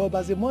your job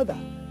as a mother.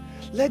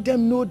 Let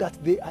them know that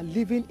they are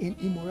living in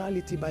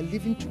immorality by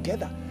living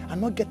together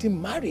and not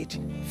getting married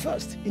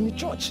first in the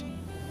church.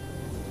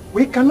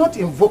 We cannot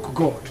invoke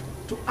God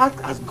to act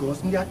as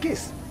gods in their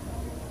case.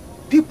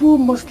 People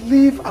must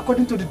live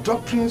according to the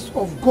doctrines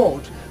of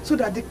God so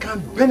that they can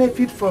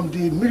benefit from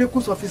the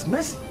miracles of His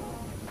mercy.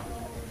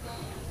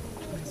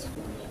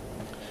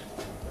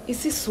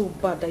 Is it so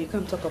bad that you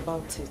can't talk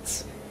about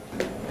it?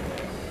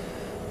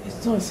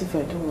 It's not as if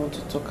I don't want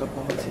to talk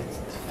about it.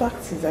 The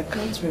fact is I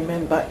can't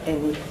remember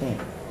anything.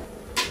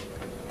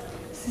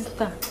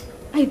 Sister,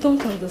 I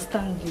don't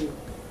understand you.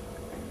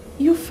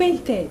 You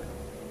fainted.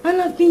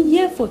 And I've been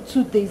here for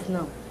 2 days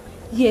now.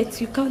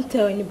 Yet you can't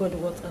tell anybody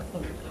what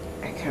happened.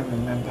 I can't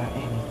remember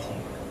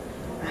anything.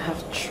 I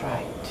have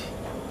tried.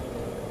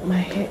 My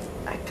head,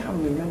 I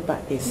can't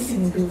remember a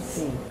single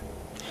thing.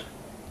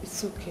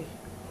 It's okay.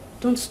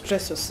 Don't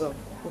stress yourself,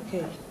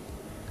 okay?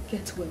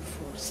 Get well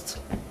first.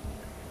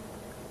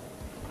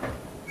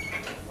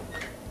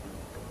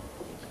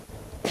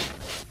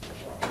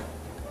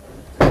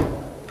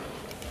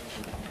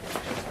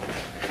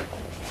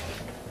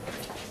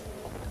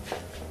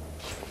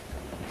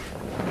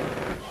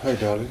 Hi,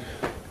 darling.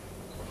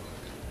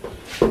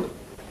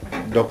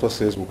 Doctor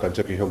says we can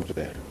take you home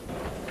today.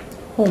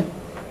 Home?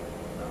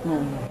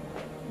 No.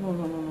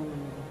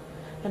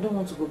 I don't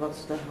want to go back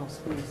to that house,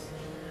 please.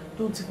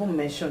 Don't even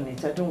mention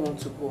it. I don't want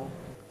to go.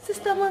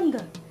 Sister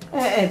Amanda.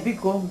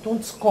 Biko,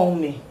 don't call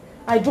me.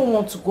 I don't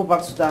want to go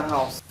back to that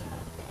house.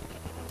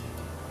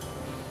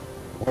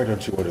 Why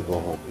don't you want to go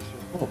home?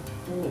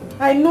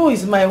 I know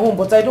it's my home,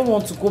 but I don't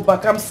want to go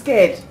back. I'm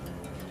scared.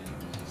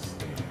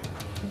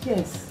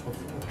 Yes.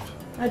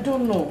 I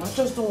don't know. I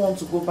just don't want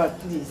to go back,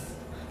 please.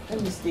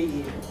 Let me stay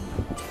here.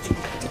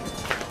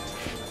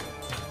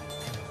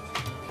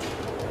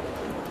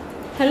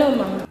 Hello,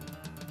 Mama.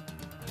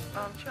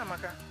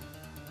 Chiamaka,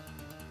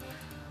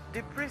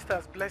 the priest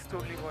has blessed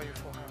holy oil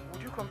for her.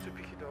 Would you come to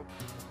pick it up?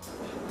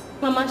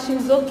 Mama,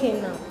 she's okay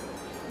now.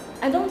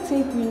 I don't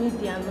think we need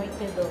the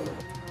anointed oil.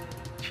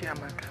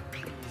 Chiamaka,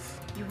 please.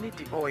 You need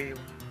the oil.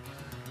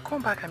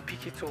 Come back and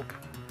pick it up.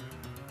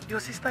 Your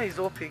sister is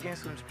up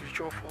against some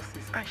spiritual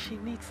forces and she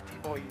needs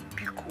the oil.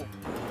 Be cool.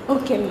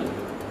 Okay, Ma.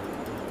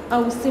 I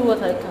will see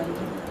what I can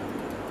do.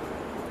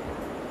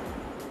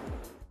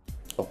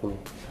 Apollo,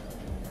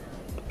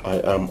 I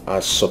am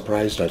as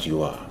surprised as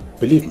you are.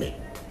 Believe me.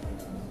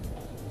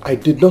 I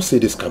did not see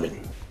this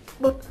coming.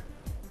 But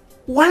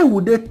why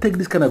would they take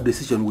this kind of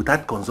decision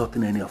without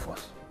consulting any of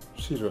us?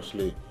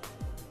 Seriously,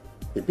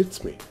 it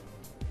beats me.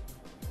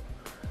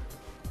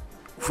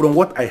 From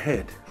what I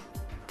heard,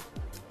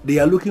 they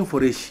are looking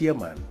for a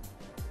chairman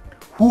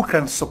who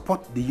can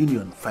support the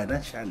union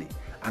financially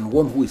and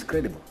one who is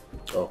credible.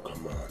 Oh,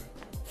 come on.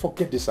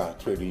 Forget this our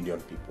trade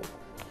union people.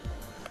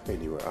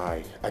 Anyway,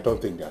 I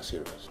don't think they are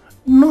serious.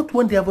 Not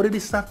when they have already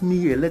sent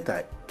me a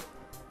letter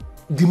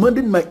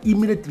demanding my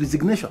immediate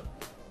resignation.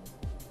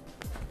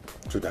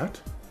 To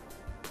that?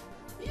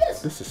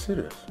 Yes. This is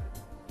serious.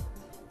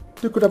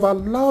 They could have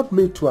allowed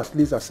me to at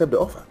least accept the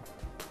offer.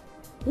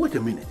 Wait a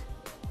minute.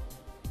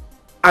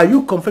 Are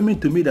you confirming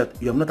to me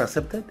that you have not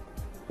accepted?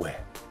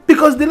 Where?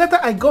 Because the letter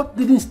I got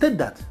didn't state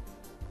that.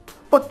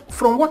 But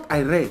from what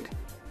I read,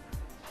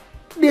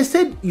 they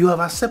said you have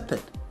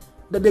accepted.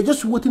 That they're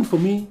just waiting for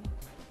me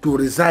to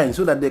resign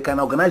so that they can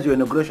organize your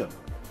inauguration.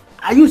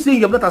 Are you saying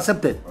you have not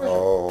accepted?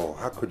 Oh,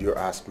 how could you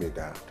ask me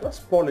that? That's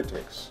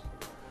politics.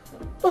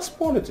 That's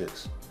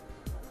politics.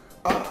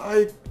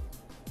 I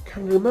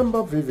can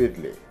remember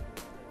vividly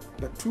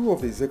that two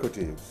of the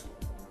executives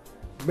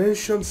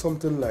mentioned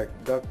something like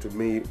that to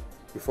me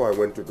before I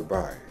went to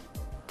Dubai.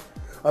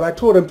 And I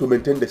told them to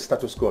maintain the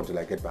status quo until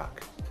I get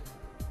back.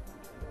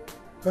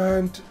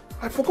 And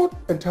I forgot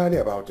entirely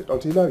about it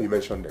until now you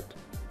mentioned it.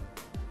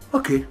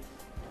 Okay.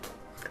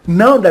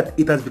 Now that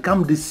it has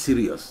become this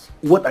serious,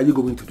 what are you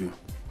going to do?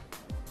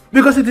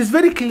 Because it is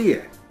very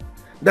clear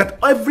that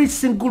every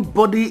single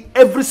body,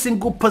 every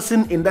single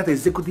person in that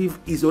executive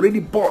is already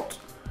bought.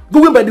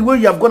 Going by the way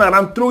you have gone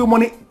around throwing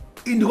money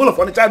in the whole of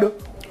Onitsha.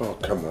 Oh,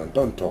 come on,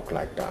 don't talk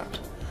like that.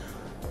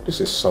 This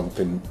is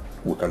something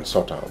we can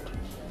sort out.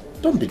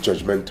 Don't be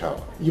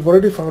judgmental. You've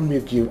already found me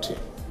guilty.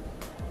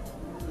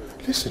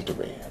 Listen to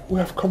me. We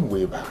have come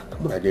way back.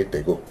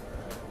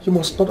 You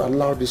must not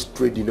allow this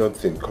trade union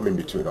thing coming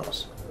between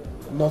us.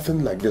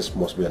 Nothing like this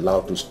must be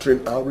allowed to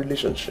strain our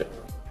relationship.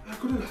 I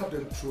couldn't have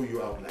them throw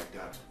you out like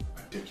that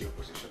and take your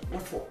position.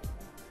 What for?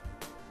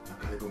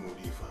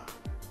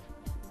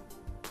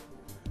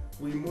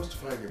 We must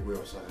find a way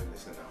of sorting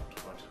this out,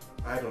 but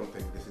I don't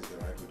think this is the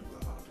right way to go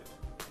about it.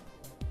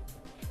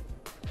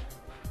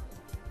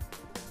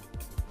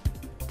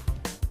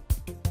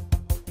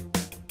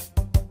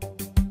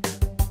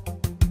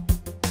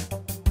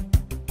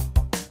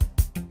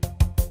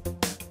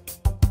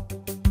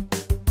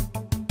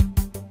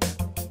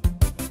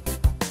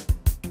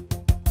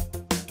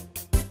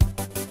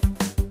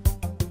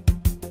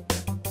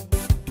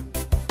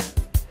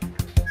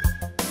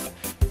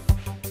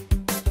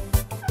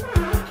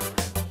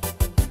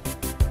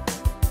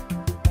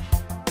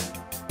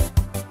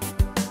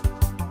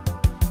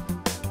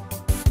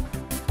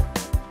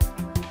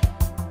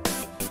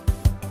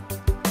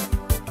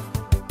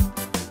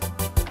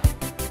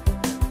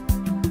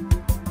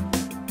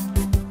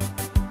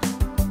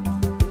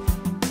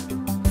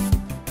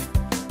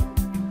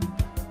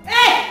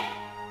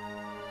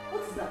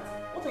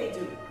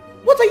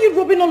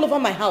 All over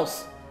my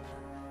house.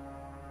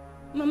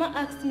 Mama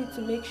asked me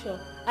to make sure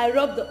I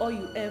rub the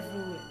oil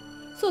everywhere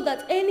so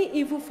that any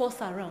evil force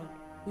around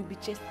will be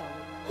chased away.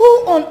 Who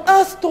on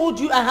earth told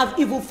you I have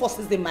evil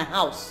forces in my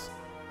house?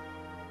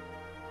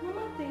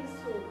 Mama thinks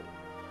so.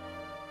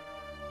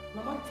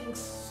 Mama thinks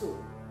so.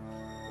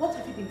 What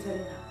have you been telling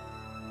her?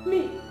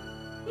 Me?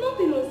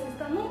 Nothing, no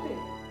sister, nothing.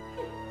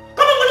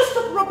 Come on, will you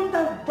stop rubbing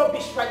that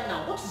rubbish right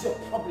now? What is your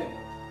problem?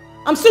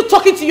 I'm still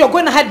talking to you. You're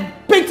going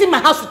ahead painting my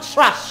house with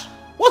trash.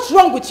 What's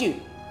wrong with you?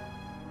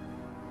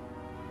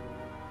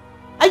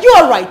 Are you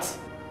alright?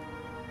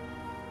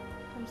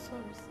 I'm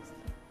sorry,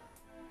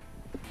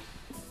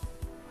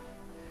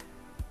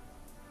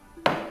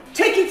 sister.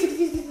 Take it.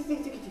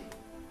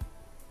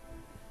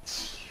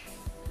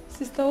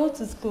 Sister,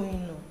 what is going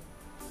on?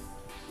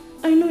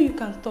 I know you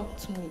can talk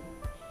to me.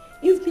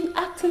 You've been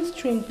acting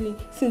strangely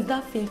since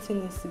that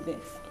fainting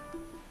incident.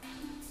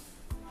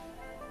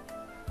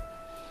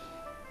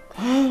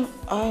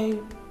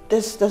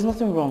 There's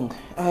nothing wrong.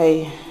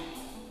 I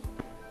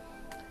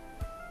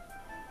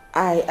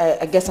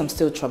guess I'm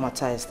still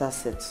traumatized.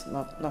 That's it.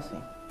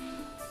 Nothing.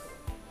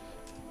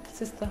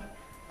 Sister,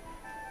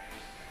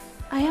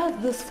 I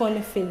have this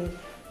funny feeling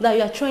that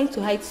you are trying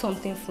to hide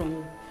something from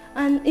me,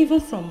 and even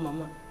from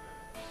Mama.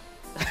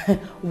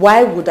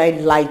 Why would I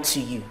lie to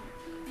you?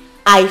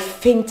 I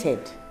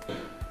fainted.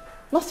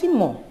 Nothing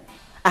more.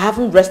 I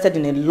haven't rested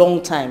in a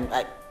long time.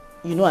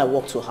 You know I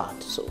work too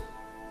hard, so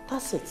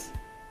that's it.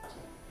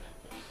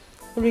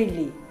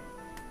 Really?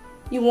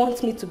 You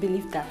want me to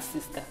believe that,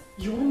 sister?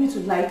 You want me to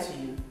lie to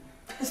you?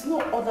 There's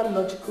no other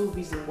logical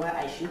reason why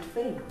I should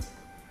faint.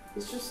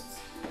 It's just,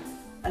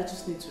 I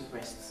just need to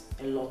rest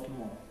a lot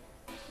more.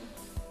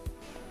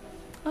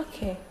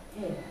 Okay.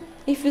 Yeah.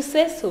 If you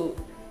say so,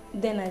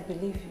 then I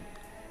believe you.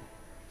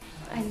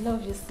 I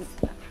love you,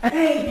 sister. I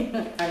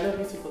love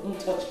you too, but don't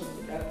touch me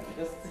with that.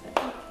 Just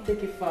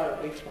take it far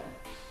away from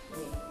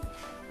me.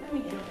 Let me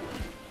get it.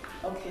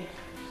 Okay.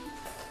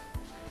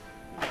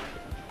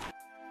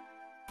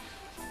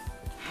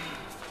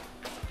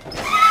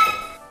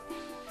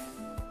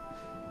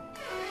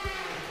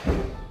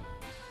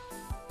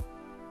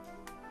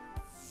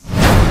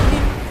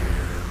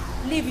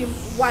 Leave him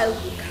while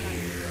we can.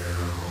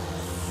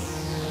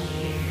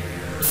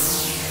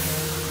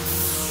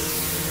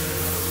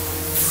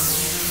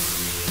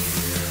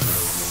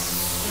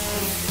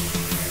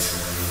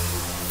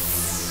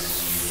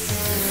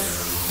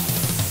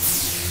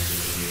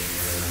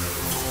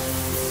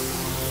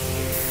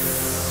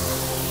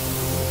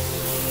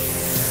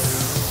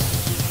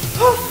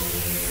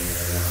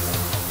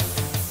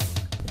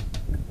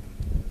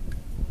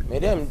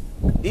 Madam,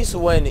 this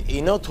one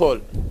is not tall,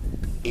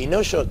 it's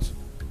not short.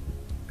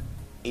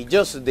 It's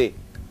just there.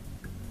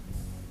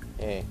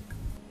 Yeah.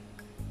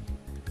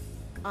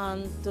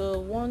 And the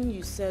one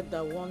you said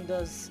that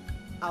wanders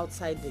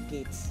outside the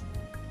gate.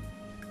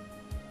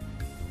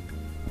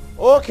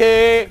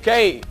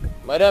 Okay.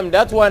 Madam,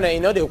 that one I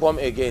know they come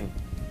again.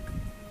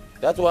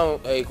 That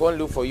one I can't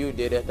look for you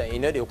there, that I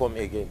know they come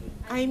again.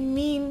 I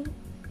mean,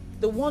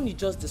 the one you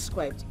just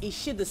described, is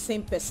she the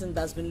same person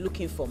that's been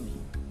looking for me?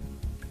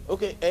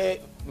 Okay,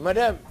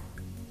 madam,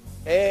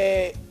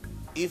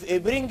 if I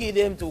bring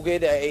them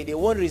together, they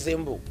won't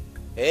resemble.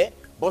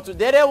 But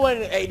the other one,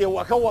 they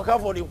waka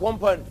for the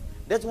compound.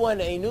 That one,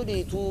 I know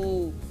they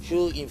two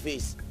show in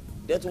face.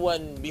 That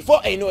one,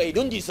 before I know, I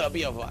don't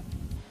disappear.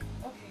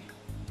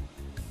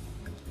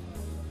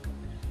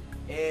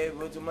 Okay.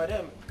 But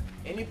madam,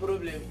 any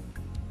problem?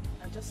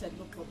 I just said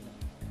no problem.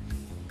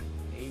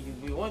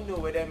 We won't know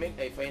whether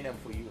I find them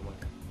for you,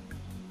 madam.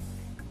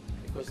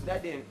 Because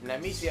that day,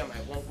 Namisiam,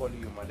 I won't call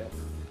you, madam.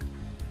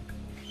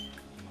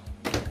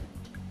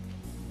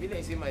 When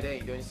I say madam,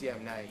 you don't see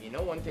him now. You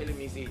know one telling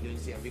me say you don't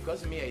see him.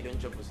 Because me, I don't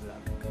chop a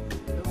slap.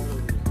 No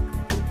problem.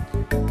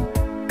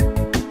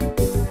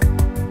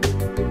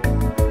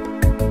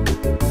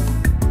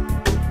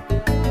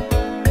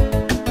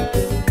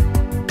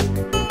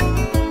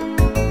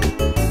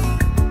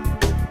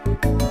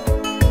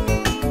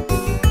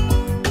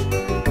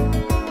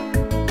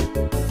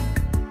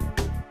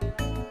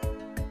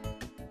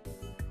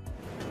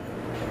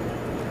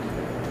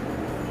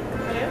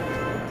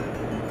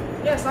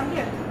 Yes, I'm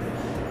here.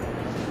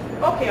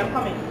 Okay, I'm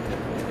coming.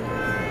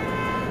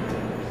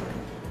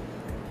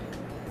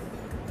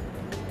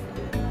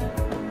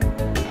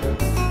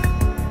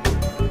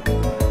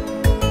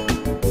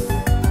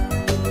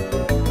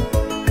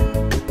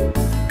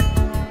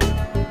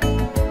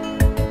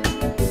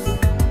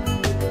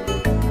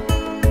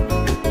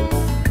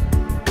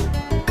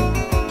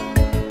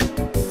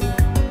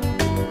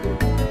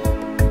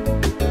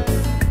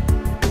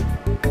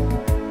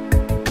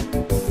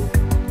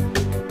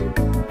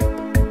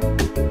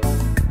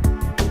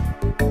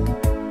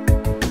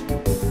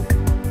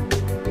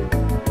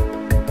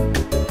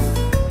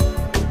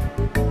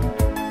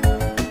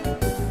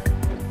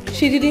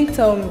 She didn't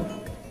tell me.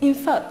 In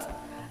fact,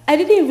 I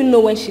didn't even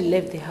know when she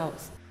left the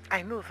house.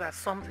 I know that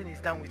something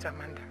is done with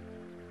Amanda.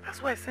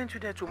 That's why I sent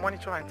you there to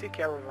monitor and take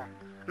care of her.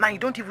 Now you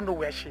don't even know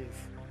where she is.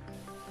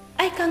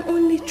 I can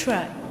only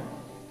try.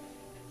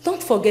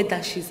 Don't forget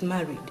that she's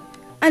married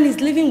and is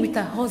living with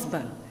her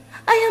husband.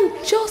 I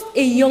am just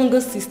a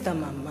younger sister,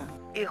 Mama.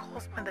 A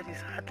husband that is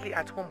hardly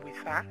at home with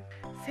her?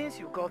 Since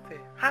you got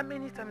there, how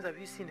many times have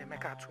you seen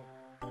Emeka at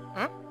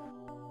home?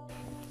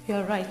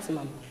 You're right,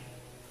 Mama.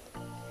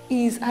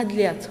 He is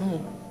hardly at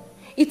home.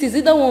 It is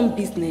either one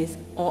business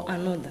or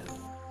another.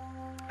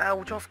 I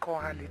will just call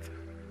her later.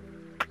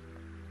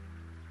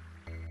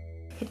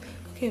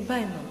 Okay,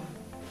 bye, Mama.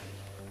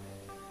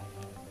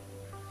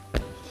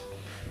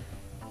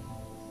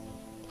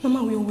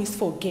 Mama, we always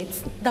forget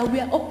that we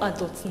are up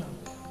adults now.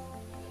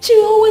 She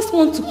will always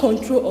want to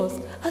control us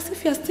as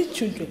if we are still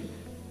children.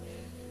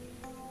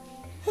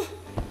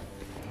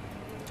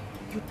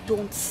 You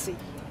don't say.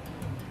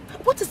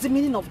 What is the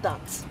meaning of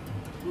that?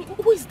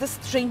 Who is this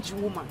strange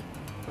woman?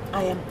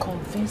 I am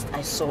convinced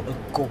I saw a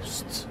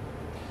ghost.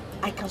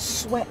 I can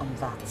swear on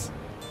that.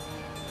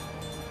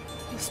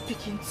 You're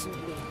speaking too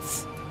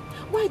late.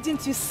 Why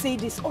didn't you say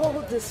this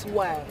all this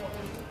while?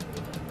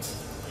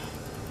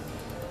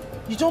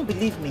 You don't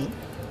believe me?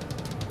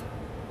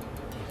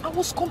 I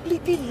was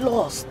completely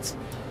lost.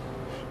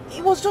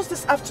 It was just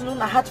this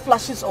afternoon I had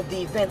flashes of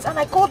the event and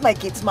I called my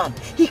gate man.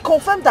 He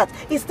confirmed that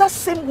it's that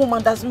same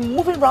woman that's been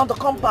moving around the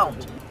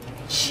compound.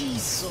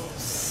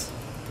 Jesus.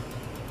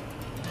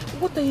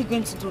 What are you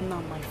going to do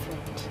now, my friend?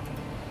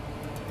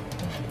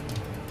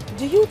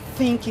 Do you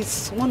think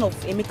it's one of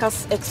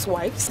Emeka's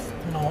ex-wives?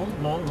 No,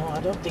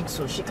 I don't think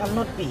so. She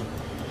cannot be.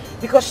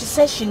 Because she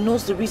says she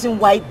knows the reason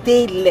why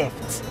they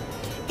left.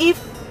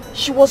 If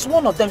she was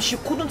one of them, she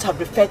couldn't have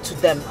referred to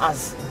them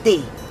as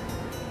they.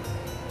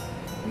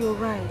 You're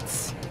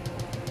right.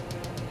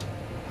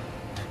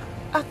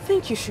 I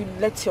think you should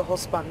let your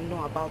husband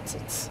know about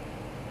it.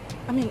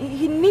 I mean,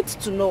 he needs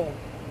to know.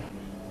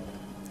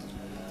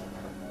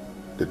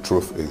 The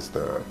truth is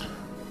that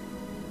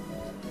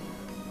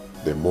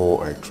the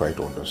more I try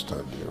to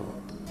understand you,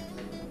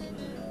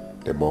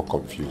 the more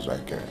confused I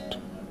get.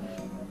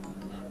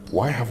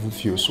 Why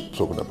haven't you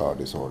spoken about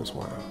this all this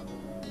while?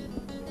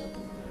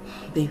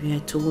 Baby, I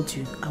told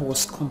you, I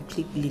was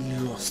completely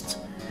lost.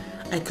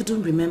 I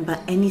couldn't remember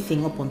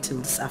anything up until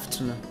this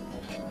afternoon.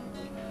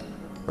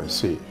 I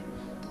see.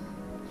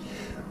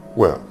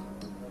 Well,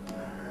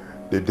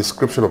 the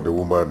description of the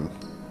woman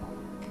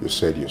you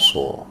said you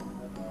saw,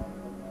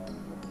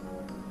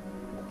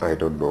 I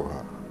don't know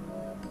her.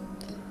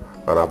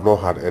 And I've not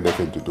had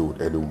anything to do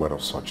with any woman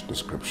of such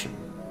description.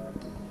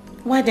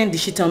 Why then did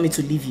she tell me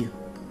to leave you?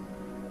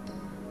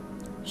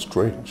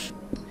 Strange.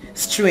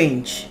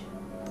 Strange.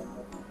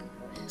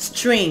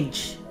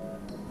 Strange.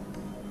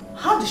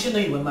 How did she know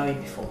you were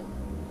married before?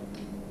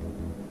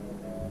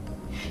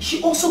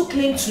 She also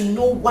claimed to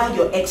know why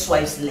your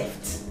ex-wives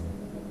left.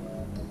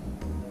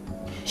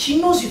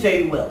 She knows you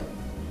very well.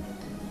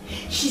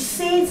 She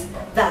says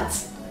that...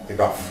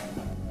 Enough.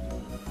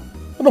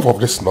 Enough of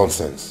this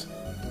nonsense.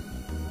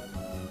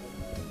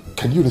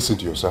 Can you listen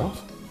to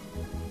yourself?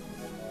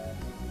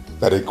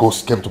 That a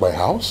ghost came to my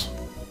house?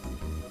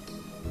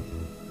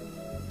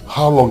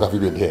 How long have you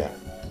been here?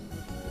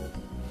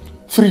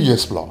 3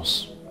 years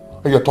plus.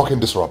 And you're talking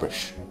this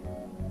rubbish.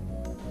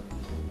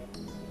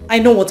 I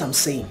know what I'm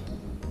saying.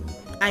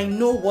 I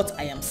know what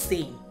I am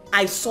saying.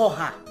 I saw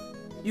her.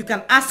 You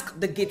can ask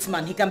the gate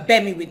man. He can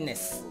bear me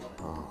witness.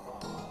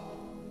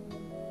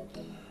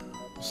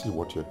 See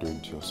what you're doing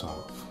to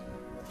yourself.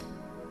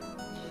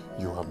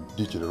 You have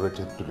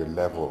degenerated to the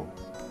level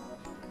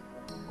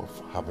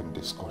of having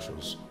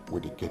discussions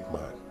with the gate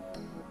man.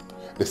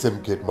 The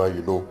same gate man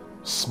you know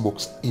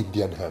smokes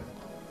Indian hemp.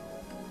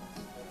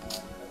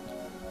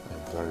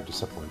 I'm very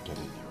disappointed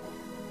in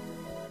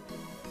you.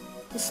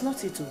 It's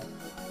not it all.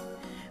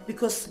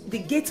 Because the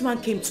gate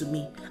man came to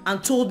me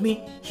and told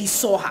me he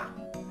saw her.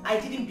 I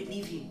didn't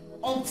believe him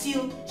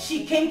until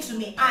she came to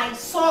me. I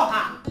saw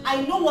her.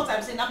 I know what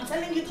I'm saying. I'm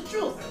telling you the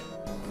truth.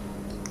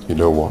 You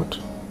know what?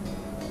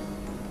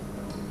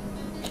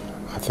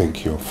 I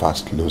think you're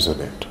fast losing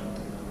it.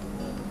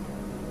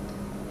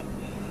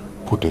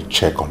 Put a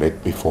check on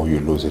it before you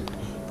lose it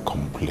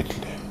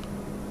completely.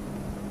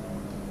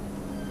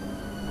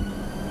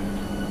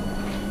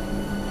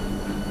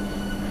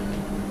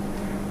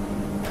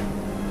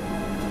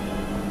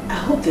 I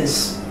hope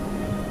there's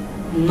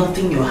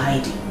nothing you're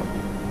hiding.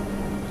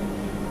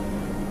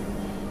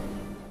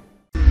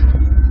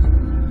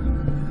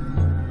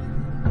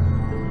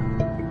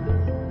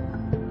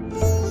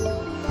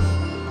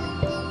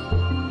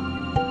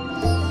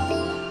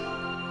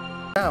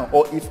 Now,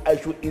 or if I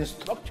should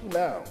instruct you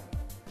now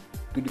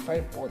to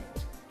define point,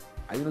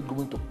 are you not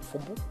going to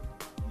fumble?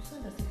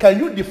 Can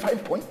you define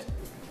point?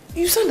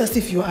 You sound as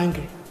if you're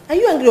angry. Are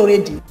you angry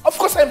already? Of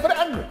course I'm very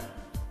angry.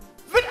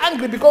 Very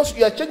angry because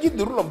you are changing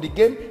the rule of the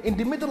game in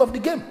the middle of the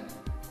game.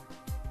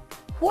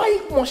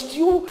 Why must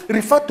you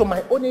refer to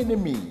my own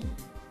enemy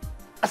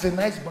as a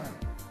nice man?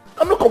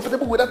 I'm not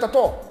comfortable with that at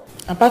all.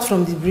 Apart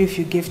from the brief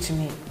you gave to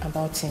me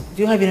about him,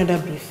 do you have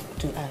another brief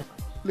to add?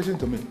 Listen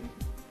to me.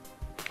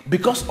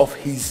 Because of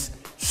his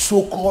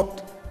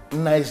so-called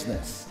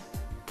niceness,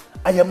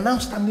 I am now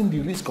standing the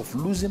risk of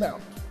losing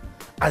out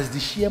as the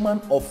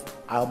chairman of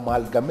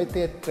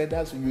Amalgamated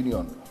Traders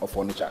Union of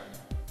Onitsha.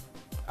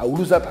 I will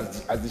lose out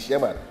as the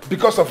chairman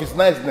because of his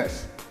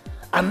niceness.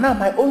 And now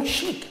my own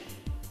chick,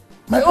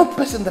 my own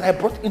person that I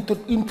brought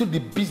into the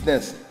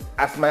business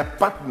as my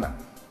partner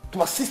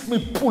to assist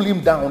me pull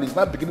him down is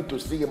now beginning to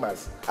see him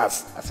as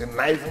a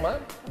nice man.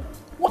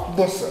 What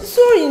nonsense?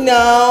 Sorry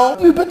now.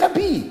 You better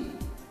be.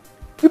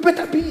 You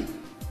better be.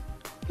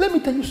 Let me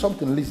tell you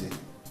something, Lizzie.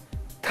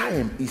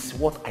 Time is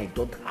what I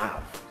don't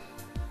have.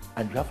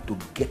 And you have to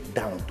get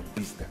down to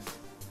business.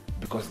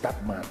 Because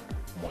that man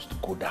must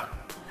go down.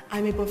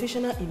 I'm a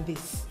professional in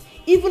this.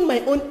 Even my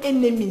own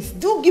enemies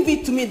do give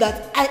it to me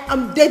that I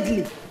am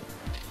deadly.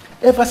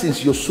 Ever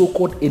since your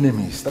so-called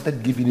enemies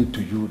started giving it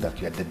to you that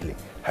you are deadly,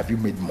 have you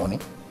made money?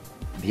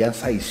 The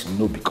answer is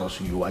no, because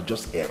you are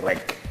just a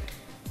wreck.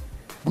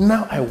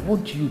 Now I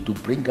want you to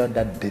bring out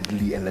that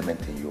deadly element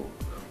in you.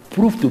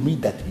 Prove to me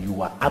that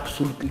you are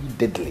absolutely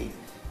deadly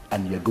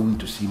and you are going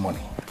to see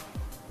money.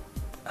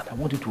 And I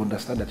want you to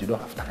understand that you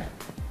don't have time.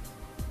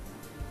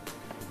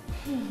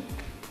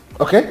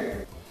 Okay?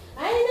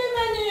 I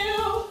never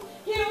knew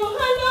he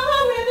would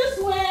handle me this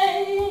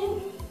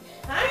way.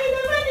 I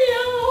never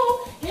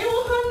knew he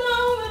would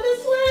handle me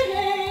this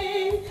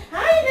way.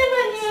 I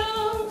never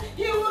knew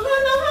he would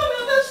handle me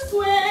this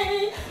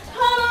way.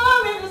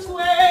 Handle me this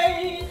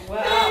way. Wow.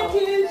 Thank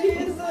you,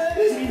 Jesus.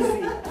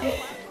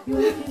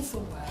 You're looking so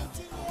well.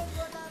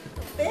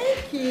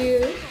 Thank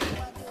you.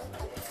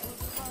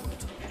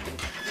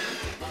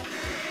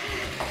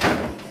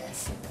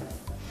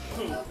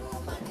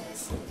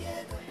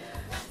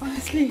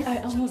 Honestly,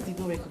 I almost did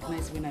not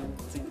recognize when I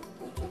walked in.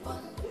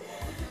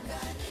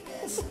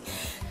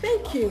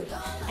 Thank you.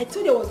 I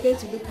told you I was going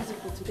to look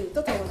beautiful today.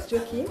 Thought I was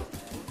joking.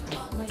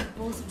 My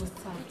boss must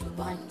have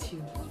liked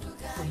you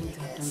for him to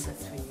have done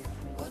that for you.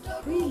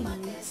 Really?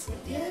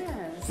 Yes.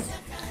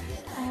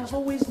 I have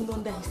always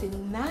known that he's a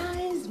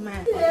nice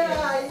man.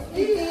 Yeah, I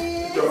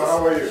did. John,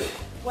 how are you?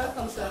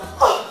 Welcome, sir.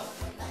 Oh!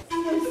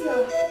 Sorry,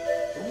 sir.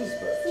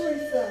 Elizabeth. Sorry,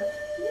 sir.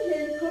 You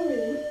hear you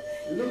coming?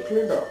 You look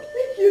cleaned up.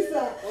 Thank you,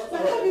 sir.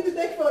 I'm happy to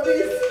take for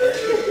this.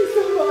 Thank you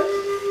so much.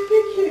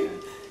 Thank you.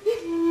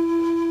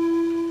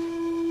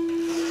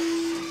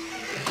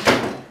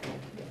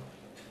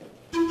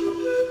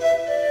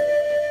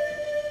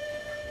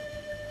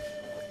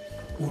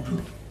 Udu,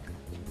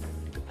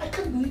 I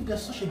can't believe that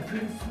such a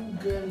beautiful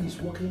girl is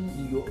working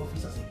in your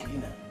office as a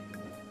cleaner.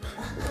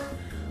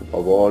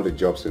 Of all the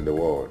jobs in the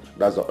world,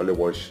 that's the only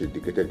one she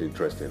indicated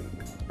interest in.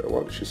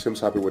 Well, she seems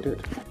happy with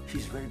it.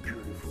 She's very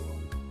beautiful.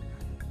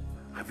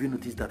 Have you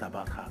noticed that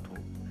about her too?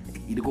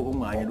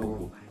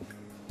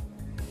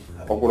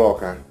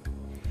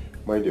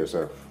 Mind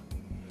yourself.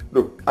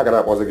 Look, I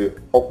cannot possibly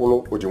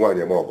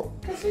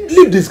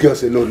leave these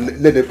girls alone.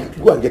 Let them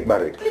go and get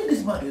married. Leave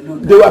this man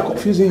alone. They were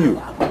confusing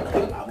you.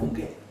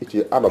 It's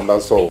Adam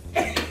Nansol.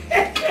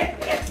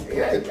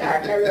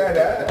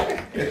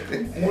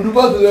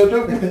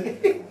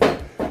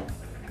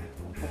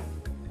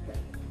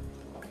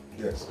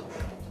 Yes.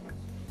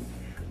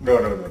 No.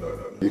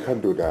 You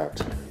can't do that.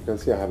 You can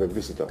see I have a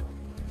visitor.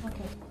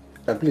 Okay.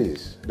 And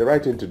please, the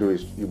right thing to do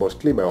is you must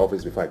clean my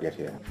office before I get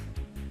here.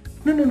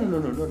 No.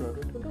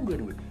 Don't go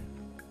anywhere.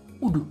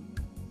 Udu,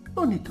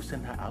 no need to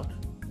send her out.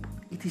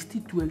 It is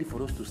still too early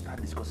for us to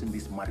start discussing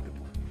these married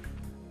people.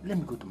 Let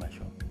me go to my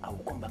shop. I will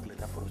come back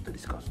later for us to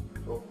discuss.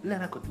 Oh.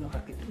 Let her continue her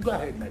case. Go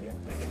ahead, Nadia.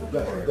 Go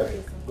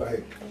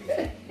ahead.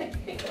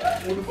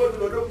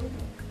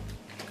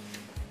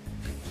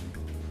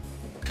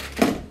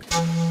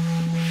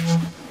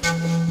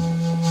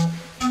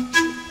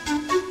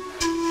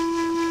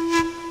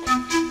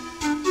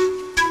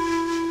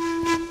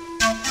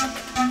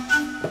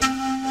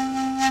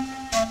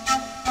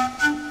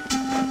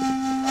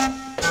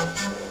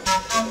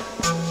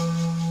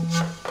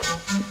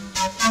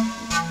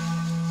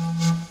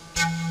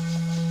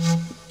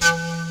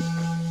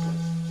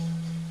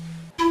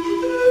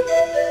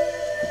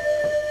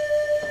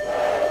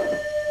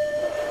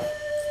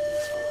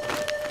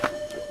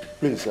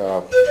 Please, be fast.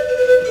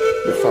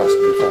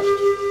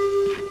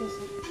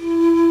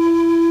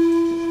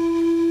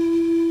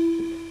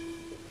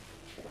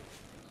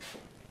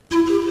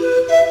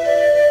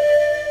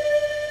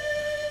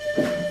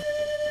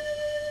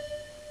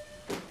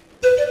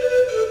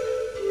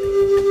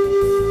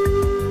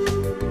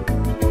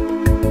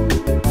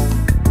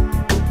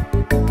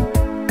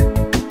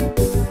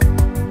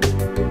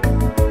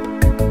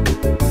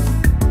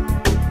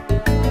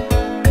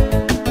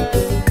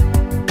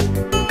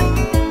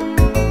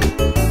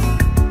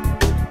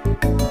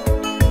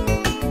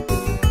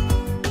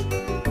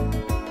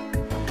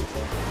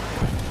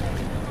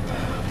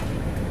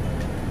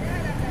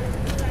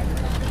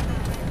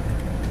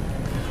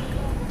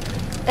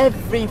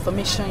 Every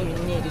information you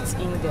need is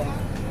in there.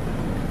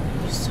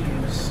 Are you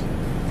serious?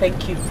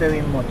 Thank you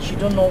very much. You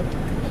don't know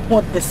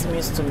what this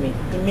means to me.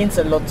 It means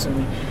a lot to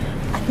me.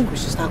 I think we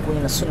should start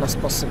going as soon as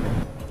possible.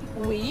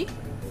 We?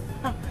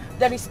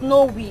 There is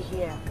no we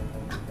here.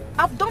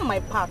 I've done my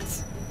part.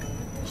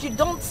 You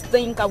don't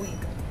think I will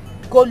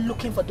go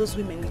looking for those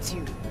women with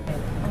you?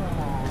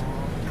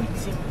 Oh,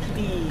 Pretty,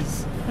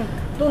 please.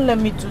 Don't let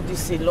me do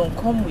this alone.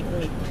 Come with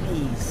me,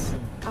 please.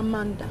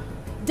 Amanda,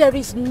 there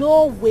is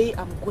no way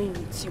I'm going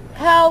with you.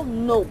 Hell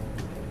no.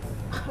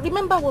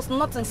 Remember, I was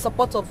not in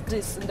support of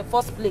this in the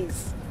first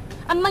place.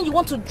 And now you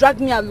want to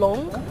drag me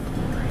along?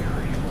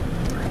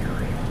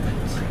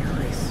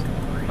 Please.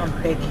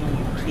 I'm begging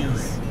you,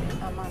 please.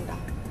 Amanda,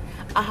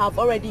 I have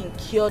already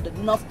incurred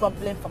enough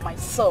problem for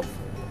myself.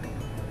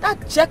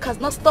 That Jack has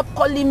not stopped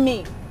calling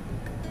me.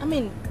 I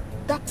mean,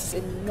 that's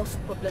enough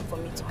problem for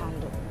me to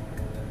handle.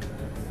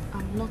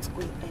 I'm not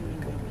going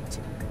anywhere with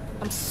you.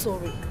 I'm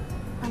sorry.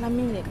 And I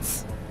mean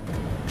it.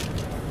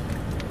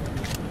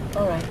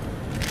 Alright.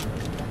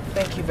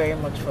 Thank you very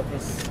much for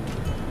this.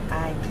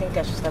 I think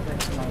I should step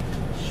into my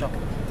shop.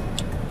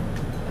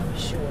 I'm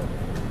sure.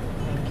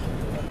 Thank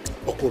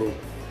you. Okoro,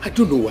 I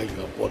don't know why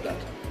you are bothered.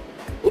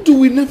 Udu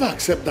will never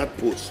accept that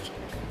post.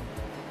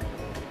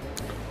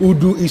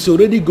 Udu is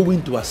already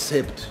going to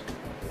accept.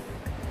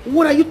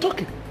 What are you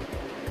talking?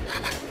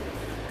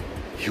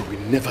 You will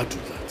never do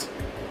that.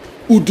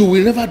 Udu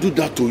will never do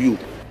that to you.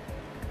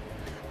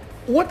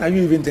 What are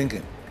you even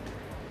thinking?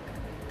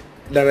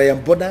 That I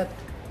am bothered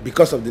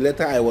because of the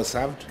letter I was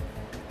served?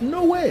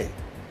 No way.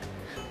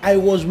 I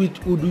was with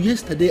Udu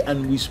yesterday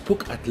and we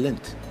spoke at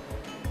length.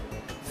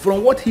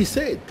 From what he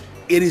said,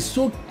 it is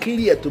so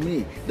clear to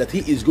me that he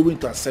is going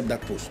to accept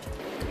that post.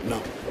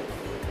 Now,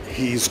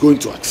 he is going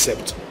to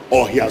accept,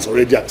 or he has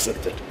already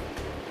accepted.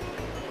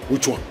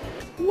 Which one?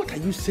 What are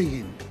you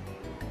saying?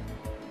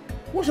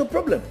 What's your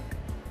problem?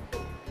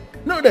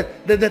 No,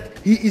 that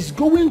he is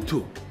going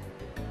to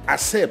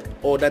accept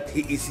or that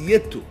he is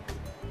yet to.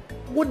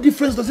 What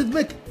difference does it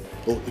make?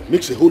 Oh, it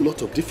makes a whole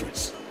lot of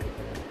difference.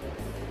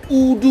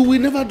 Udu will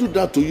never do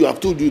that to you. I've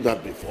told you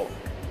that before.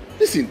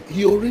 Listen,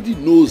 he already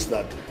knows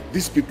that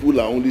these people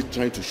are only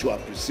trying to show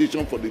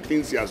appreciation for the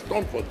things he has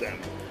done for them.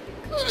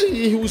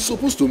 He was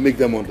supposed to make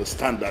them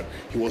understand that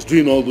he was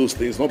doing all those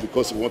things not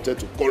because he wanted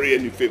to curry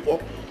any favor,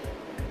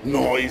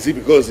 nor is it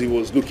because he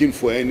was looking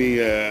for any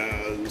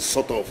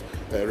sort of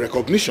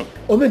recognition.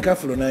 Omenka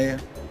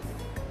Fulonaya,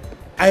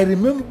 I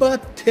remember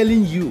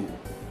telling you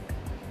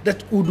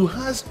that Udu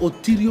has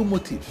ulterior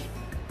motives.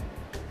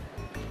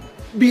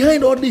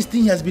 Behind all these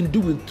things he has been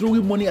doing,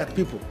 throwing money at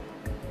people.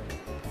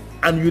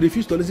 And you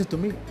refuse to listen to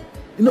me.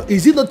 You know,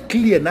 is it not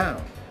clear now?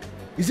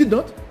 Is it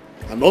not?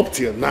 And up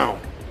till now,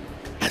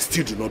 I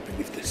still do not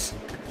believe this.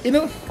 You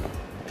know,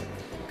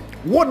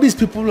 what these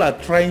people are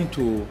trying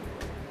to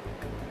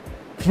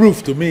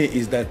prove to me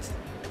is that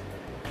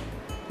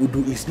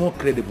Udu is more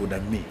credible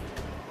than me.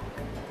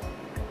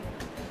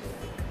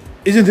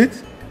 Isn't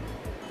it?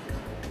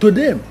 To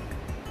them,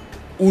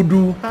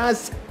 Udu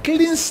has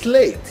clean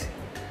slate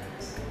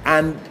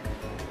and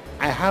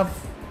I have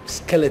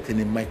skeleton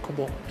in my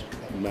cupboard.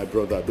 My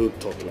brother, don't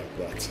talk like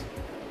that.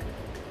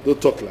 Don't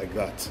talk like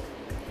that.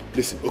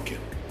 Listen, okay,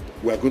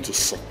 we are going to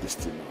sort this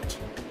thing out.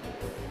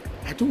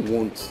 I don't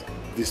want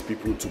these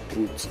people to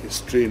put a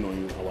strain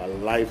on our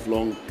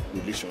lifelong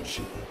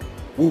relationship.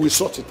 We will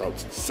sort it out,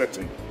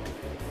 certainly.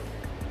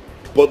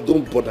 But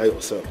don't bother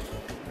yourself.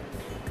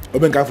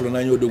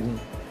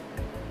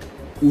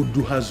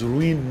 Udu has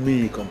ruined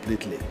me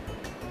completely.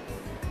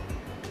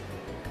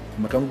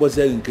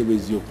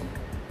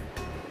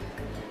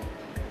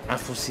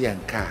 Afusi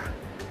anka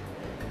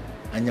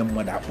anya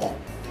mmada akpọ.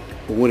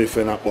 Onwere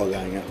fe na akpọ ga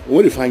anya.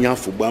 Onwere fe anya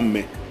afu gba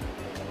mme.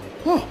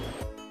 Huh.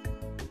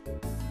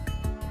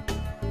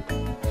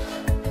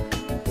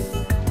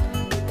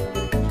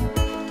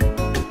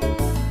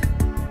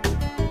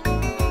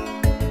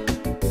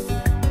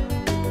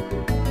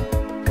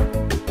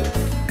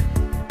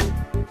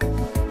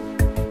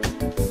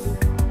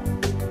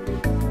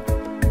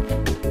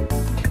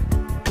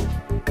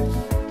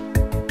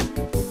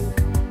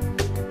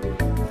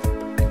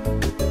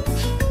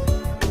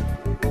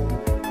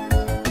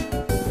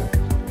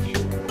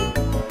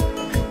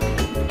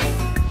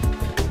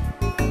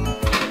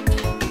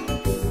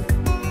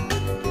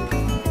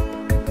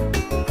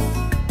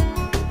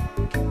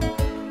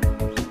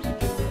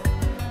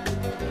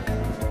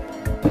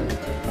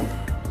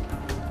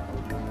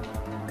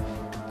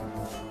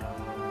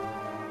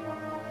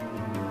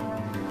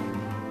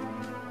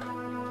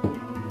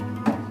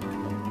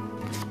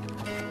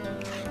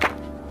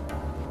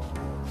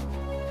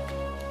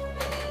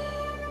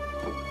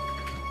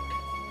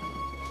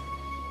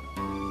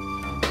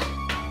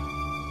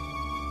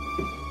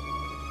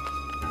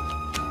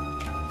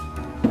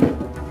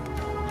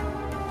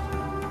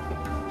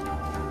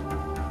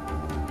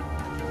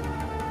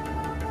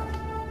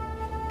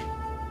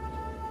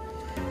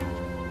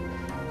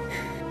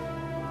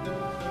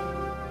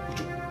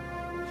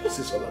 What's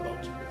this all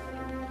about?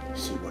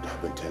 See what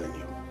I've been telling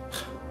you.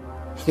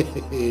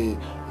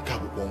 My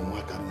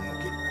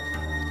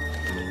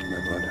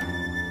brother,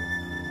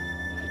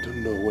 I don't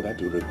know whether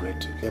to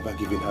regret ever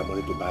giving her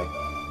money to buy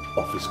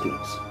office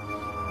clothes.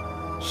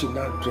 She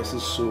now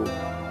dresses so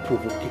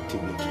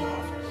provocatively to your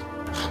office.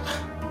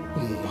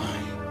 Oh my.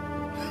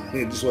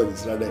 This one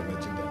is rather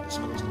imagined than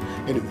discussed.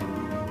 Anyway,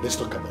 let's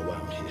talk about why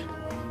I'm here.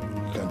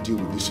 You can deal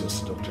with this your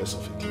seductress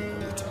of a king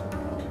later.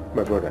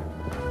 My brother,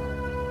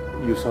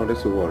 you sounded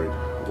so worried.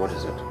 What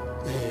is it?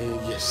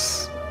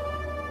 Yes.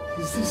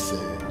 Is this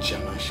a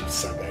chairmanship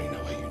saga in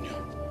our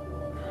union?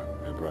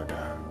 My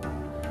brother,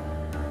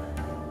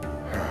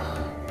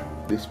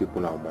 these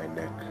people are on my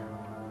neck.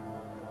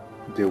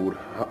 They would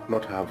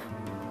not have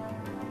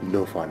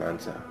no for an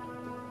answer.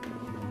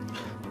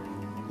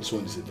 This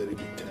one is a very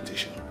big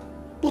temptation.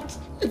 But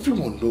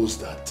everyone knows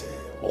that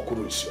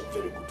Okoro is your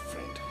very good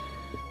friend.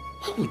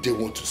 Why would they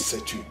want to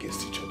set you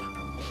against each other?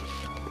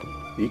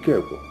 Be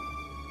careful.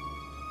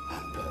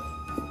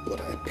 And what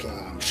I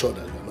plan, I'm sure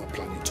that you're not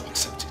planning to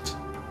accept it.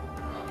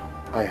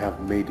 I have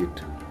made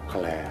it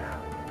clear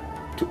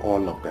to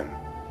all of them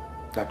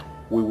that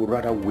we would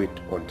rather wait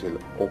until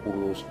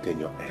Okoro's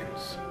tenure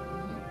ends.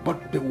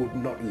 But they would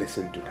not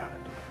listen to that.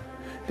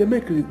 They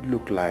make it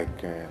look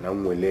like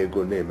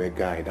Namwelego name a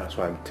guy, that's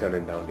why I'm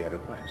turning down their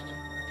request.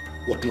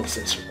 What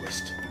nonsense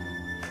request?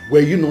 Were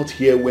you not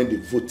here when they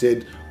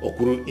voted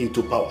Okoro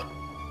into power?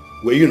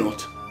 Were you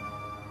not?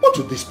 What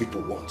do these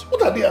people want?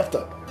 What are they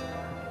after?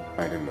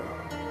 I don't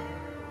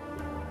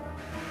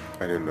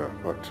know,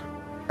 but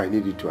I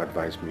need you to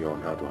advise me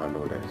on how to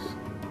handle this.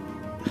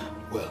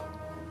 Well,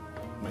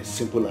 my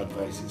simple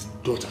advice is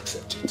don't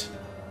accept it.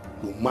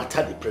 No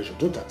matter the pressure,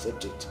 don't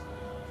accept it.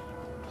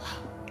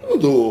 Even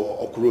though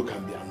Okoro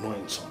can be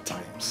annoying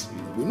sometimes,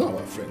 we know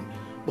our friend,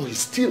 but he's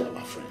still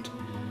our friend.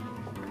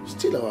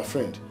 Still our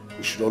friend.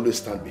 We should always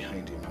stand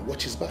behind him and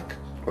watch his back.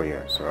 Oh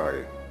yeah,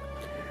 sorry.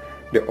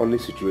 The only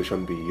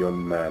situation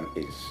beyond man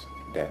is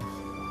death.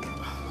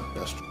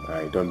 That's true.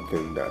 I don't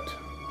think that.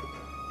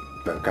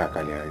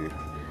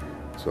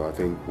 So I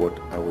think what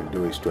I will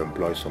do is to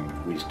employ some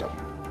wisdom.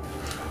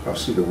 I'll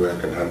see the way I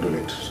can handle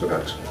it so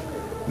that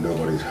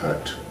nobody's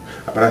hurt.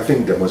 But I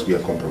think there must be a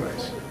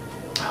compromise.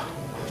 We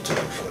have to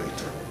look for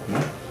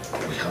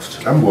it. We have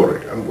to. I'm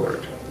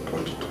worried.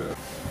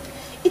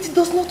 It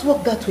does not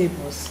work that way,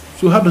 boss.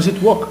 So how does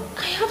it work?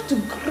 I have to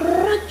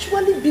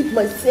gradually build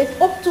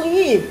myself up to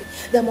him.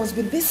 There must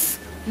be this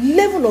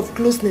level of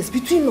closeness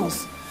between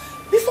us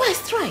before I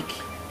strike.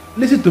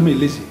 Listen to me,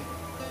 Lizzie.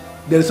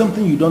 There is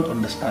something you don't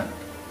understand.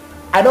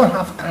 I don't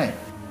have time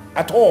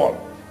at all.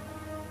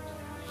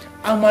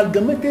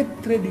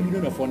 Amalgamated Trade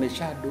Union of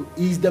Onitsha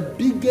is the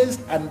biggest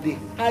and the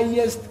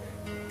highest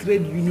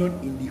trade union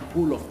in the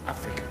whole of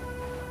Africa.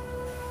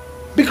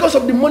 Because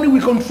of the money we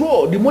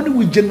control, the money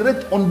we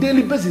generate on a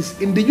daily basis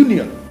in the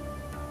union.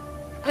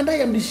 And I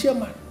am the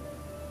chairman.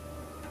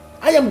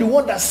 I am the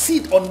one that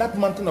sits on that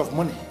mountain of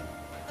money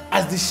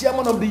as the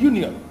chairman of the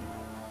union.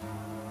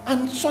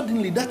 And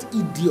suddenly that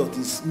idiot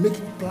is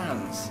making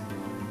plans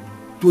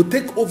to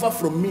take over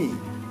from me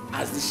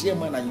as the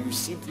chairman, and you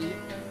sit here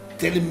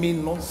telling me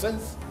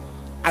nonsense.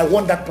 I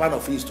want that plan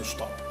of his to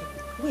stop.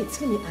 Wait,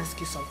 let me ask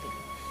you something.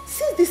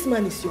 Since this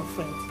man is your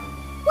friend,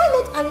 why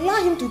not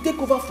allow him to take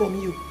over from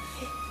you?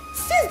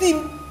 Since the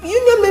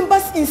union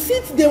members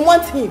insist they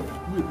want him.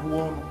 Wait,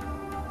 one.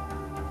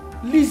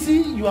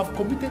 Lizzie, you have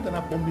committed an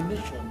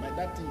abomination by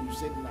that thing you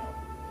said now.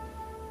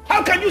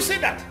 How can you say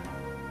that?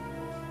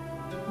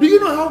 Do you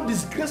know how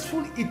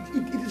disgraceful it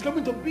is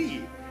going to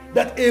be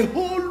that a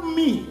whole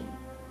me,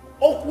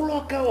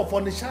 Okuloka of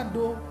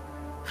Onitsha,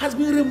 has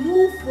been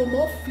removed from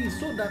office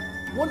so that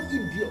one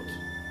idiot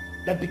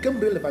that became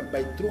relevant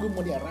by throwing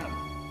money around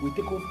will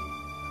take over?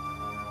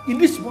 In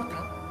this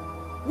matter,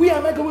 where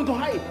am I going to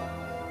hide?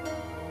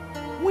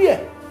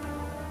 Where?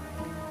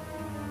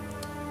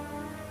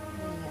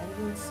 I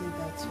didn't say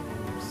that to you.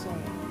 I'm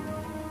sorry.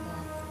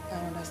 I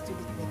understood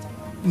it better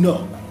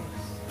No. now.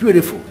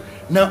 Beautiful.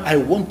 Now I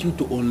want you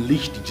to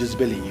unleash the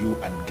Jezebel in you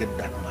and get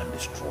that man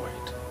destroyed.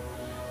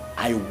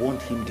 I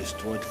want him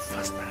destroyed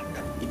faster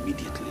than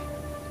immediately.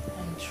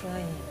 I'm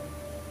trying.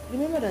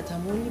 Remember that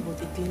I'm only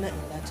but a cleaner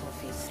in that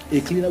office.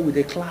 A cleaner with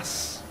a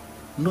class.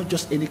 Not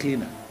just any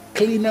cleaner.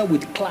 Cleaner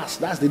with class.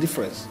 That's the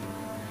difference.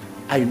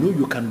 I know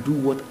you can do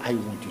what I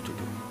want you to do.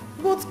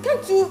 But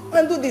can't you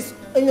handle this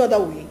any other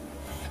way?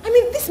 I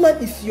mean, this man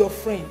is your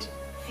friend.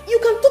 You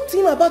can talk to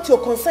him about your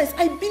concerns.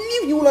 I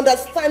believe he will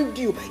understand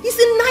you. He's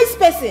a nice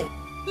person.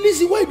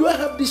 Lizzie, why do I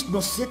have this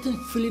nauseating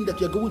feeling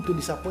that you're going to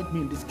disappoint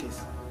me in this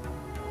case?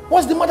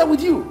 What's the matter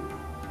with you?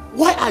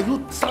 Why are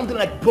you sounding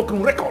like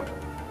broken record?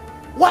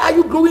 Why are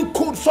you growing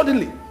cold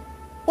suddenly?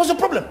 What's the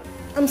problem?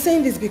 I'm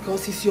saying this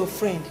because he's your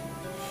friend.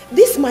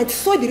 This might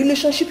spoil the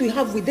relationship you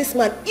have with this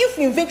man if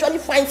he eventually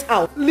finds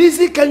out.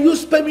 Lizzie, can you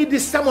spare me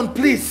this sermon,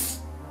 please?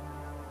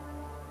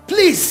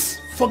 Please,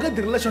 forget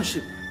the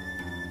relationship.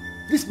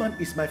 This man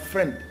is my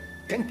friend.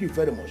 Thank you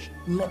very much.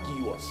 Not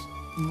yours.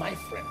 My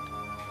friend.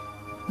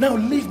 Now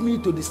leave me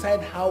to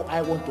decide how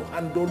I want to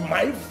handle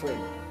my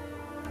friend.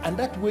 And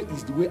that way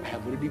is the way I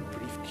have already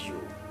briefed you.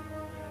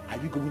 Are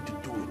you going to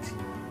do it?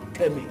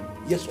 Tell me,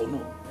 yes or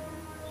no?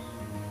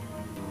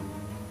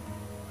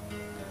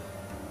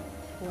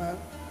 Well,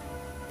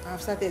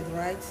 I've started,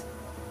 right?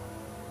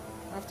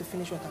 I have to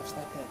finish what I've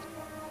started.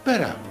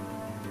 Better.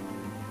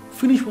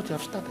 Finish what you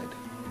have started.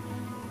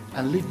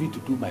 And leave me to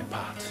do my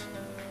part.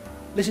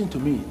 Listen to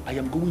me. I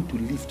am going to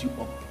lift you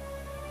up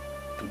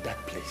to that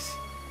place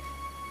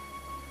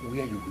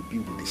where you will be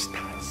with the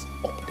stars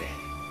up there.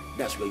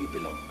 That's where you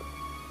belong.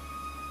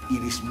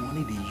 It is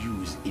money they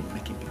use in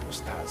making people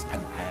stars,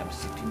 and I am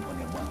sitting on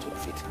a mantle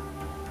of it.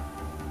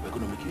 We're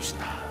going to make you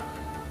star.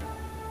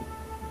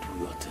 Do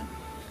your thing.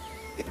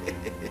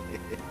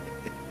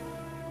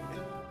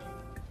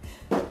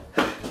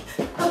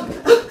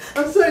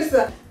 I'm sorry,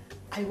 sir.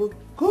 I will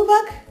go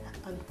back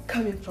and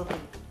come in properly.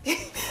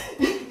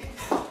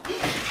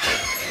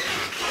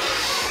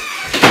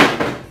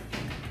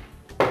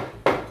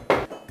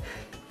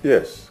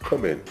 Yes,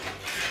 come in.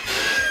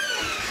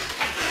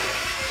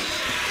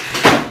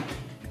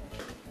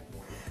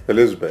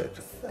 Elizabeth,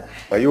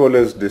 are you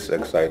always this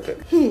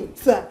excited?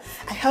 Sir,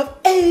 I have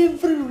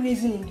every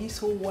reason in this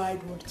whole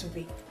wide world to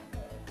be.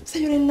 Sir,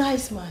 you're a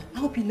nice man. I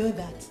hope you know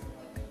that.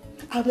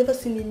 I've never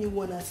seen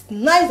anyone as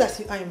nice as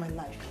you are in my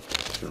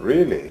life.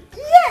 Really?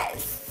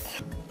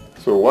 Yes!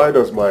 So why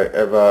does my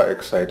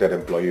ever-excited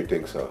employee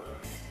think so?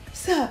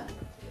 Sir,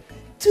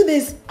 2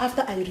 days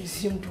after I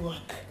resumed work,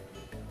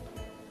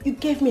 you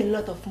gave me a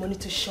lot of money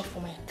to shop for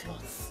my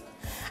clothes.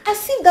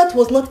 As if that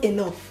was not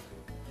enough.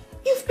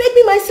 You've paid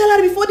me my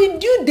salary before the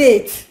due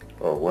date.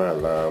 Oh,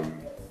 well,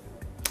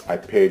 I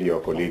paid your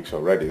colleagues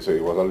already, so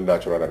it was only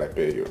natural that I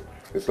paid you.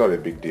 It's not a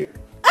big deal.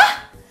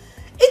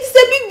 It's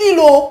a big deal,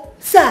 oh!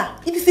 Sir,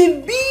 it is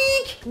a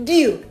big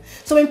deal.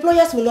 Some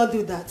employers will not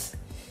do that.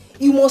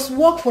 You must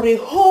work for a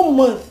whole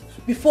month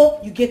before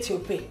you get your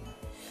pay.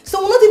 So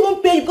we'll not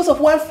even pay you because of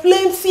one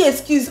flimsy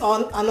excuse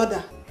or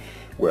another.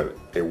 Well,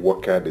 a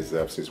worker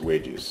deserves his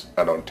wages,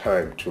 and on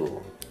time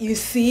too. You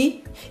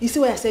see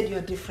why I said you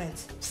are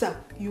different. Sir,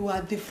 you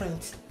are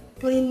different.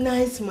 You're a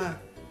nice man.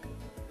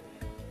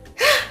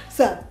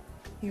 Sir,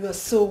 you are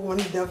so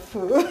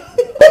wonderful.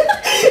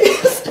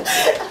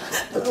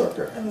 It's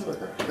okay.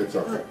 It's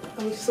okay.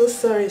 I'm so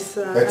sorry,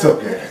 sir. It's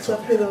okay. Sir,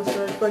 please, I'm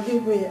sorry.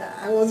 Forgive me.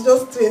 I was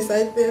just too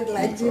excited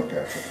like you.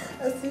 Okay.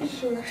 I'm so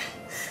sure.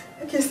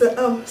 Okay,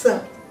 sir.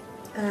 Sir,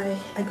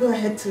 I go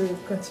ahead to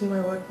continue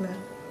my work now.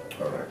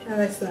 Alright.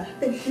 Alright, sir.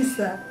 Thank you,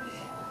 sir.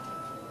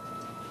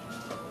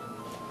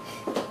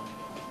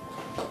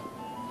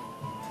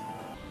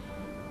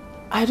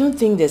 I don't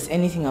think there's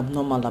anything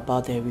abnormal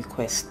about their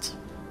request.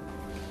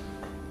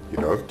 You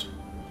don't?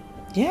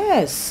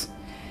 Yes.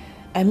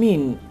 I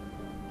mean,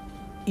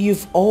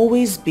 you've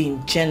always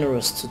been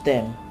generous to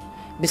them.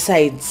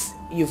 Besides,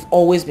 you've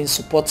always been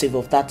supportive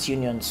of that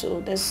union,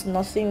 so there's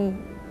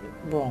nothing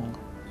wrong.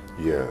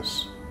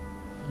 Yes.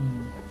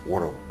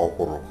 What of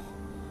Okoro?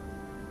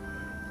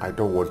 I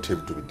don't want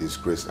him to be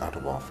disgraced out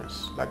of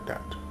office like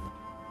that.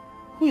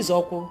 Who is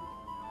Okoro?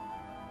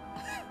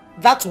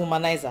 That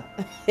womanizer.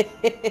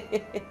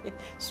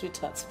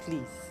 Sweetheart,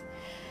 please.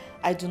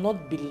 I do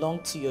not belong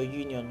to your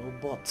union,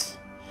 but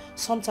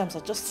sometimes I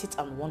just sit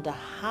and wonder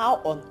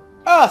how on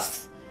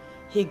earth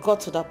he got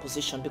to that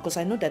position, because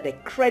I know that there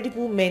are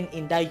credible men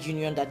in that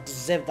union that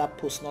deserve that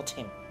post, not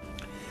him.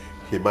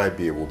 He might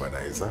be a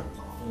womanizer.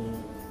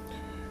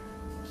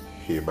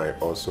 He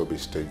might also be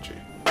stingy.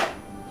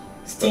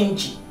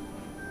 Stingy?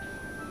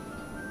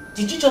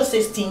 Did you just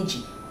say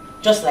stingy?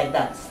 Just like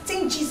that?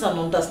 Stingy is an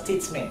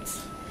understatement.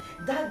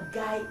 That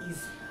guy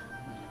is,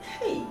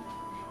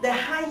 the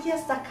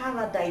highest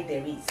Akara die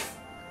there is.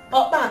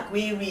 Back,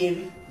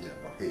 really. Yeah,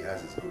 but he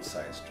has his good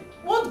sides too.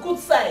 What good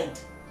side?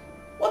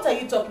 What are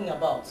you talking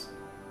about?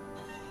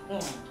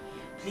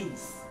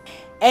 Please.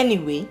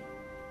 Anyway,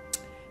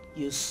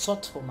 you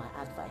sought for my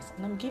advice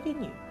and I'm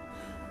giving you.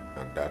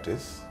 And that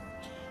is?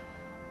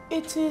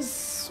 It is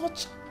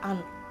such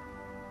an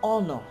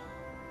honor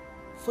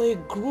for a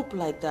group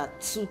like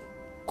that to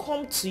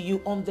come to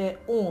you on their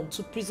own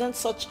to present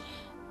such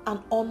an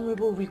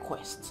honorable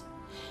request.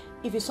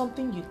 If it's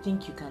something you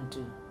think you can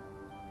do,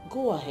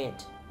 go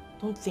ahead.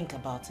 Don't think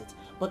about it.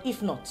 But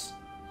if not,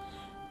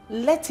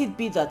 let it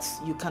be that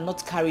you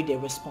cannot carry their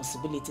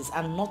responsibilities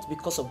and not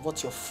because of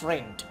what your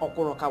friend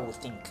Okoroka will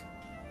think.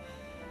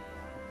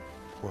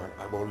 Well,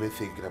 I'm only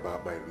thinking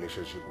about my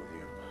relationship with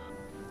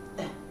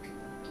you.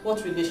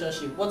 What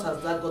relationship? What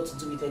has that got to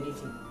do with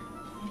anything?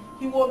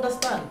 He will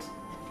understand.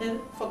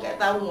 Forget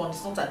that one,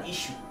 it's not an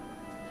issue.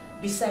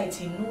 Besides,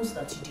 he knows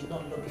that you did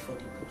not lobby for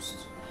the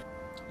post.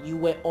 You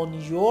were on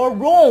your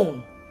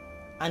own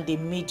and they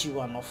made you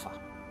an offer.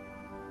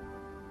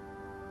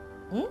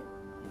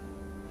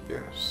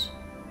 Yes.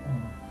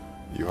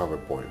 You have a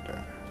point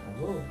there.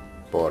 Oh.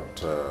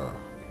 But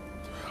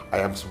I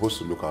am supposed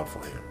to look out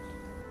for him.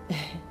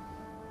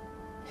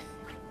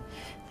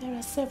 There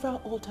are several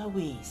other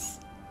ways.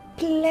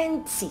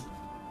 Plenty.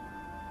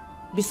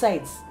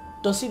 Besides,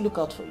 does he look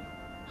out for you?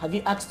 Have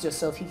you asked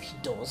yourself if he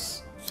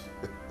does?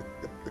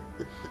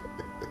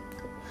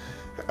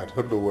 I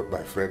don't know what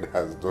my friend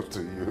has done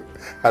to you.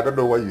 I don't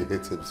know why you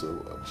hate him so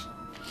much.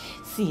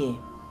 See,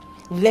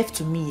 left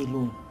to me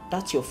alone,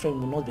 that your friend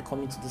will not be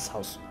coming to this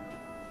house.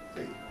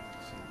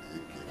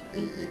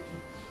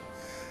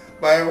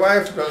 My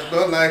wife does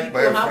not like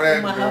my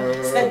friend.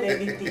 Have said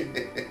anything.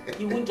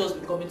 He won't just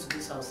be coming to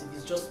this house if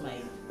it's just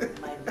my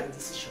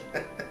decision to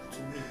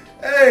make.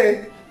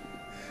 Hey!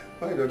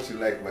 Why don't you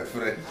like my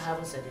friend? I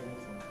haven't said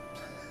anything.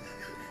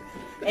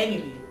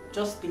 Anyway,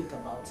 just think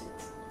about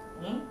it.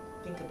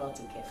 Think about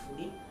it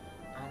carefully,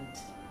 and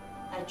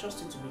I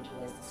trust you to make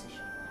a wise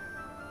decision.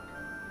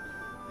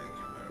 Thank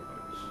you very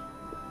much.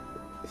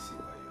 I see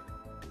why you.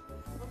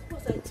 Of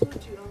course, I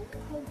told you I will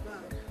come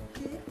back.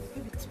 Okay?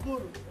 Maybe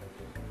tomorrow.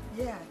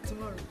 Yeah,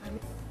 tomorrow.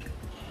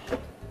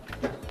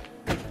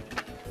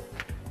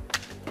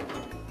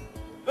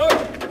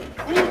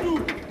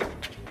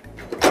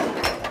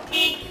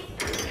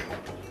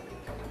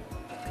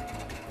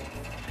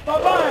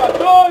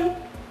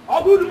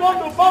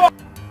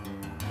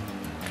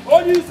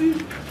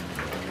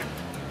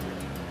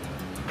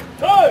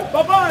 Hey,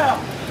 papaya!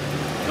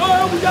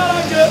 No, we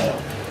got again.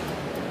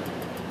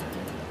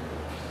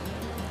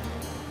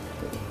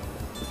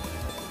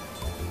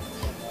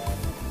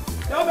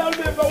 Now, I'll be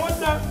for one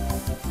time.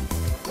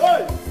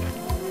 Hey!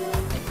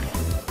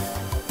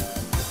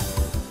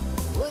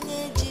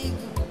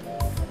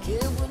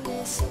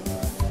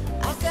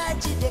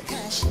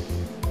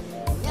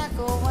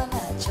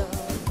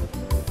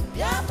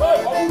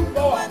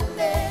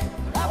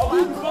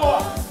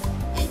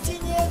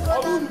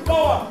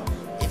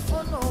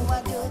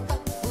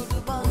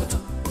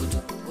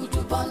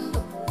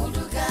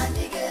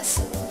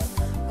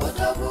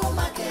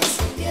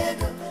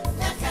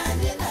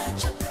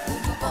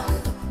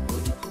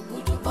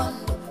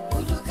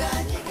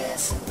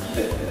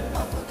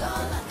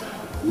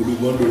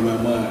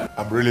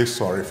 I'm really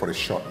sorry for the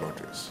short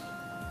notice,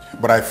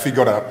 but I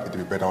figured out it would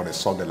be better on a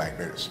Sunday like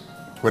this,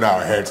 when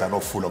our heads are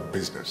not full of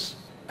business.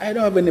 I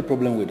don't have any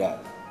problem with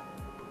that.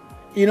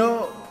 You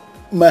know,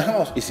 my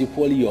house is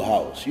equally your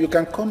house. You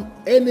can come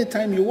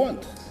anytime you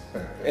want.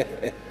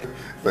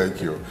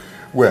 Thank you.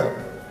 Well,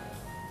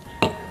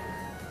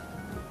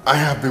 I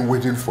have been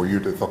waiting for you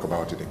to talk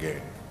about it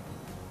again,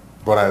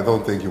 but I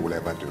don't think you will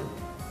ever do.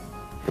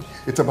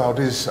 It's about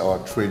this, our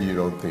trade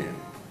union thing.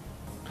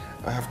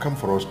 I have come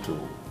for us to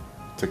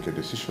take a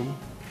decision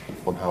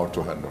on how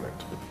to handle it.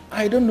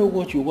 I don't know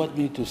what you want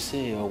me to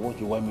say or what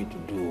you want me to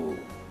do,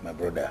 my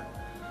brother.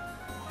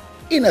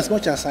 In as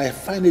much as I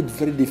find it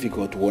very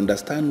difficult to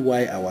understand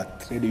why our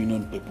trade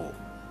union people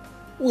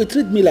will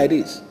treat me like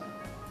this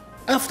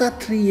after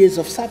 3 years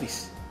of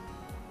service.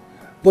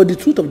 But the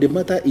truth of the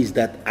matter is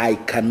that I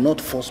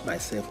cannot force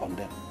myself on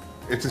them.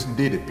 It is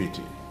indeed a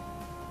pity.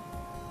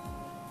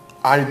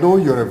 I know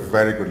you're a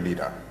very good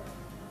leader.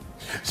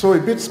 So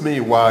it beats me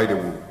why they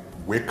will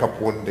wake up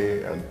one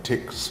day and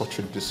take such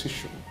a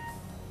decision.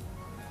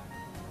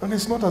 And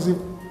it's not as if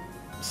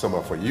some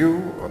are for you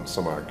and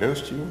some are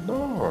against you.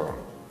 No.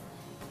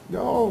 They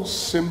all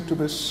seem to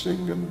be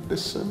singing the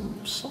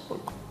same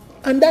song.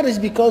 And that is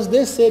because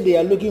they say they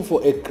are looking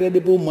for a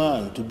credible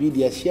man to be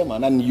their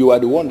chairman, and you are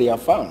the one they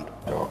have found.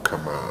 Oh,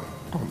 come on.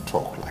 Don't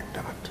talk like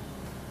that.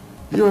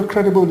 You're a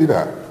credible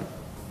leader.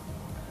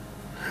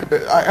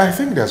 I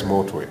think there's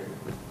more to it.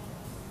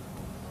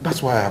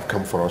 That's why I have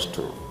come for us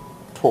to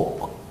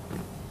talk.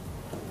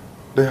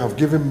 They have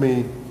given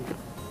me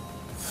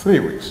 3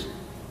 weeks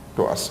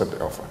to accept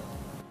the offer.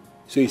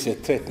 So it's a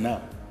threat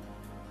now.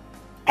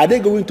 Are they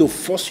going to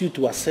force you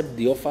to accept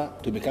the offer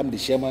to become the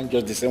chairman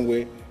just the same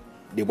way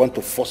they want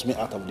to force me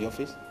out of the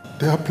office?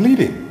 They are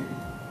pleading.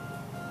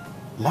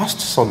 Last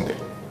Sunday,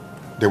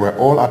 they were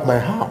all at my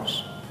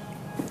house.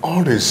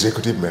 All the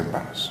executive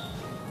members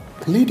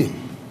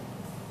pleading.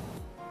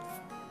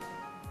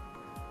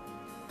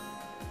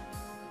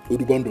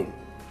 Udubundle,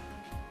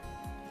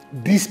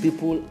 these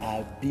people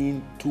are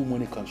being too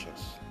money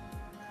conscious.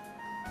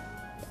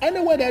 I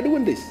know why they are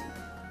doing this.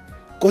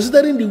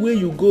 Considering the way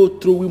you go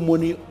throwing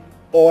money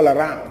all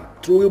around,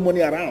 who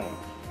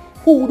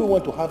wouldn't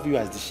want to have you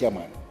as the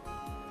chairman?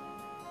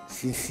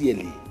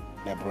 Sincerely,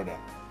 my brother,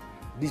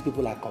 these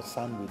people are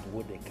concerned with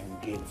what they can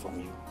gain from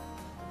you.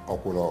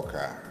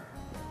 Okuloka,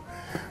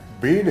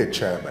 being a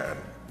chairman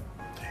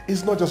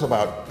is not just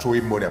about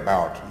throwing money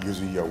about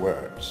using your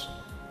words.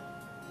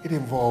 It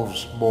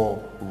involves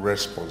more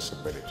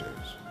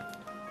responsibilities.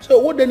 So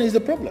what then is the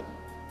problem?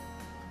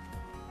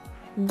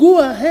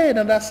 Go ahead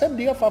and accept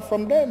the offer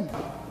from them.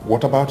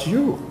 What about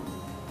you?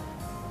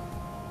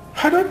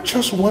 I don't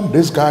just want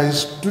these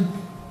guys to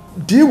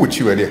deal with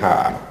you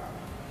anyhow.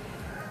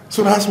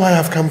 So that's why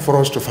I've come for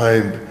us to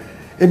find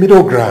a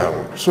middle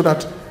ground so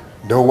that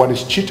no one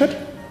is cheated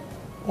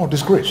or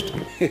disgraced.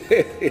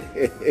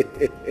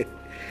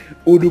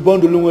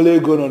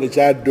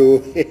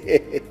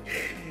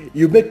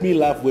 You make me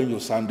laugh when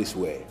you sound this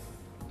way.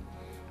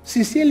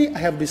 Sincerely, I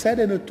have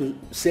decided not to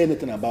say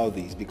anything about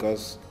this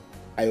because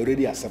I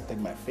already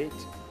accepted my fate.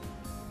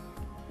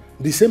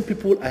 The same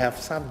people I have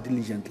served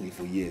diligently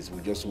for years will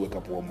just wake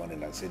up one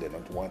morning and say they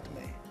don't want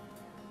me.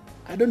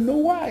 I don't know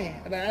why.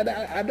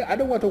 I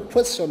don't want to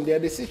question their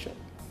decision.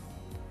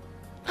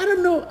 I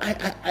don't know.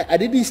 I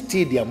didn't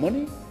steal their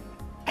money.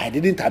 I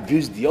didn't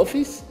abuse the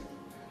office.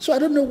 So I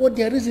don't know what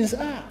their reasons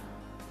are.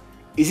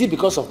 Is it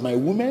because of my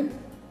women?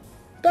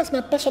 That's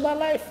my personal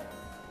life.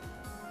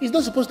 It's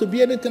not supposed to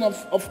be anything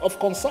of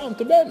concern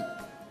to them.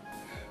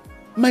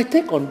 My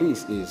take on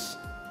this is,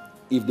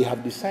 if they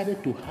have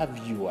decided to have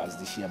you as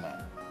the chairman,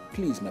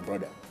 please, my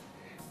brother,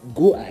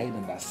 go ahead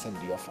and accept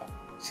the offer.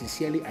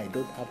 Sincerely, I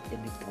don't have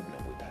any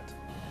problem with that.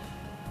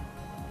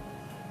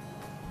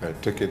 I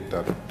take it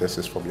that this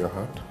is from your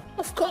heart?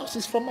 Of course,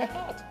 it's from my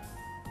heart.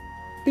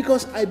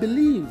 Because I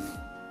believe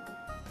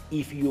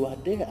if you are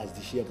there as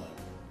the chairman,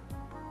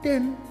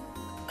 then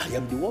I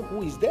am the one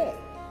who is there.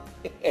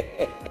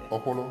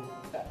 Okolo.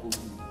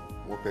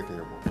 But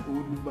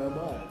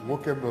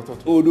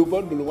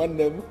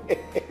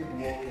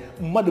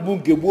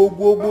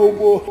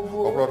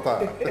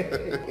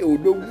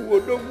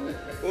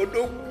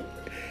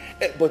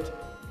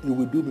you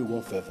will do me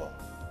one favor.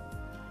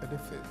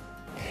 Anything?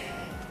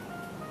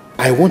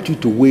 I want you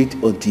to wait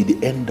until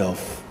the end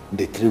of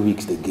the 3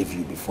 weeks they gave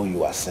you before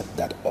you accept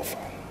that offer.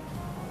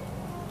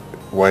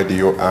 Why do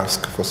you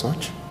ask for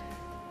such?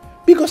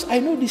 Because I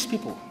know these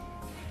people.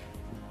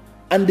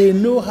 And they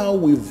know how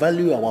we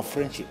value our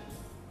friendship.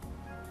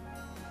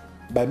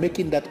 By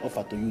making that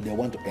offer to you, they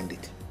want to end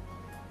it.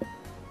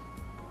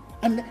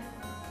 And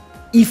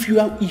if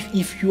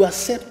you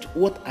accept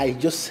what I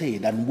just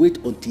said and wait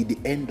until the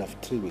end of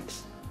 3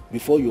 weeks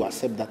before you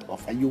accept that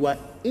offer, you are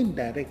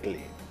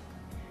indirectly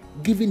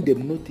giving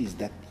them notice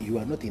that you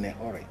are not in a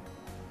hurry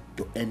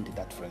to end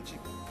that friendship.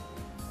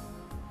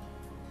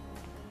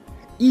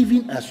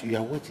 Even as you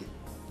are waiting,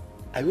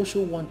 I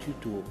also want you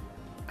to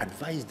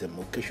advise them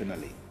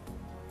occasionally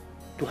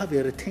to have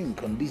a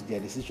rethink on this their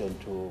decision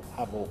to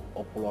have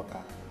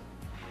Opoloka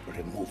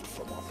removed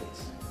from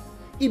office.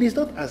 It is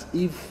not as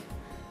if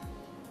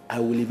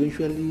I will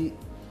eventually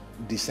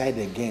decide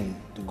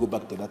again to go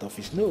back to that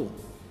office. No.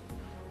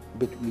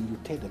 But when you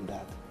tell them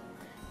that,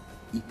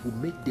 it will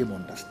make them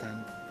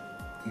understand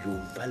you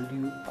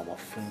value our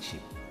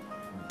friendship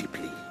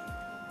deeply.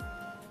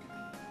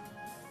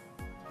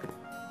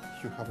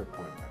 You have a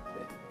point.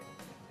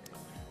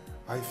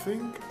 I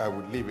think I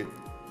would leave it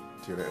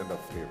till the end of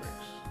 3 weeks.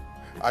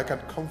 I can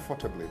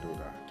comfortably do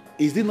that.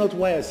 Is it not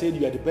why I said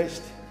you are the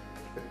best?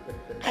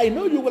 I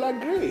know you will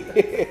agree. I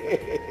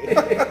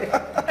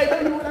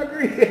know you will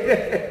agree.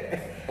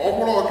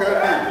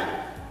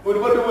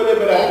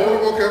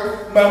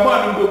 My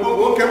man will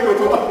go.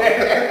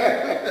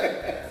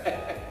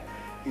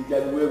 It's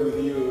just well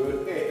with you.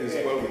 It's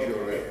well with you,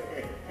 right?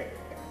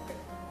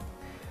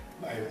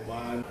 My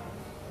man.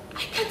 I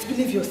can't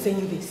believe you're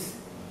saying this.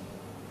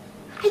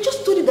 I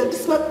just told you that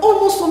this man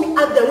almost saw me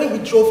out there when we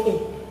drove in.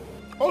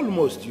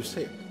 Almost, you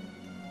said.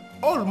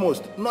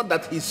 Almost, not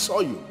that he saw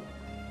you.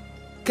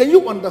 Can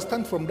you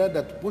understand from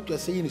that what you're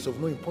saying is of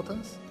no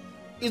importance?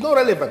 It's not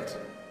relevant.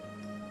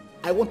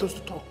 I want us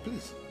to talk,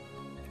 please.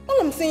 All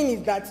I'm saying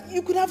is that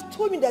you could have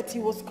told me that he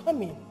was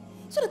coming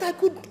so that I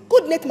could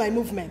coordinate my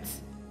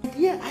movements.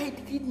 Yeah, I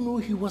didn't know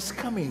he was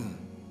coming.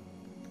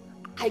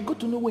 I got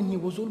to know when he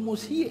was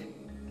almost here.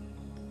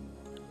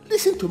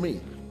 Listen to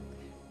me.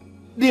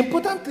 The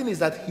important thing is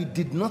that he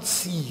did not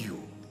see you.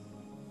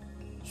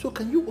 So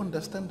can you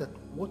understand that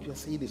what you're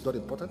saying is not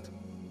important?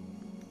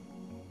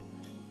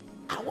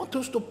 I want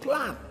us to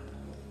plan.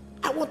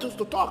 I want us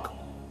to talk.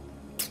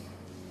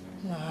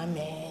 Nah,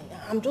 man.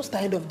 I'm just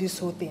tired of this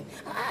whole thing.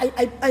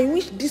 I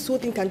wish this whole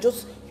thing can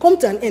just come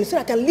to an end so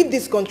I can leave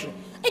this country.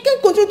 I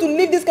can't continue to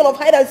live this kind of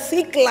hide and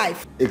seek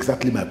life.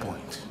 Exactly my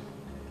point.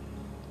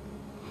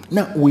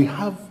 Now, we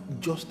have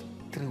just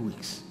 3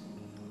 weeks.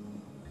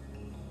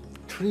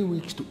 3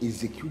 weeks to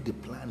execute the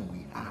plan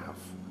we have,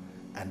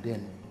 and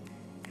then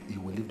you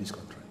will leave this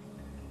country.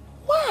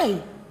 Why?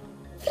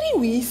 3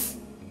 weeks?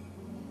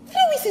 3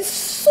 weeks is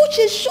such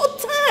a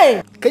short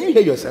time. Can you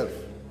hear yourself?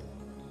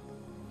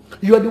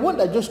 You are the one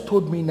that just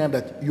told me now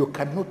that you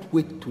cannot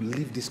wait to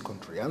leave this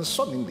country, and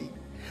suddenly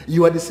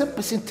you are the same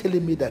person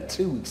telling me that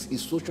 3 weeks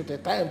is so short a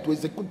time to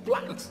execute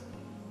plans.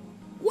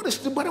 What is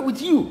the matter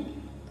with you?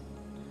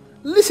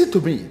 Listen to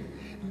me.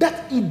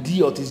 That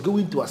idiot is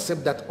going to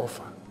accept that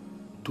offer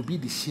to be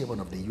the chairman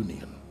of the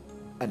union,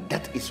 and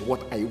that is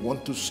what I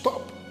want to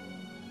stop.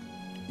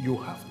 You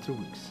have 3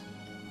 weeks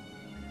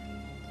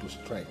to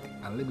strike,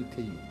 and let me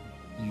tell you,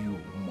 you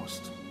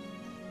must,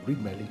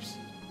 read my lips,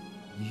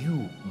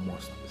 you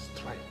must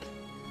strike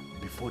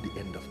before the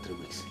end of 3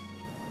 weeks.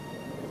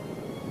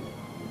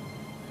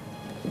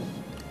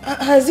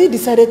 Has he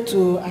decided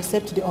to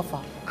accept the offer?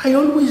 I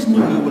always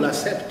knew he will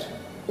accept,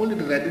 only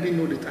that I didn't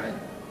know the time.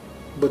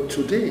 But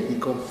today he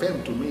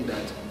confirmed to me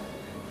that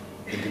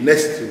in the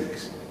next 3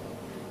 weeks,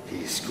 he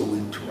is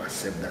going to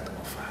accept that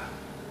offer.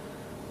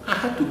 I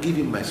had to give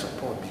him my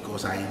support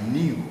because I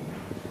knew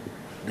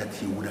that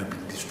he would have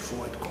been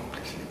destroyed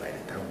completely by the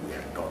time we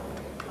are done with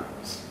our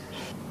plans.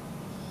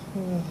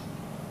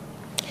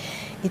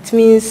 It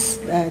means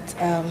that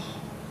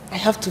I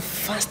have to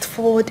fast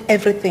forward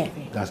everything.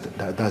 That's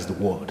the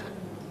word.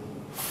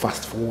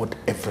 Fast forward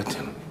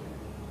everything.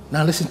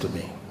 Now listen to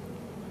me.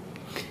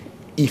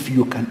 If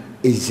you can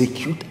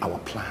execute our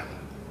plan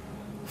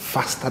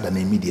faster than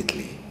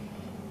immediately,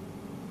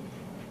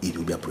 it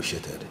will be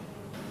appreciated.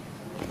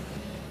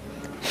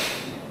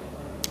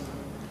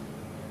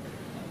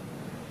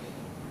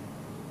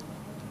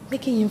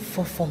 Making him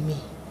fall for me,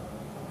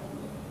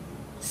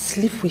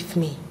 sleep with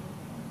me,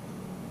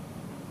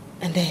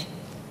 and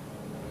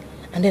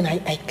then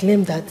I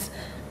claim that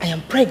I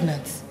am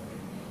pregnant.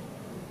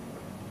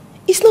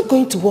 It's not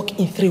going to work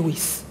in 3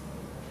 weeks.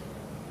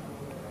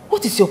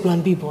 What is your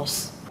plan B,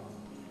 boss?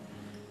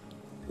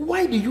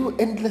 Why do you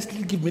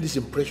endlessly give me this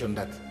impression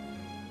that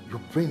your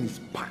brain is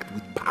packed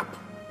with pap?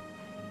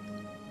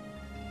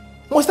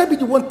 Must I be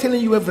the one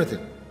telling you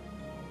everything?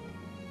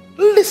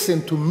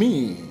 Listen to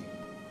me.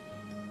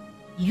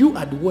 You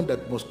are the one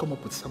that must come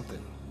up with something.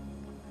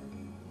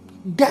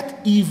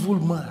 That evil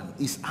man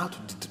is out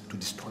to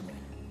destroy me.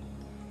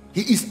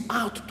 He is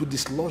out to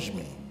dislodge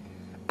me.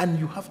 And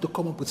you have to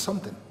come up with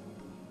something.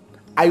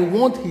 I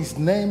want his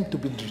name to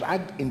be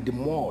dragged in the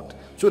mud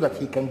so that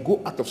he can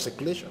go out of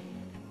circulation.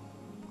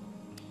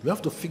 You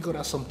have to figure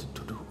out something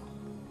to do.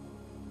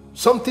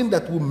 Something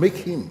that will make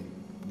him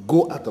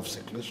go out of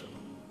circulation.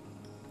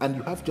 And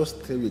you have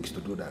just 3 weeks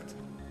to do that.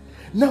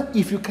 Now,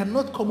 if you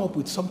cannot come up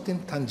with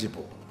something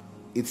tangible,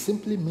 it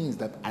simply means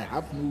that I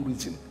have no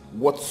reason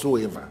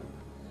whatsoever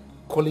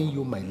calling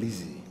you my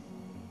Lizzie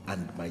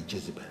and my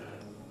Jezebel.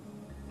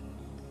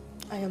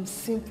 I am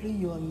simply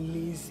your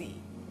Lizzie,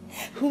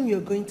 whom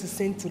you're going to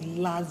send to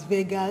Las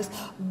Vegas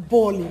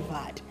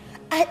Boulevard.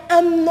 I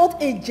am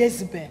not a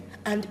Jezebel,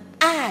 and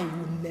I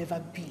will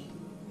never be.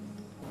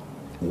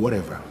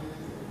 Whatever.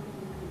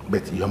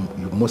 But you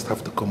must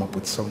have to come up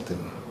with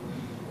something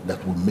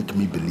that will make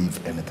me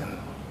believe anything.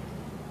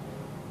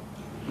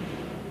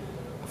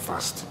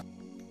 Fast.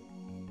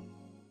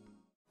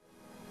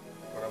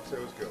 Madam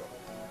Sales Girl,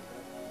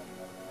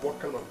 what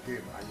kind of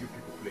game are you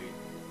people playing?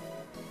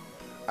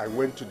 I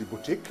went to the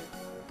boutique.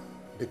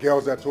 The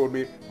girls there told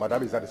me,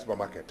 Madam is at the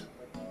supermarket.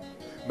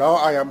 Now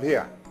I am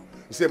here.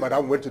 You say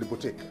Madam went to the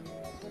boutique.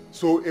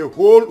 So a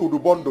whole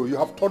Udubondo, you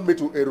have turned me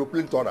to a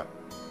aeroplane turner.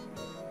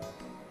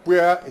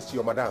 Where is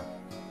your Madam?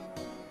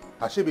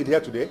 Has she been here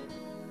today?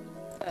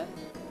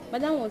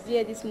 Madam was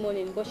here this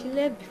morning, but she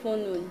left before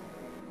noon.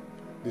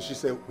 Did she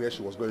say where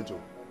she was going to?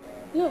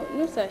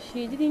 No, sir.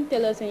 She didn't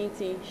tell us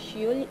anything.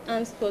 She only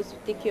asked us to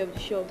take care of the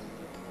shop.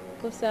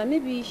 Because, sir,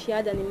 maybe she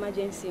had an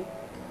emergency.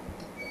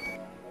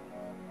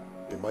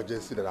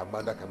 Emergency that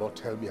Amanda cannot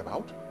tell me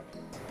about?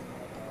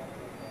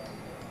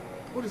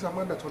 What is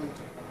Amanda turning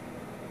to?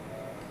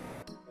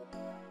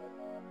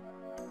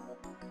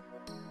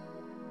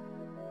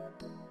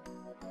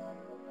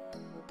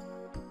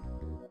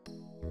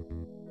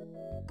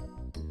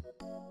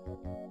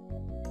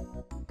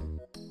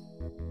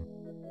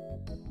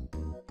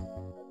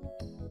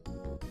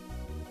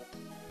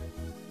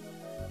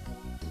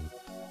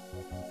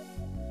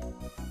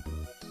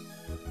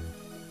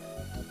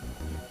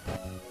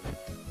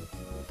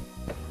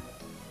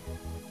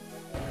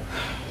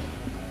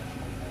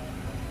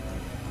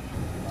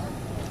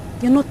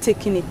 You're not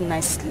taking it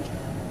nicely.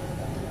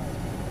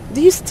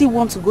 Do you still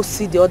want to go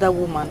see the other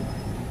woman?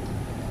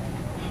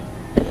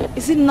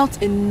 Is it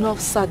not enough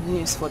sad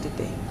news for the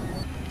day?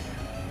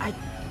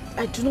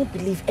 I do not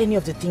believe any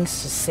of the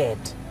things she said.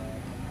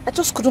 I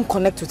just couldn't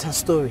connect with her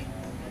story.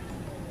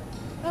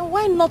 And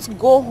why not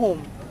go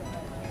home?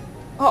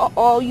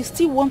 Or you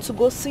still want to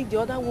go see the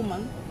other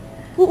woman?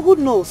 Who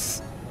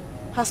knows?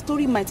 Her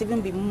story might even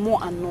be more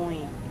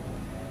annoying.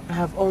 I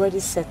have already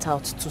set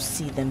out to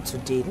see them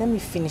today. Let me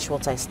finish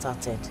what I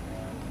started.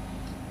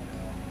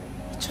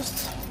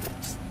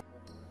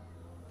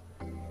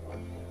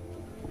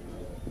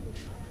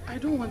 I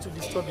don't want to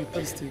disturb the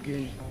priest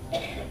again.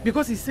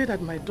 Because he said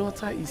that my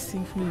daughter is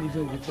sinfully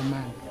living with a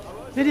man.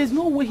 There is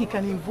no way he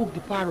can invoke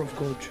the power of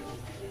God.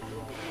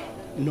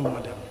 No,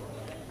 madam.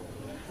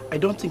 I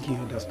don't think he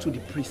understood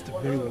the priest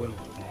very well.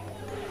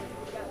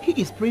 He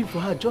is praying for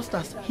her just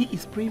as he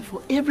is praying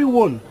for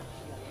everyone.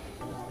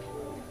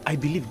 I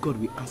believe God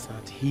will answer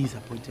at his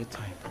appointed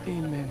time.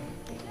 Amen.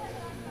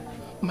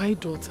 My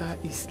daughter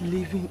is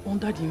living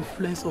under the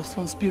influence of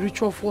some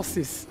spiritual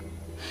forces.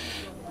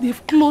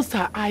 They've closed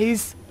her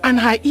eyes and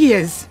her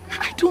ears.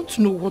 I don't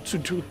know what to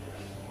do.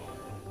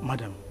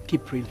 Madam,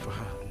 keep praying for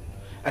her.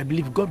 I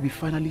believe God will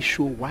finally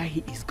show why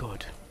he is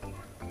God.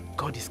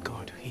 God is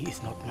God. He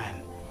is not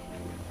man.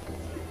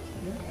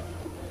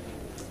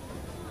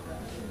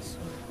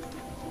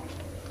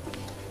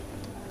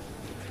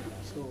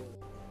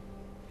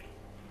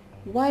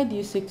 Why do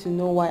you seek to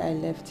know why I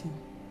left him?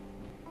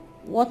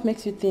 What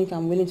makes you think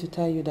I'm willing to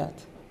tell you that?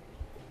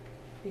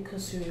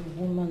 Because you're a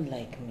woman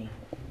like me.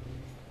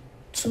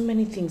 Too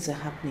many things are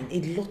happening.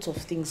 A lot of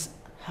things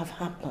have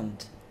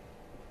happened.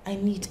 I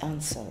need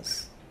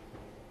answers.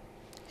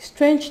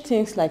 Strange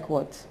things like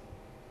what?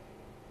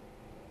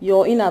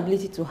 Your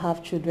inability to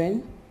have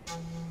children?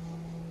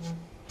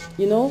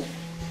 You know,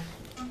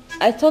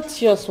 I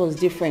thought yours was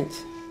different.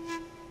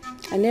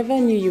 I never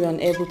knew you were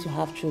unable to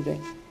have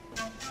children.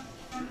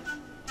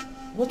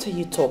 What are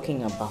you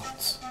talking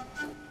about?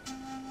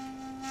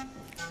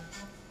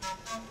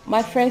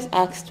 My friends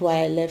asked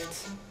why I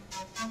left.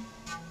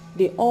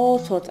 They all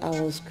thought I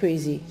was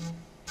crazy.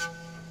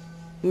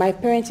 My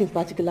parents in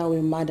particular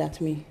were mad at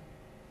me.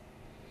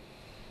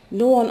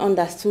 No one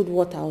understood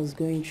what I was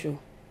going through.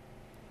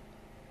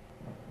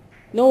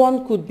 No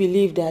one could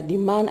believe that the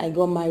man I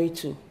got married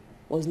to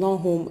was not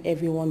whom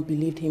everyone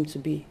believed him to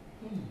be.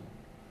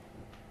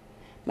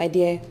 My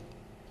dear,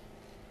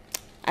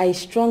 I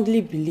strongly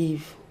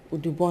believe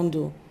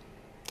Udubondo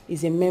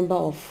is a member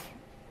of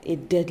a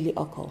deadly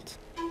occult.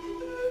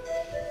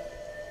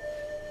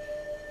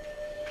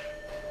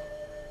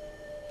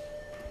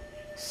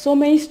 So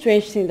many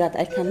strange things that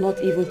I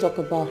cannot even talk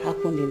about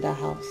happened in that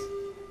house.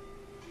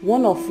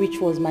 One of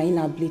which was my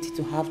inability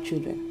to have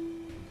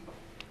children.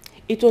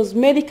 It was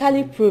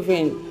medically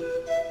proven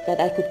that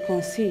I could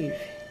conceive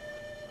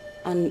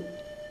and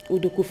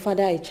Udo could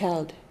father a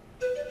child.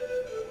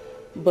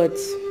 But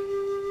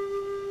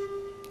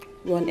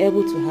we were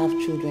unable to have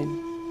children.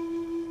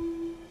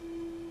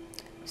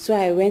 So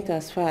I went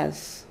as far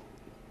as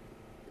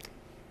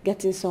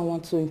getting someone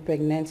to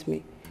impregnate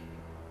me,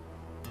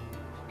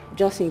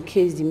 just in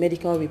case the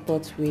medical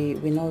reports were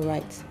not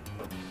right.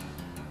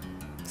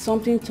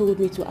 Something told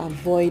me to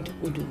avoid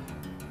Udu.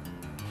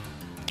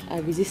 I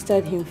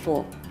resisted him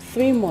for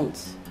 3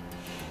 months,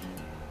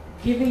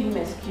 giving him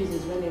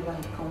excuses whenever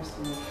he comes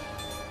to me.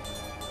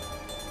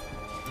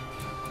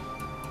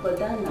 But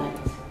that night,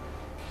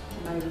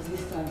 my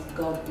resistance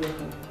got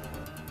broken.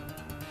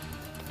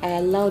 I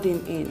allowed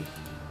him in,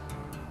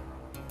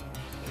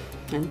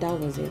 and that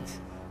was it.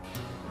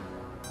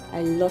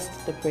 I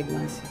lost the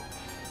pregnancy.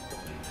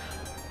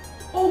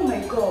 Oh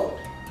my God!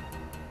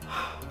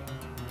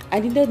 I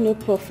needed no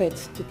prophet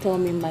to tell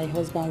me my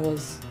husband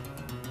was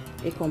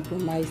a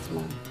compromised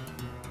man.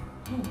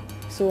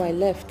 So I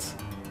left.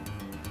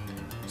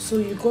 So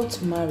you got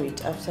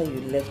married after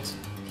you left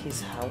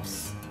his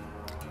house?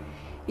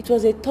 It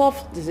was a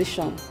tough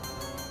decision,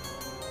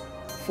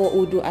 for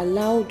Udo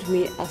allowed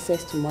me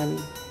access to money,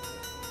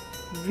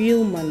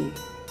 real money.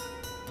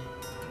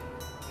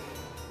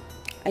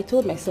 I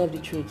told myself the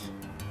truth.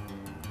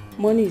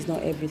 Money is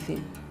not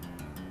everything.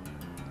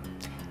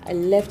 I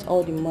left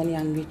all the money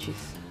and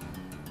riches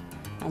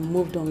and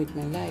moved on with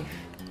my life.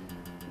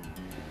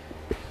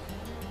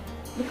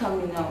 Look at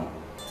me now.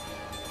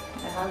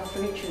 I have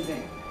 3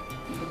 children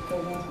with the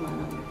present man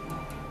and with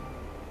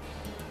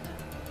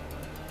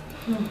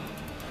now.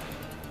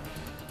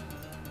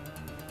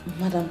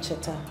 Madam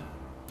Cheta,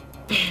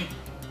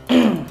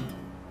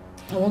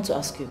 I want to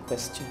ask you a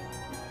question.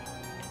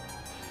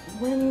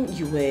 When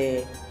you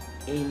were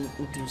in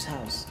Udu's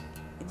house,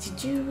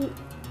 did you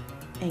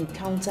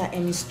encounter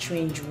any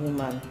strange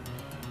woman?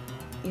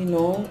 You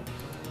know,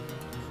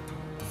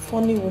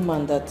 funny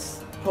woman that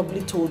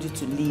probably told you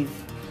to leave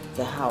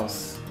the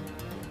house?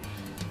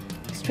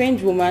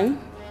 Strange woman?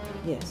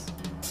 Yes.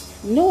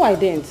 No, I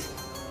didn't.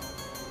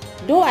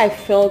 Though I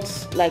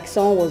felt like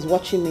someone was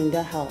watching me in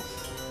that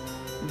house,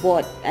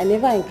 but I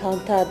never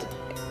encountered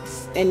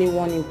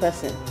anyone in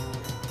person.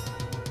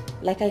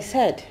 Like I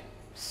said,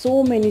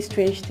 so many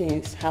strange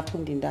things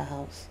happened in that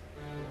house.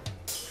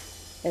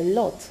 A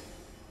lot.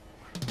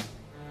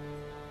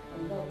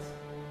 A lot.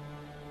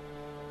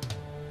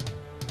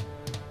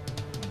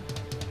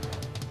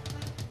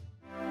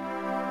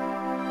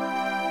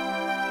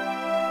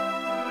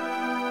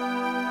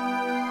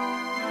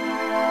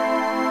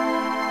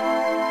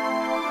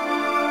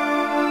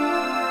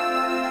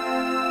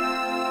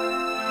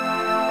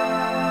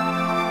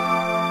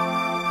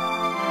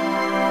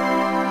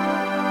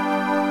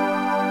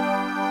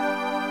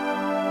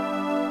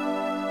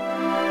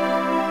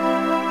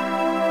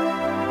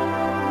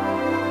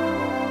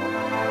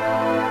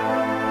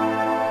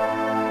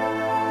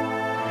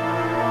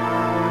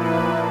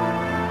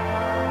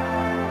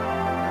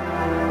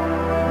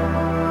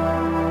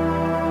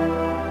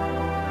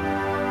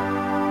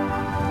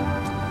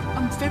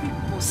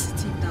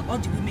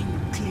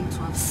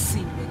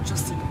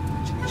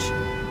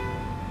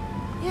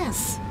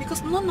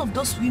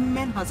 Those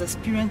women has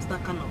experienced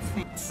that kind of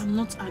thing. I'm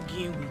not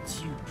arguing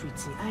with you,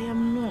 Pretty. I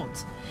am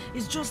not.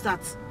 It's just that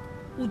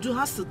Udo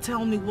has to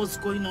tell me what's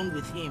going on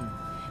with him.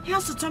 He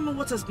has to tell me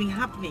what has been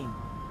happening.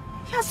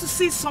 He has to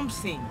say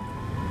something.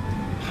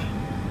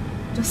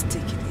 Just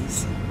take it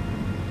easy.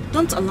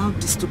 Don't allow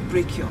this to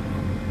break your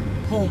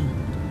home.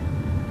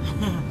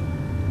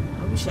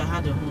 I wish I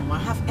had a home. I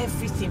have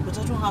everything, but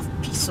I don't have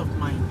peace of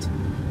mind.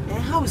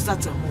 How is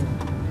that a home?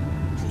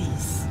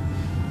 Please,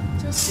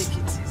 just take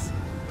it easy.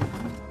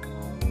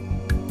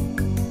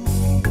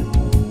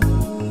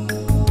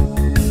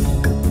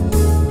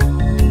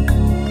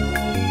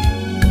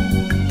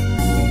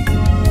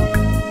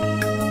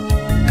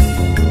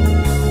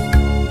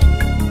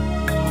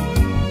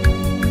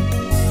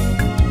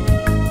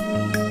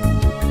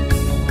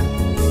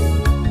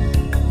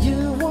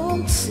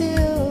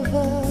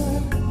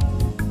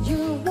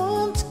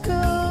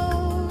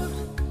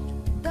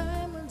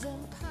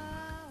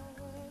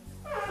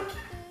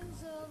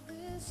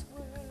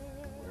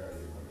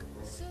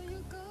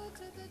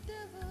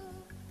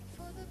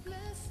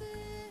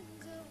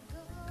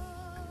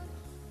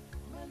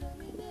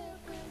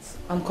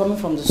 I'm coming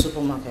from the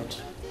supermarket.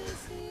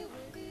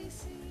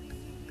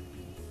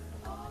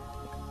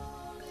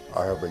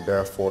 I have been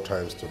there 4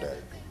 times today.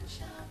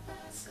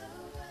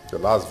 The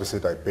last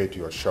visit I paid to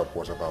your shop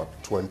was about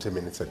 20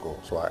 minutes ago,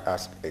 so I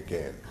ask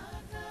again,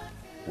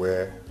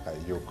 where are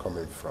you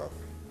coming from?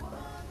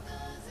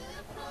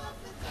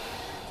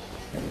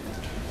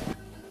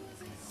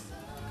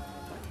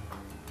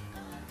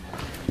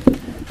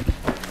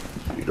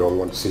 You don't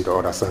want to see the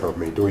other side of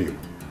me, do you?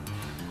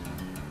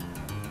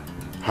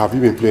 Have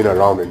you been playing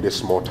around in this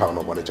small town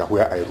of Onitsha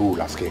where I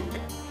rule as king?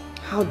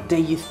 How dare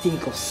you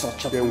think of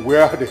such a... Then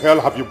where the hell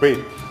have you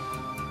been?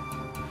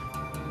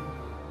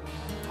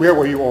 Where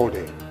were you all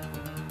day?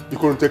 You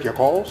couldn't take your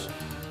calls?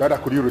 Neither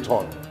could you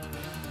return.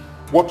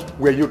 What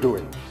were you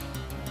doing?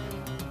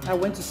 I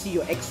went to see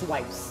your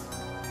ex-wives.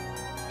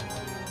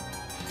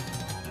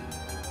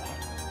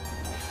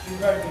 You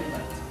heard me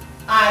right.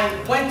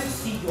 I went to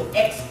see your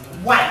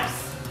ex-wives.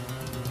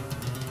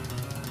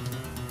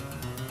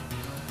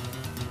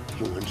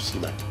 You went to see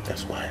my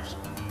ex-wives?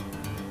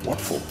 What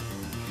for?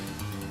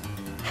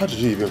 How did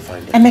you even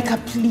find them?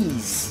 Emeka,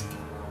 please.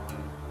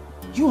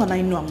 You and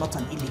I know I'm not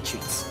an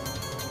illiterate.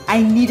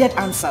 I needed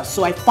answers,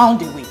 so I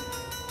found a way.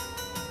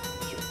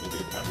 You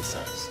needed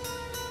answers?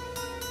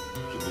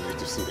 You needed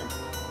to see them?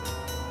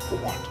 For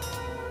what?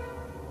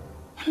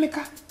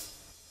 Emeka,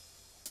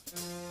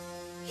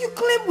 you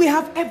claim we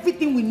have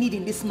everything we need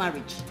in this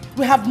marriage.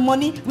 We have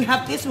money, we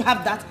have this, we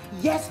have that.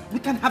 Yes, we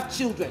can have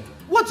children.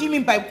 What do you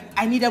mean by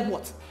I needed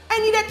what? I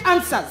needed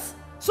answers.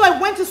 So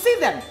I went to see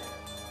them.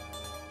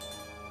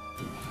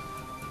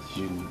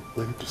 You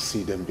went to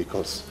see them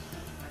because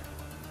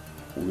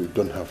we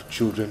don't have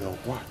children or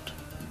what?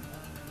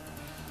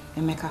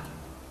 Emeka,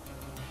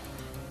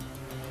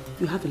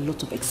 you have a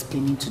lot of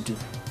explaining to do.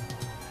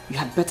 You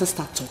had better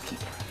start talking.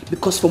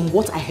 Because from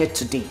what I heard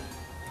today,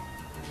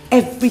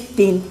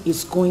 everything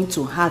is going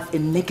to have a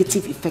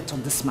negative effect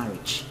on this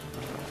marriage.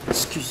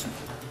 Excuse me.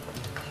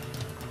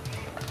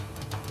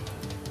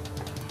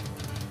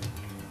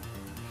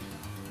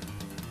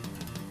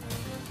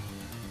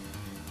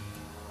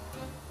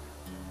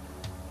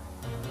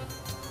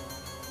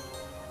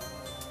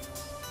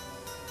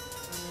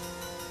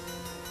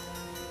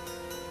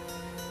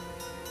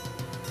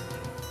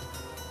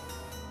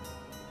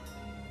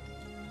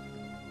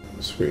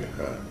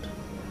 Sweetheart,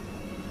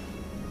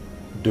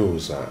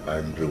 those are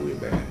angry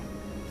women.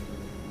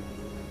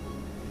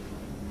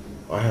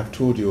 I have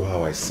told you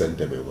how I sent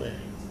them away.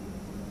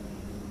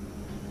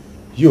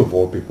 You of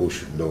all people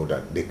should know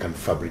that they can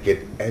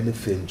fabricate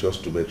anything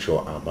just to make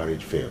sure our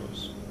marriage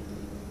fails.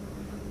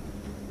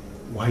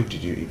 Why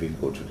did you even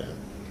go to them?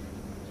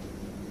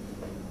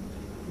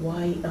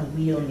 Why are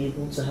we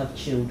unable to have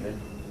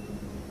children?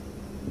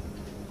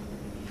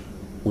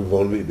 We've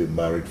only been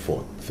married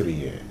for 3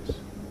 years.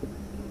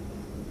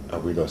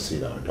 Have we not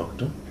seen our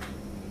doctor?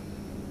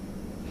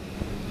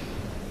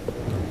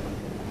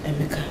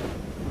 Emeka,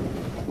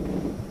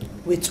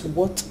 with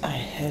what I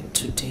heard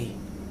today,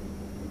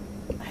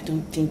 I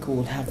don't think we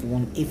will have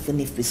one even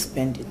if we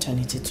spend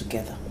eternity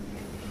together.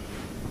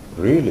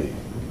 Really?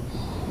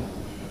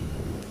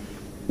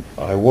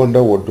 I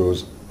wonder what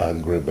those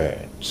angry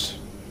birds,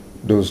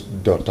 those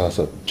daughters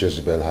of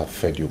Jezebel have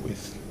fed you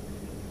with.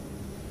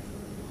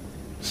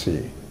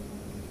 See,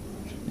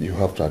 you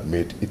have to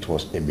admit it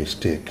was a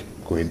mistake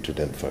going to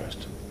them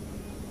first.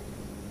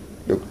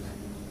 Look,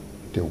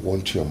 they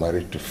want your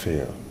marriage to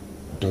fail.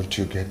 Don't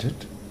you get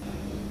it?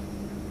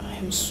 I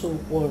am so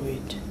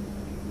worried.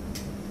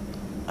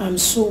 I'm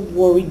so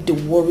worried the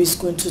worry is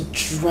going to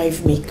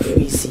drive me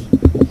crazy.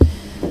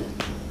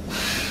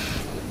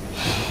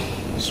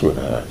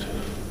 Sweetheart,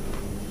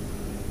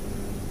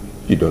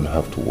 you don't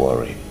have to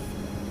worry.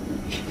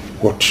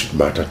 What should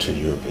matter to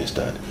you is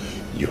that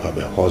you have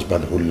a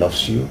husband who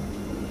loves you,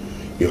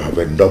 you have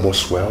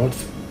enormous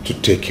wealth to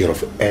take care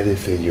of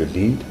anything you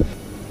need,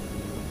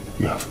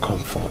 you have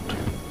comfort,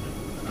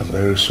 and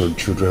very soon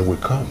children will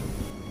come.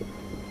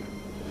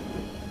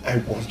 I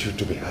want you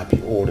to be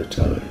happy all the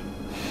time,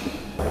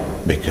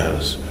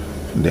 because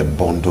the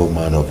Bondo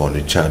man of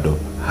Onichado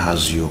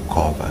has you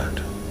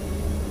covered,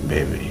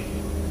 baby.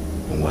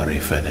 Worry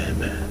for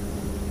them.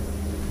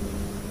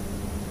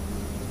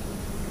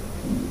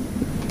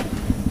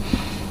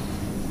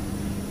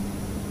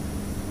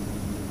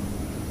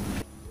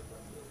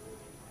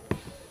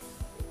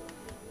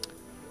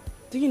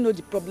 Do you know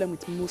the problem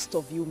with most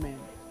of you men?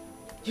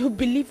 You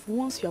believe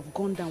once you have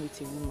gone down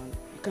with a woman,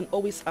 you can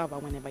always have her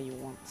whenever you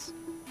want.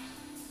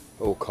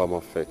 Oh, come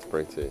off it,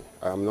 Pretty.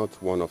 I am not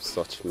one of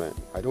such men.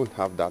 I don't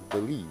have that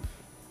belief.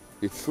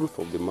 The truth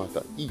of the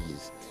matter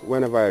is,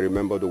 whenever I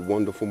remember the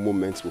wonderful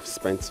moments we've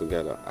spent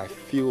together, I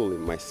feel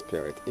in my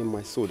spirit, in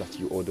my soul, that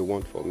you are the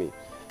one for me.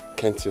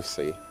 Can't you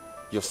say?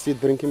 You're still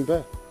drinking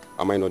beer.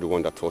 Am I not the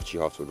one that taught you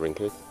how to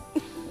drink it?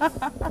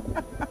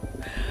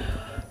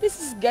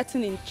 This is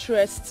getting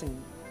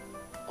interesting.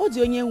 What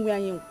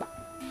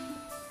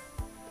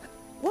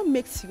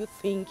makes you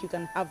think you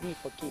can have me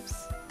for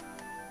gifts?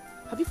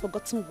 Have you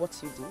forgotten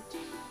what you did?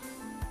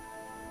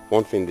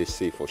 One thing they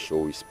say for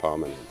sure is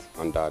permanent,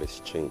 and that is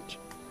change.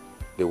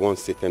 The one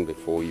sitting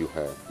before you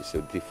here is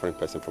a different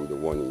person from the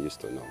one you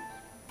used to know.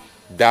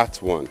 That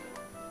one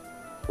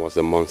was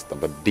a monster,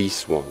 but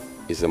this one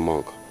is a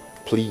monk.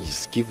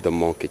 Please give the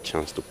monk a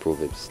chance to prove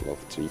his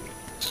love to you.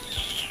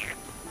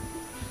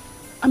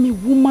 I'm a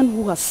woman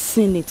who has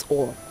seen it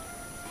all.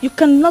 You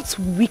cannot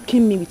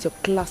weaken me with your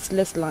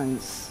classless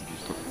lines.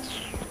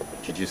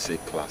 Did you say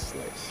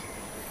classless?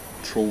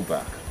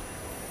 Throwback.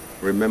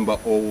 Remember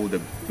all the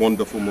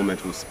wonderful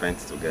moments we spent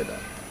together.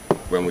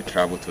 When we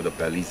traveled to the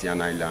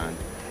Belizean island,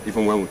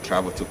 even when we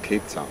traveled to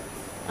Cape Town.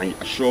 And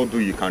I sure do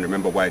you can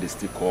remember why they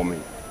still call me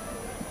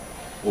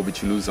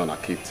Obichuluzon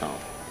at Cape Town.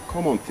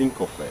 Come on, think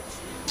of it.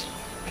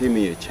 Give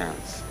me a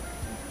chance.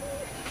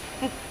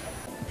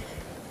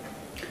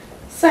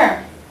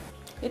 Sir,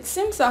 it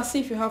seems as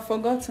if you have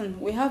forgotten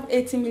we have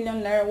 80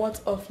 million naira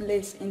worth of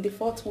lace in the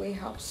Fort Way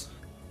house.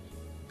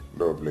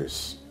 No,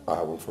 please. I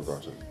haven't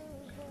forgotten.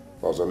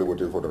 I was only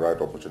waiting for the right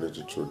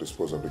opportunity to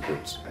dispose of the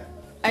goods.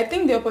 I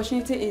think the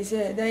opportunity is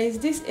here. There is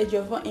this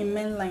Ejiofor in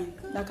mainline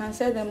that can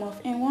sell them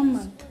off in 1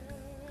 month.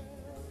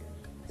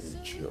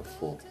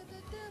 Ejiofor?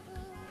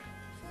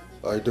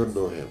 I don't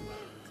know him.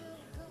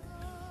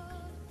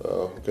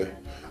 Okay.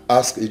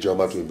 Ask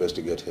Ijoma to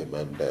investigate him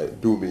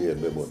and do me a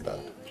memo on that.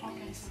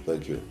 Okay.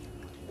 Thank you.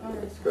 All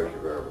right. Thank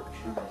you very much.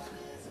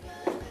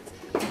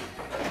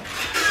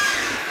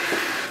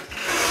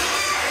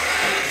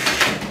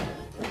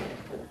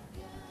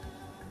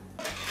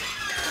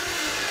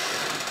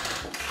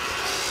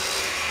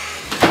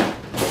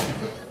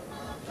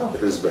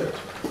 Elizabeth.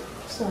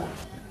 Sir.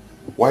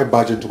 Why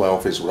barge into my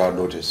office without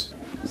notice?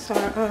 Sir,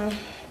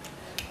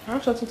 I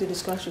have something to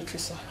discuss with you,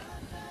 sir.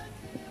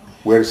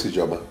 Where is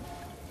Ijoma?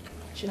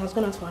 She has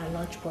gone out for her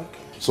lunch break.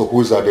 So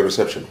who is at the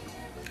reception?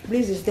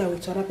 Blaze is there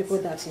with other people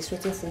that he's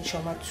waiting for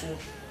Ishoma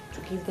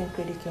to give them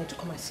credit note to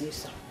come and see you,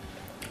 sir.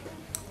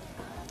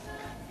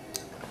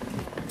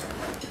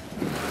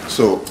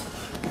 So,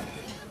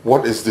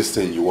 what is this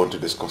thing you want to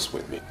discuss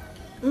with me?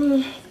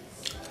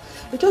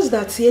 It's just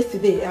that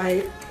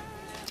yesterday,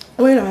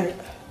 when I...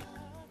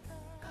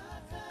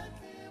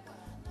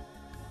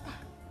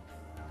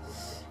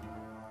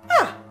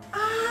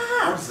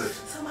 What is it?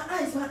 So my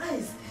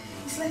eyes.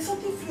 It's like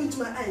something flew into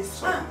my eyes.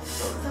 Sir,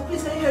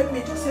 please can you help me?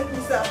 Just help me,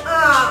 sir.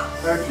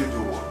 Help you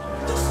do what?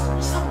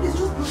 Sir, please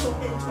just put some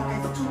air into my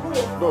eyes to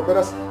go. No,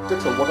 better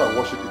take some water and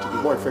wash it. It will be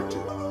more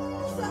effective.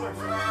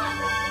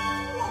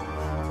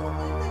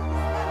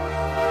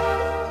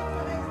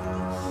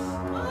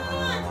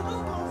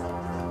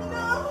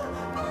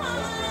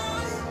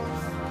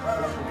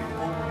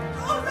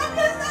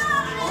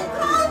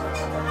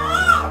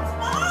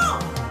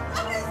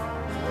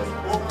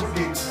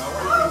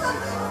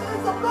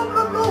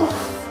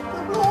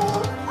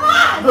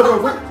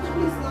 No, wait.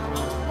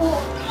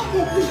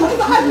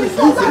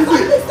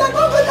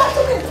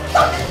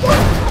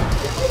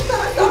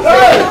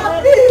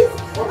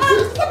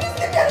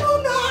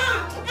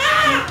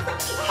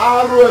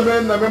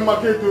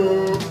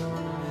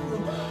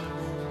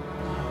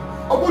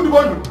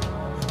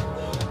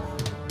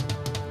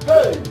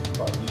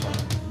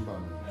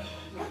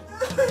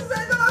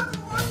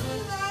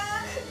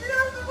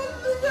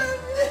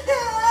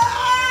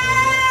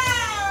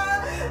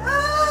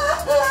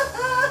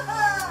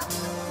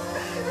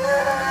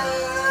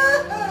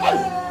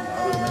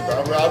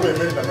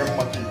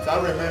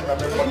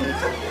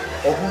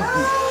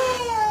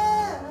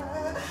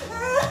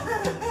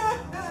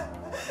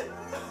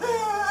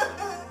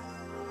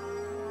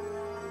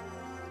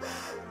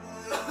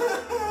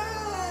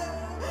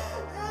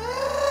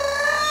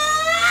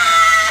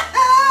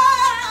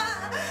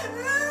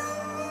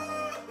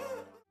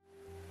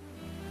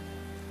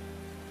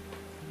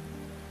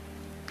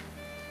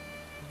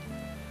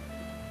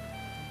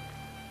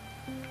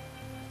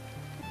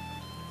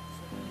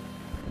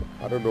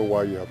 I don't know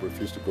why you have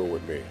refused to go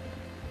with me.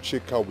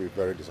 Chika will be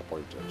very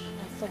disappointed.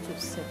 I thought you'd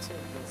settled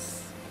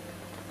this.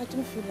 I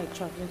don't feel like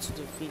traveling to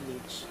the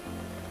village.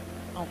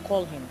 I'll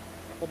call him,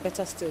 or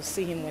better still,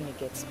 see him when he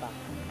gets back.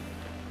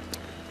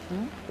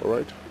 All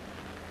right.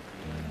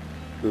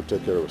 Do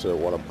take care of yourself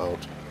while I'm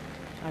out.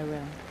 I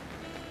will.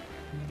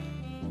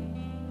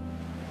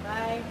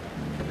 Bye.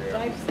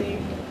 Drive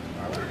safe.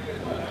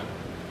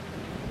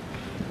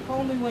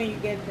 Call me when you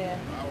get there.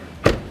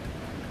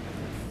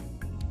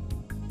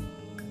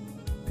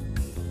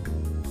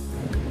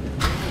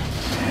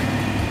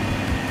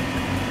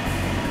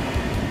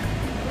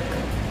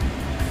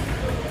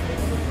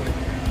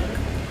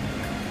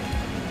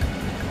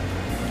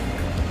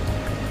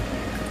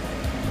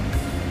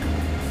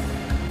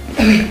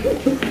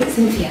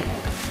 Cynthia,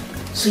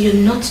 so you're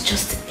not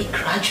just a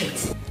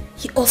graduate.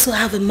 You also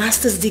have a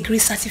master's degree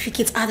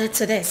certificate added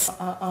to this.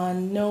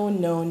 No.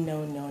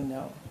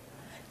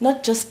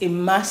 Not just a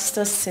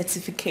master's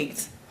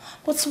certificate,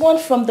 but one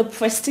from the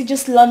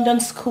prestigious London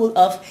School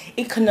of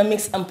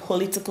Economics and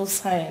Political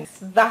Science.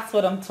 That's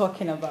what I'm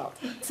talking about.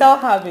 Tell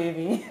her,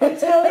 baby. I'm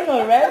telling her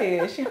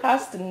already. She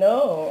has to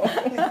know.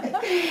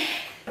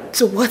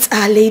 So what's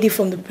our lady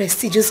from the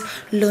prestigious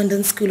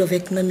London School of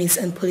Economics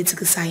and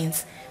Political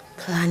Science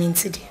planning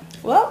to do?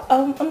 Well,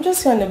 I'm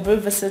just here on a brief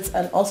visit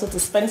and also to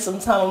spend some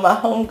time with my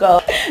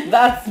homegirl.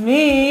 That's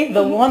me,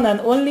 the one and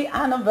only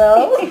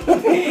Annabelle.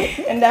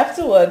 And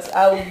afterwards,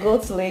 I will go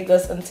to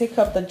Lagos and take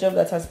up the job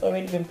that has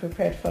already been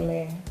prepared for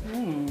me.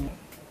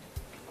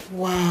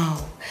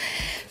 Wow,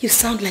 you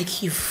sound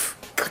like you've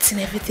gotten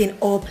everything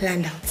all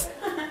planned out.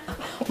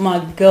 My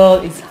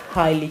girl is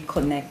highly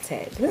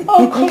connected.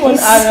 Oh, come on,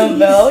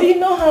 Annabelle. You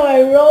know how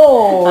I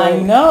roll. I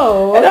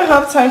know. I don't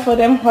have time for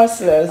them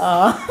hustlers.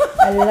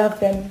 I love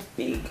them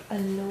big. I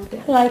love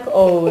them. Like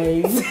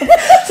always.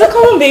 So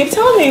come on, babe.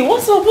 Tell me,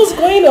 what's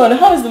going on?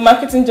 How is the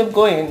marketing job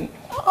going?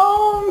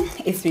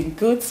 It's been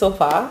good so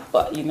far,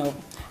 but you know,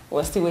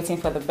 we're still waiting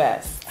for the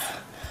best.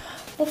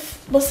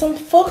 But some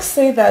folks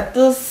say that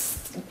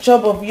this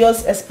job of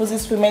yours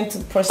exposes women to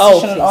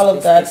prostitution and all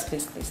of that.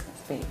 Please.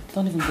 babe.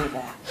 Don't even go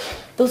there.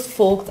 Those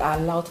folks are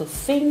allowed to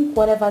think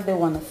whatever they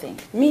want to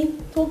think. Me,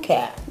 don't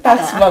care.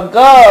 That's my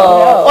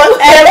girl.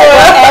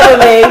 Whatever,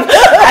 babe.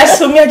 As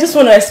for me, I just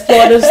want to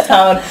explore this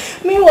town.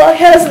 Meanwhile,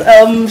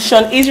 here's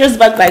Sean Israel's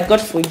bag that I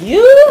got for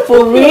you.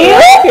 For real?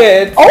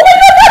 Good. Oh my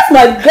God, that's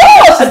my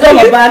girl. She's got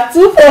my bag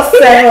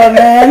 247,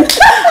 man.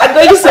 I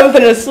got you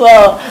something as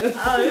well.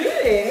 Oh,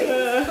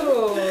 really?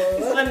 Cool.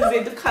 This one is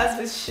a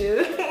Ducas's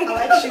shoe. I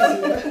like shoes.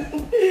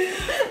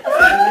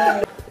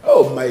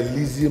 Oh, my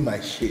Lizzie,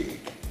 my shake.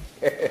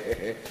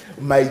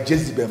 My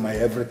Jezebel, my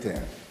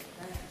everything.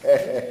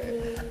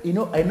 You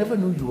know, I never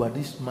knew you were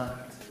this smart.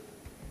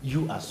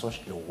 You are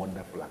such a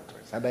wonderful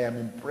actress, and I am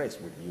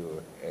impressed with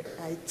you.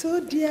 I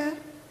told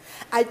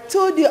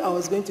you I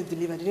was going to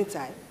deliver, didn't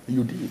I?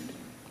 You did.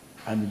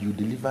 And you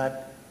delivered,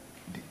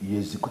 you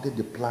executed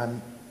the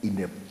plan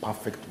in a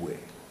perfect way.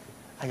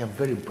 I am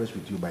very impressed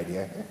with you, my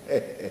dear.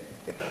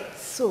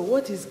 So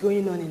what is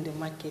going on in the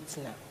market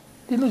now?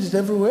 The news is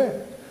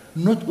everywhere.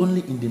 Not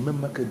only in the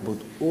main market, but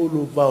all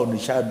over on the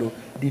shadow.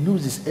 The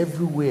news is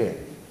everywhere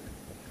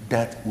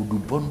that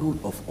Udubondo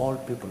of all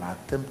people are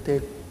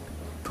tempted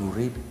to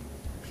rape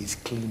his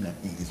cleaner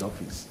in his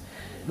office.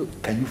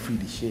 Look, can you feel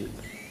the shame?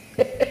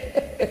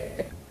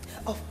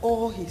 Of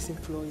all his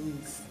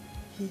employees,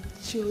 he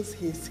chose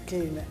his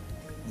cleaner.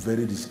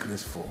 Very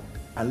disgraceful.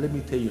 And let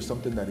me tell you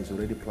something that is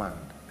already planned.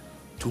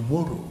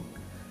 Tomorrow,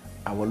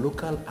 our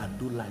local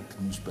Adulite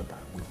newspaper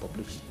will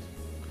publish it.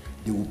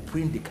 They will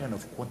print the kind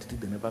of quantity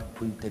they never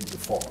printed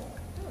before.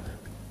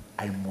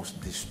 I must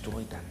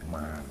destroy that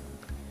man.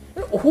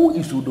 Who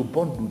is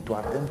Udubondo to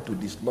attempt to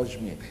dislodge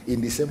me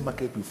in the same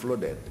market we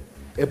flooded?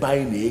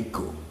 Buying the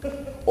echo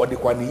or the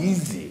one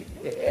easy.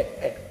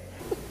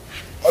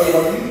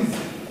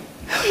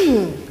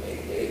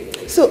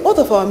 So out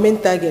of our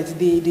main targets,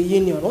 the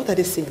union, what are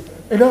they saying?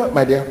 You know,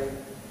 my dear,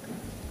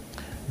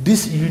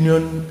 this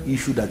union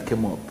issue that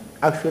came up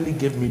actually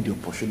gave me the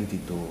opportunity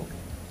to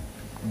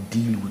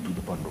deal with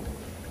Udubondo.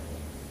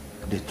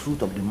 The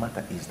truth of the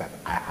matter is that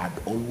I had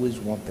always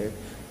wanted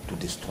to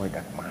destroy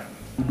that man.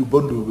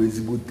 Udubondo was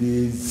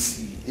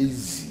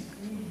easy.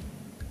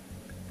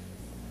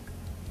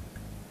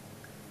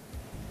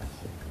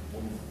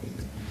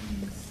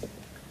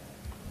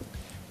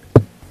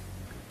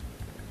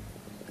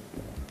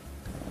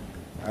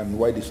 And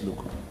why this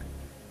look?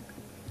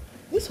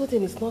 This whole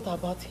thing is not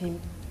about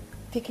him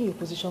taking your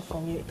position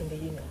from you in the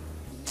union.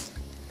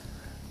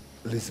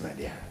 Listen, my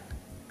dear,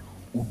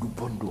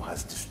 Udubondo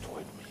has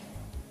destroyed me.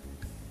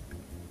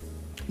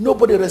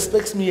 Nobody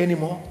respects me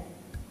anymore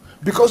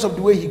because of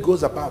the way he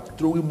goes about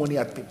throwing money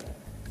at people.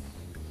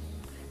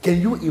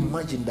 Can you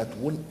imagine that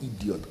one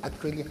idiot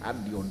actually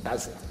had the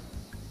audacity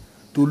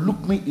to look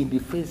me in the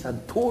face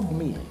and told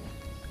me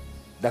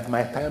that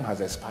my time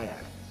has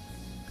expired,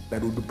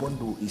 that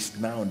Udubondo is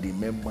now the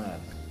main man?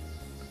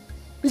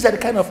 These are the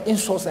kind of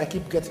insults I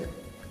keep getting.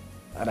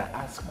 And I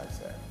ask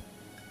myself,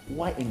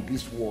 why in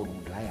this world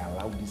would I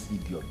allow this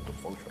idiot to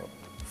function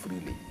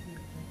freely?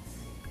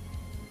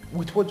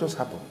 With what just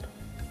happened,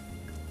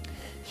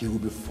 he will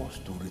be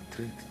forced to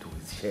retreat to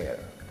his shell,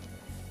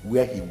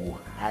 where he will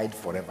hide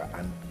forever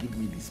and give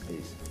me the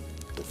space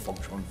to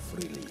function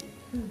freely,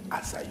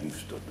 as I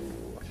used to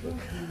do.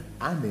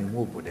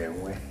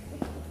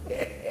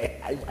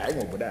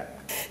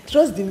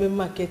 Trust the main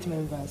market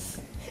members.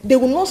 They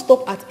will not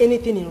stop at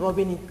anything in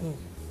robbing it in.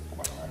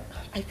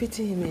 I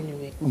pity him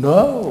anyway.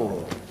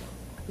 No.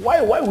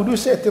 Why would you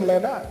say a thing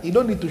like that? You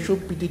don't need to show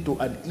pity to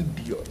an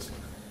idiot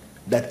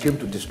that came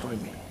to destroy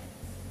me.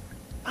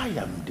 I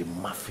am the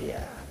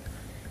mafia.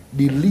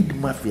 The lead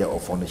mafia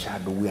of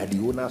Onitsha. We are the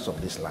owners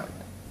of this land.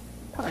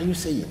 What are you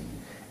saying?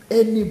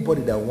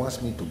 Anybody that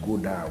wants me to go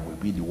down will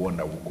be the one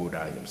that will go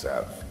down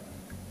himself.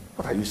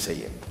 What are you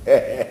saying?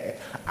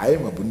 I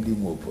am a Bundi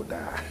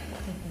Mopoda.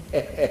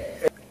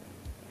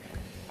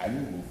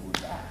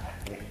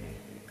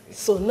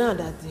 So now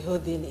that the whole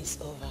thing is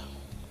over,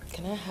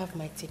 can I have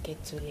my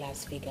ticket to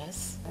Las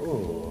Vegas?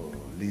 Oh,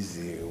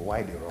 Lizzie,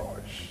 why the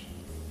rush?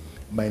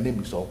 My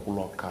name is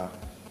Okuloka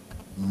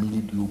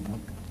Milidiobu.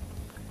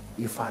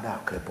 Ifada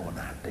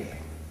Akrebonade.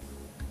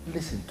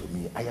 Listen to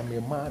me, I am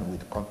a man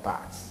with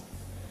contacts.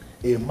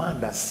 A man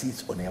that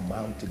sits on a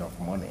mountain of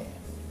money.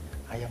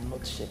 I am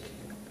not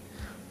shaking.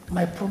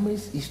 My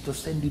promise is to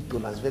send you to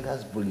Las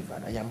Vegas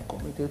Boulevard. I am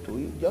committed to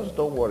it. Just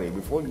don't worry.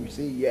 Before you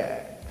say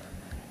yeah,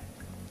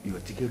 your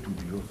ticket will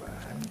be over.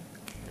 And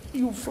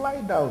you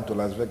fly down to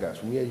Las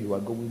Vegas where you are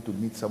going to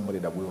meet somebody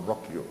that will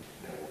rock you.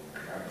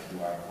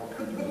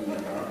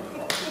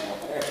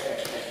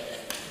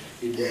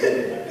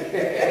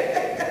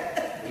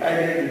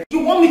 You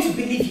want me to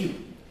believe you?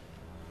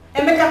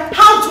 Emeka,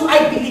 how do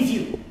I believe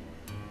you?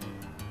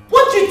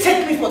 What do you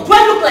take me for? Do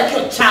I look like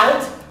your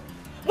child?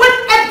 When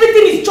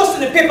everything is just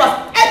in the papers,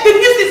 and the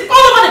news is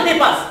all over the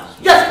papers,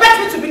 you expect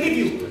me to believe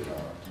you?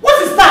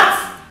 What is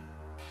that?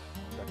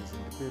 That is in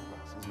the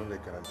papers. It's not a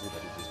guarantee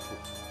that it is true.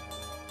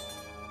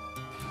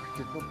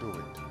 We did not do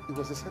it. It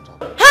was a setup.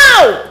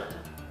 How?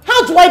 How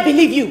do I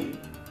believe you?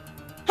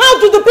 How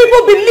do the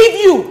people believe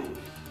you?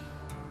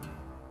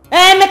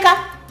 Emeka,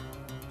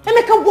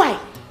 Emeka, why?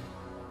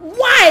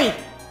 Why?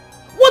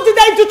 What did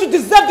I do to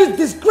deserve this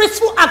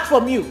disgraceful act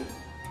from you?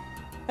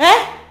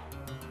 Eh?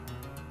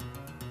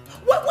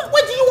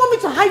 Where do you want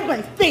me to hide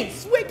my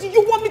face? Where do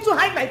you want me to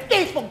hide my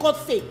face, for God's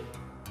sake?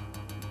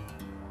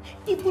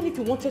 Even if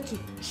you wanted to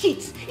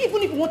cheat,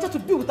 even if you wanted to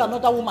be with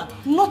another woman,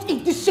 not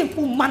in this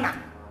shameful manner.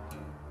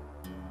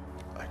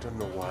 I don't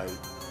know why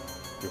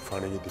you're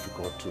finding it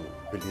difficult to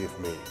believe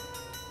me.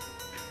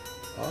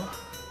 Huh?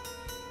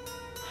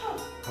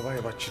 Have I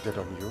ever cheated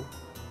on you?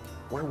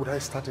 Why would I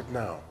start it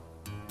now?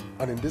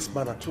 And in this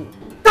manner too?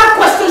 That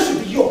question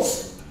should be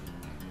yours.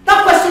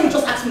 That question you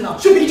just asked me now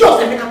should be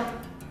yours, Emeka.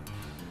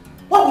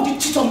 Why would you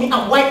cheat on me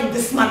and why in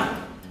this manner?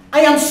 I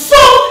am so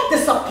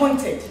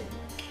disappointed,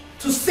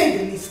 to say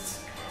the least.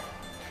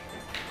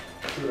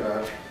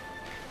 Sudan.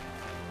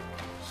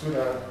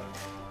 Sudan.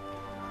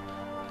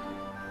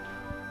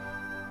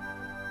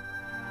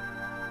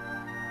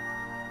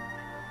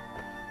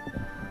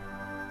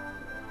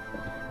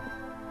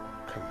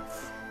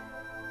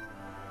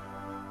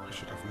 I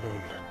should have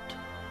known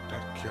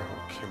that girl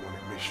came on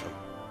a mission.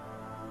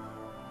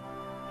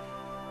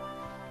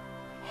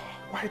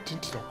 Why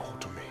didn't it occur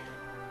to me?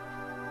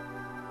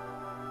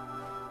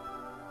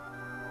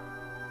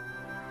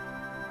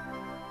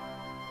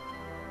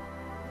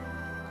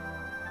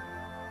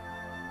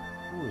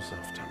 Who is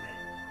after me?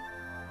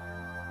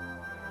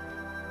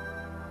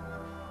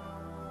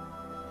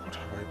 What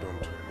have I done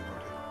to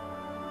anybody?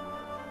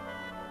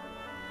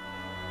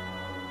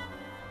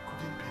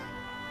 Could it be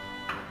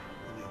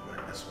any of my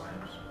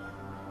ex-wives?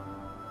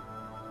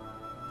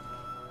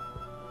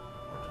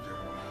 What do they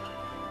want?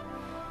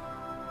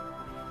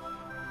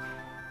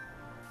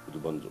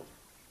 Udubanzo,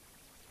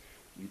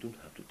 you don't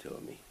have to tell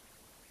me.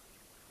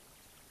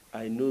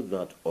 I know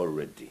that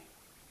already.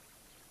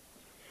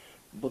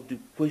 But the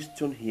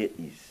question here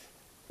is,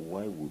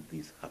 why would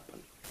this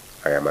happen?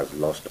 I am as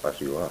lost as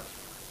you are.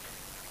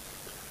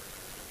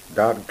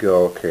 That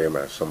girl came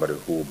as somebody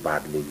who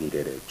badly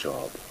needed a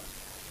job.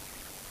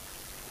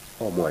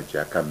 Oh, my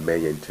Jack, I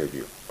may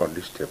interview on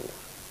this table.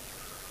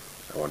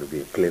 I want to be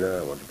a cleaner,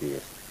 I want to be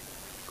a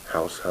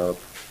house help.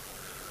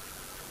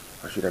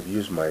 I should have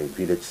used my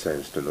village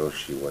sense to know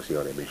she was here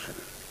on a mission.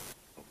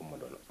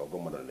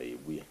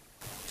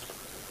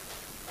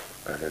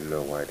 I don't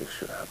know why this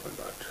should happen,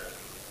 but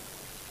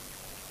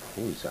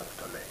who is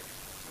after me?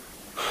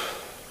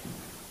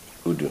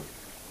 Udo,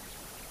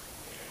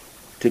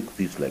 take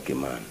this like a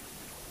man.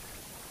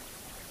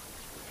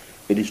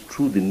 It is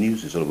true the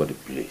news is all over the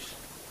place,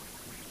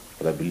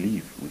 but I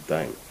believe with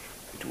time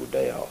it will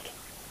die out.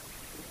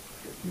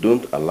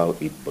 Don't allow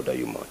it bother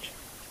you much.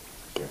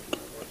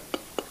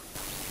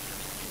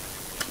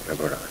 My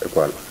brother,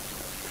 Equal,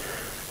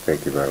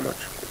 thank you very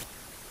much.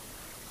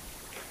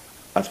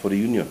 As for the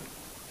union,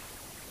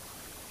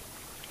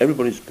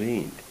 everybody is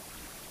paying.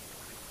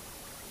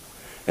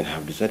 And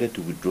have decided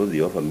to withdraw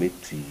the offer made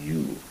to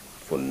you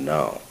for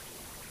now,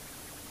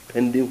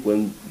 pending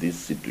when this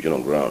situation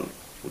on ground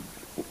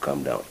will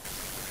calm down.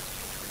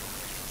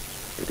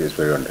 It is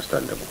very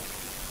understandable.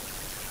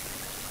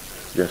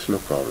 Yes, no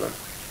problem.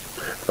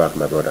 In fact,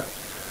 my brother,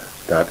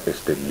 that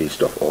is the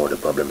least of all the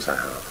problems I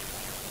have.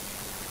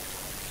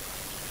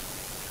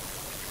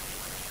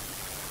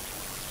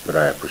 But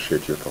I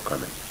appreciate you for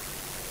coming.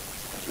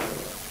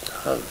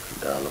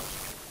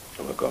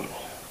 Welcome.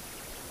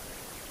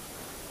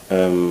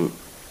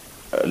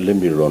 Let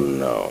me run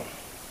now.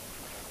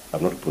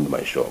 I've not opened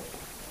my shop.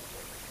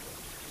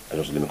 I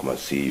just let me come and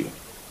see you.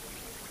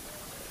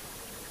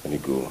 Let me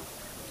go.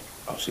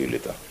 I'll see you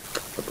later.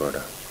 My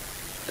brother.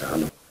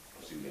 Darling.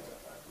 I'll see you later.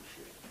 I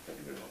appreciate it. Thank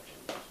you very much.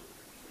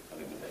 I'll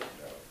leave you there.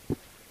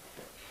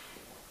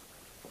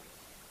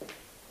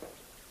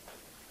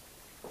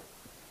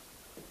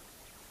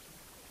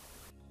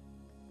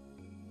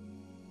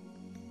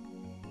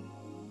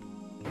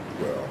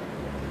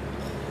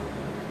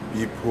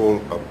 People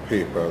and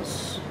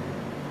papers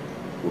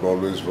would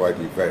always write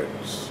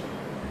events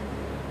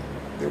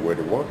the way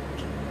they want.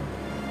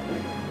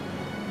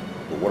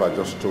 But what I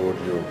just told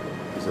you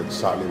is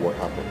exactly what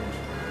happened.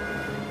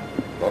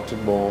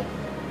 Nothing more,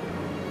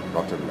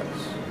 nothing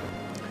less.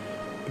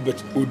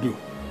 But Udo,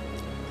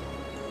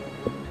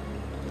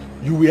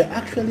 you were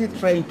actually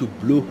trying to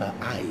blow her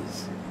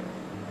eyes.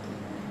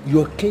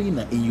 You're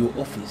cleaner in your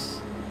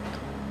office.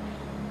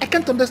 I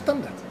can't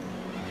understand that.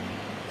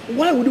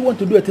 Why would you want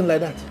to do a thing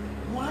like that?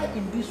 Why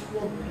in this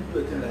world would you do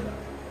a thing like that?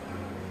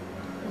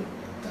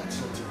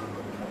 That's not even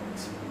the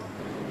point.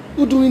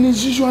 Udo, in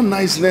his usual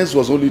niceness,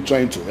 was only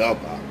trying to help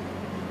her.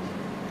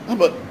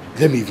 But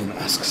let me even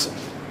ask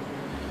something.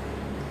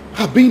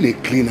 Her being a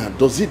cleaner,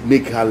 does it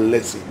make her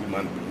less a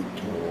human being?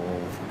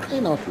 Oh, for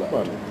crying out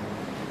loud.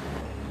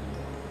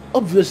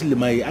 Obviously,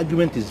 my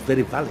argument is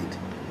very valid.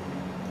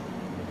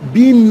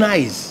 Being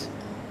nice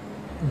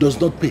does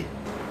not pay.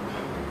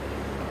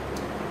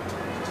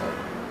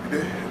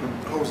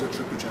 How was the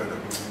trip to China?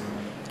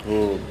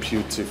 Oh,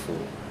 beautiful.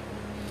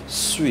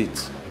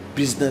 Sweet.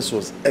 Business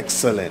was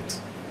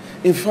excellent.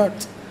 In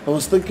fact, I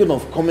was thinking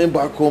of coming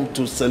back home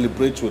to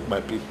celebrate with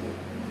my people.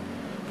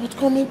 But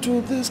coming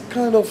to this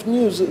kind of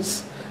news,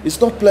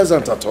 it's not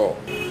pleasant at all.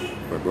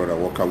 My brother,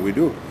 what can we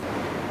do?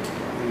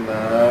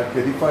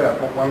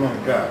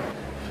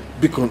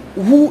 Because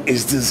who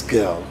is this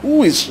girl?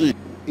 Who is she?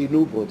 A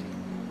nobody.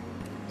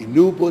 A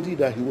nobody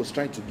that he was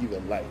trying to give a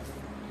life.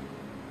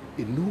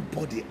 A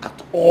nobody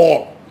at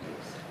all.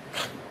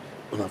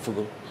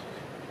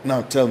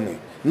 Now tell me,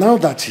 now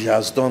that he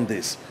has done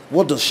this,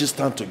 what does she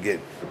stand to gain?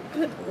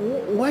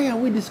 Why are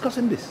we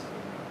discussing this?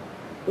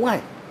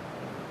 Why?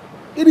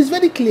 It is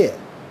very clear.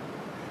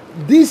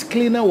 This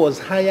cleaner was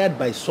hired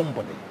by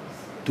somebody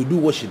to do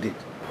what she did.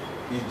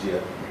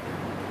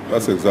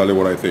 That's exactly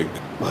what I think.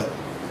 But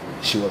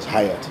she was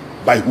hired.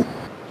 By who?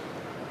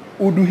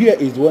 Udu here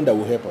is the one that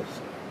will help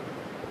us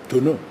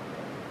to know.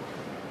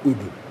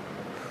 Udu,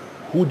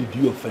 who did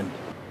you offend?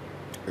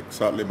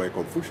 Exactly my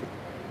confusion.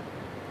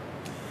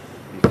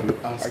 If you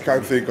ask I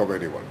can't think of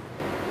anyone.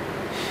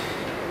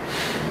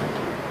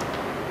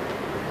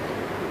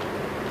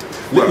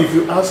 If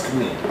you ask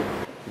me,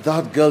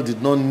 that girl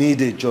did not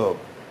need a job.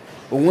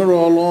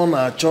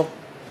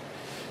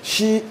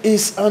 She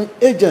is an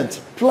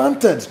agent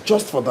planted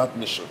just for that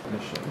mission.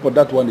 But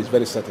that one is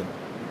very certain.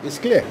 It's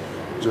clear.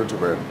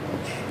 Gentlemen,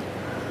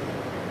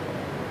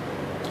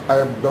 I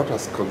am not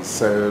as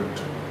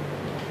concerned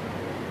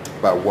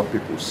by what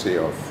people say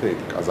or think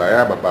as I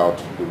am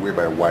about the way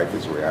my wife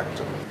is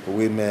reacting.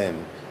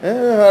 Women,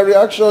 her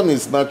reaction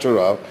is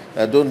natural.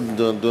 Don't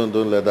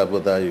let that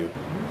bother you.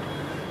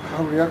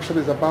 Her reaction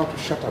is about to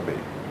shatter me.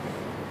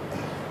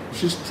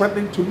 She's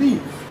threatening to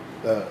leave.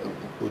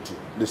 Utu,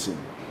 listen,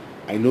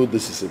 I know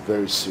this is a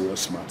very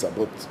serious matter,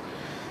 but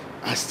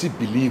I still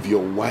believe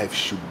your wife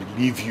should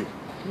believe you.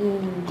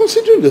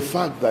 Considering the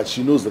fact that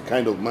she knows the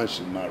kind of man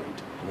she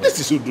married. This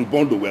is Udu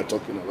Bondo we're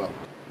talking about.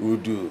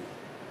 Udu,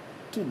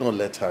 do not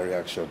let her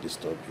reaction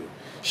disturb you.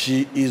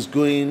 She is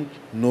going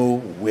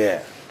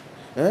nowhere.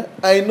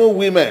 I know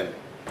women.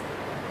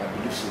 I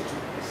believe so too.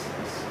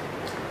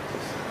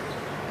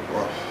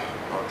 Well,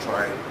 I'll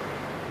try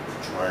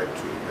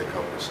to make her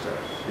understand.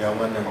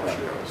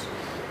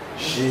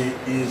 She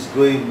is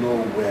going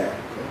nowhere.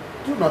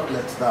 Do not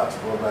let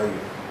that bother you.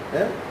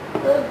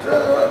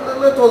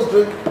 Let us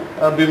drink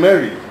and be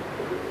merry.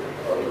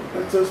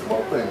 It's a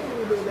small thing.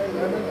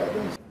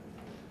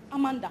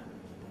 Amanda,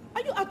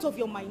 are you out of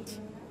your mind?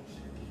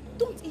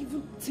 Don't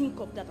even think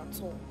of that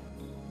at all.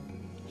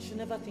 I should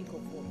never think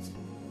of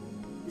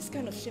what? This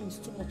kind of shame is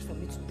too much for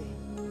me to bear.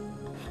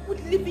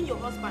 Would leaving your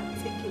husband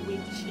take away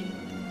the shame?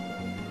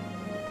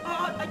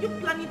 Are you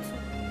planning to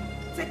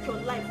take your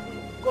life with?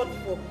 God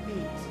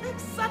forbid.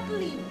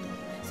 Exactly.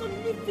 So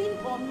living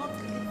or not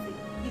living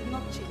will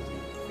not change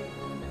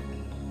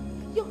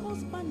anything. Your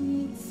husband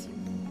needs you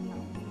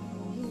now.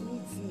 He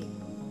needs me.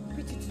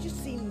 Pretty, did you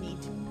see need?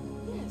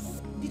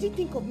 Yes. Did he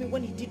think of me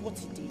when he did what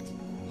he did?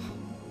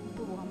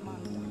 Oh,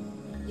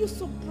 Amanda, you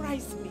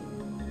surprise me.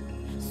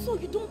 So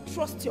you don't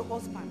trust your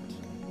husband?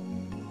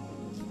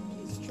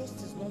 Please,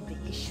 trust is not the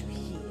issue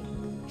here.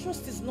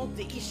 Trust is not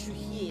the issue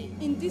here.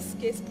 In this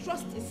case,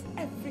 trust is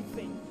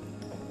everything.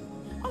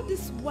 All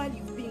this while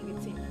you've been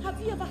with him, have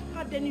you ever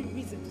had any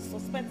reason to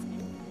suspect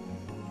him?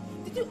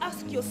 Did you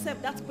ask yourself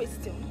that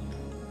question?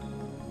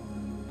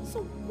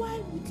 So why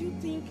would you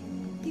think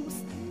he will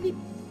sleep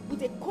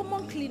with a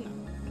common cleaner?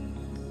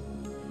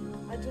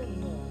 I don't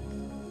know,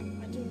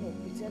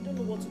 Pretty. I don't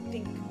know what to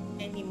think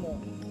anymore.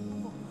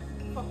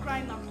 For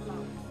crying out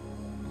loud.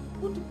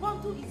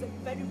 Udubandu is a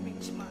very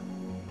rich man.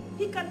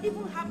 He can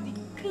even have the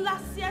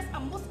classiest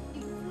and most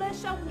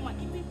influential woman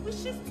if he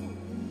wishes to.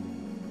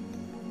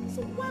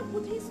 So why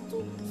would he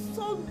stoop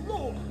so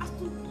low as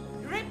to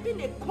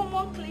raping a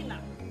common cleaner?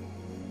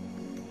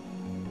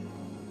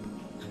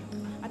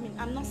 I mean,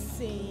 I'm not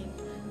saying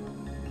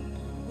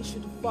we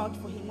should vouch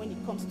for him when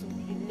it comes to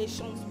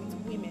relations with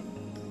women.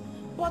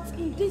 But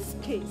in this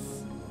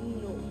case,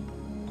 no.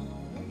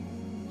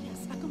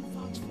 Yes, I can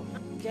vouch for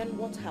him. Then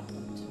what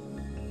happened?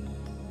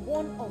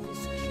 One of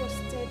his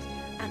trusted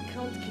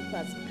account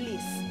keepers'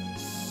 place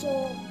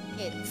saw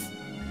it.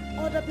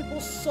 Other people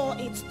saw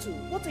it too.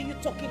 What are you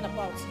talking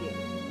about here?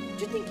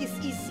 Do you think it's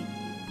easy?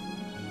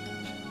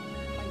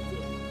 My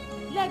dear,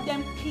 let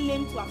them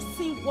claim to have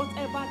seen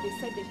whatever they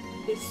said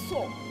they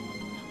saw.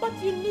 But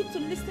you need to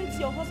listen to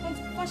your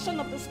husband's version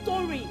of the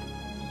story.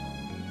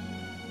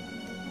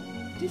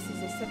 This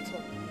is a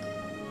setup.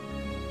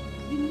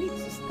 You need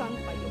to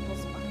stand by your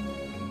husband.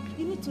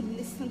 You need to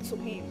listen to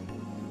him.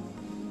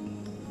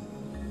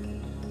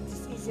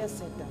 It's easier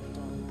said than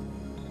done.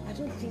 I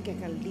don't think I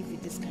can live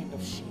with this kind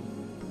of shame.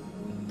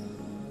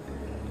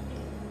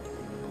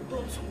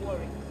 Don't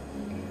worry.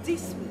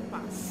 This will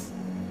pass.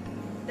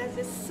 There's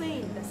a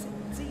saying that says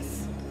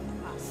this will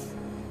pass.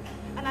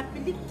 And I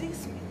believe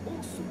this will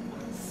also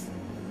pass.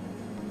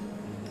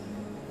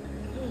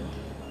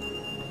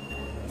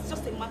 It's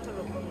just a matter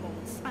of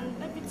months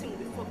and everything will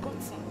be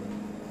forgotten.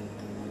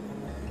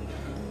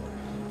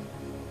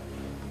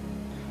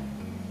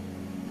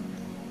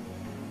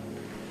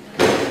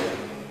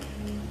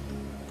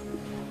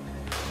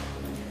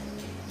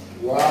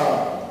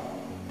 Wow.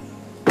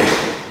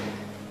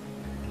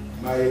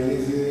 My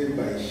Lizzie,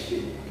 my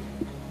shit.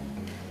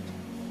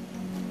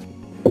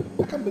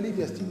 I can't believe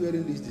you're still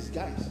wearing this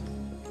disguise.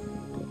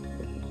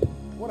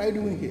 What are you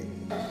doing here?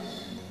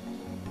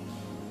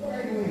 What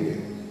are you doing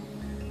here?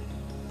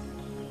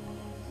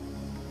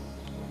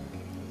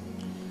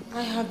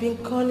 I have been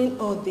calling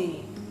all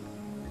day.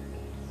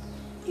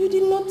 You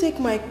did not take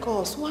my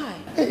calls. Why?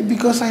 Hey,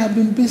 because I have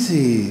been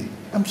busy.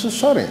 I'm so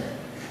sorry.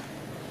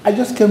 I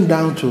just came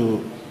down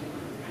to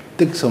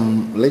take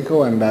some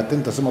liquor and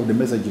attend to some of the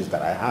messages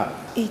that I have.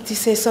 It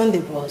is a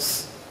Sunday,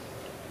 boss.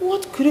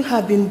 What could you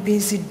have been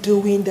busy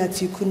doing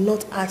that you could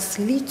not ask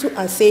little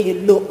and say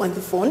hello on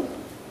the phone?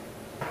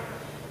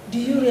 Do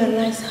you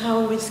realize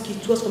how risky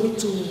it was for me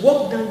to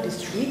walk down the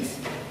street?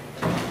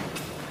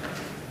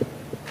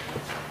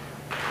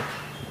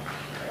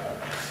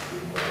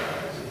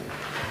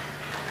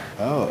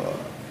 Oh.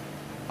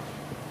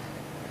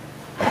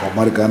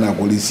 Americana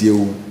police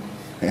you.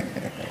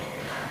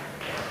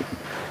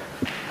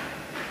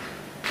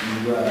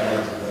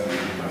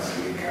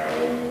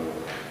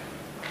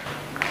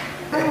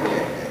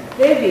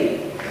 Baby,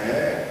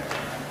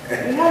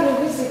 you have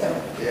a visitor.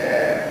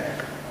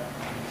 Yeah.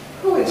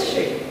 Who is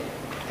she?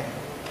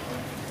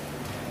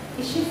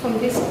 Is she from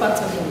this part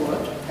of the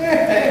world?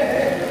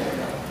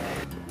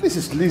 This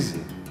is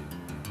Lizzie.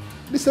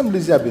 The same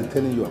Lizzie I've been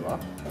telling you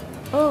about.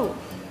 Oh.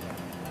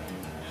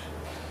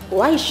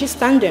 Why is she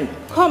standing?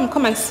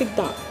 Come and sit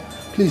down.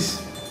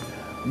 Please,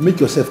 make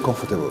yourself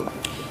comfortable.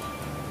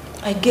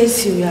 I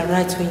guess you were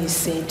right when you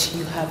said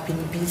you have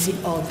been busy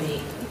all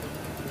day.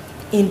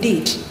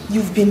 Indeed,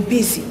 you've been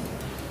busy.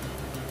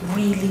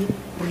 Really,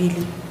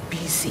 really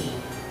busy.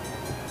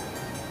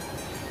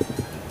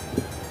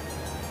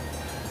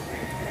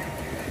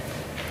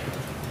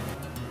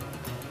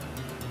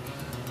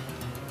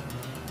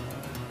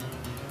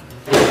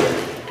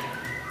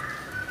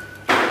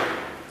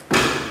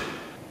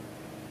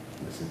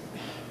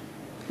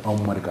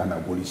 Americana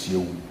police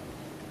you.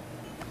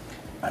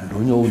 And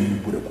don't you only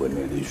put a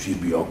corner they should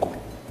be oko.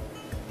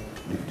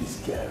 Leave this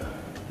girl,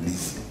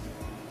 Lizzie.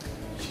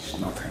 She's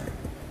nothing.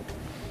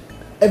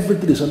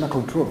 Everything is under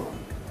control.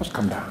 Just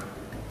calm down.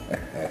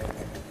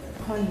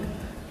 Honey.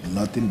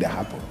 Nothing that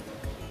happen.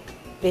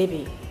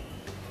 Baby,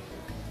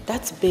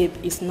 that babe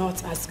is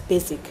not as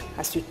basic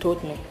as you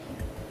told me.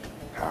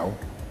 How?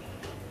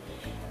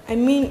 I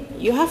mean,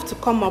 you have to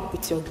come up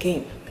with your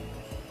game.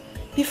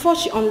 Before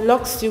she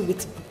unlocks you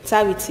with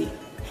brutality,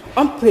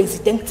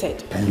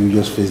 unprecedented. Can you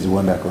just face the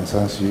one that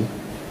concerns you?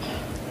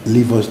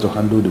 Leave us to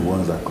handle the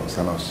ones that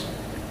concern us.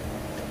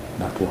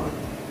 That one.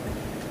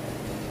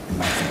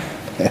 Nothing.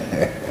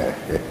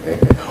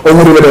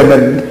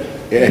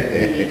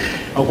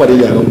 Oh, what do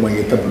you mean?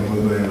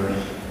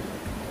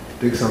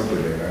 Take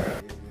something.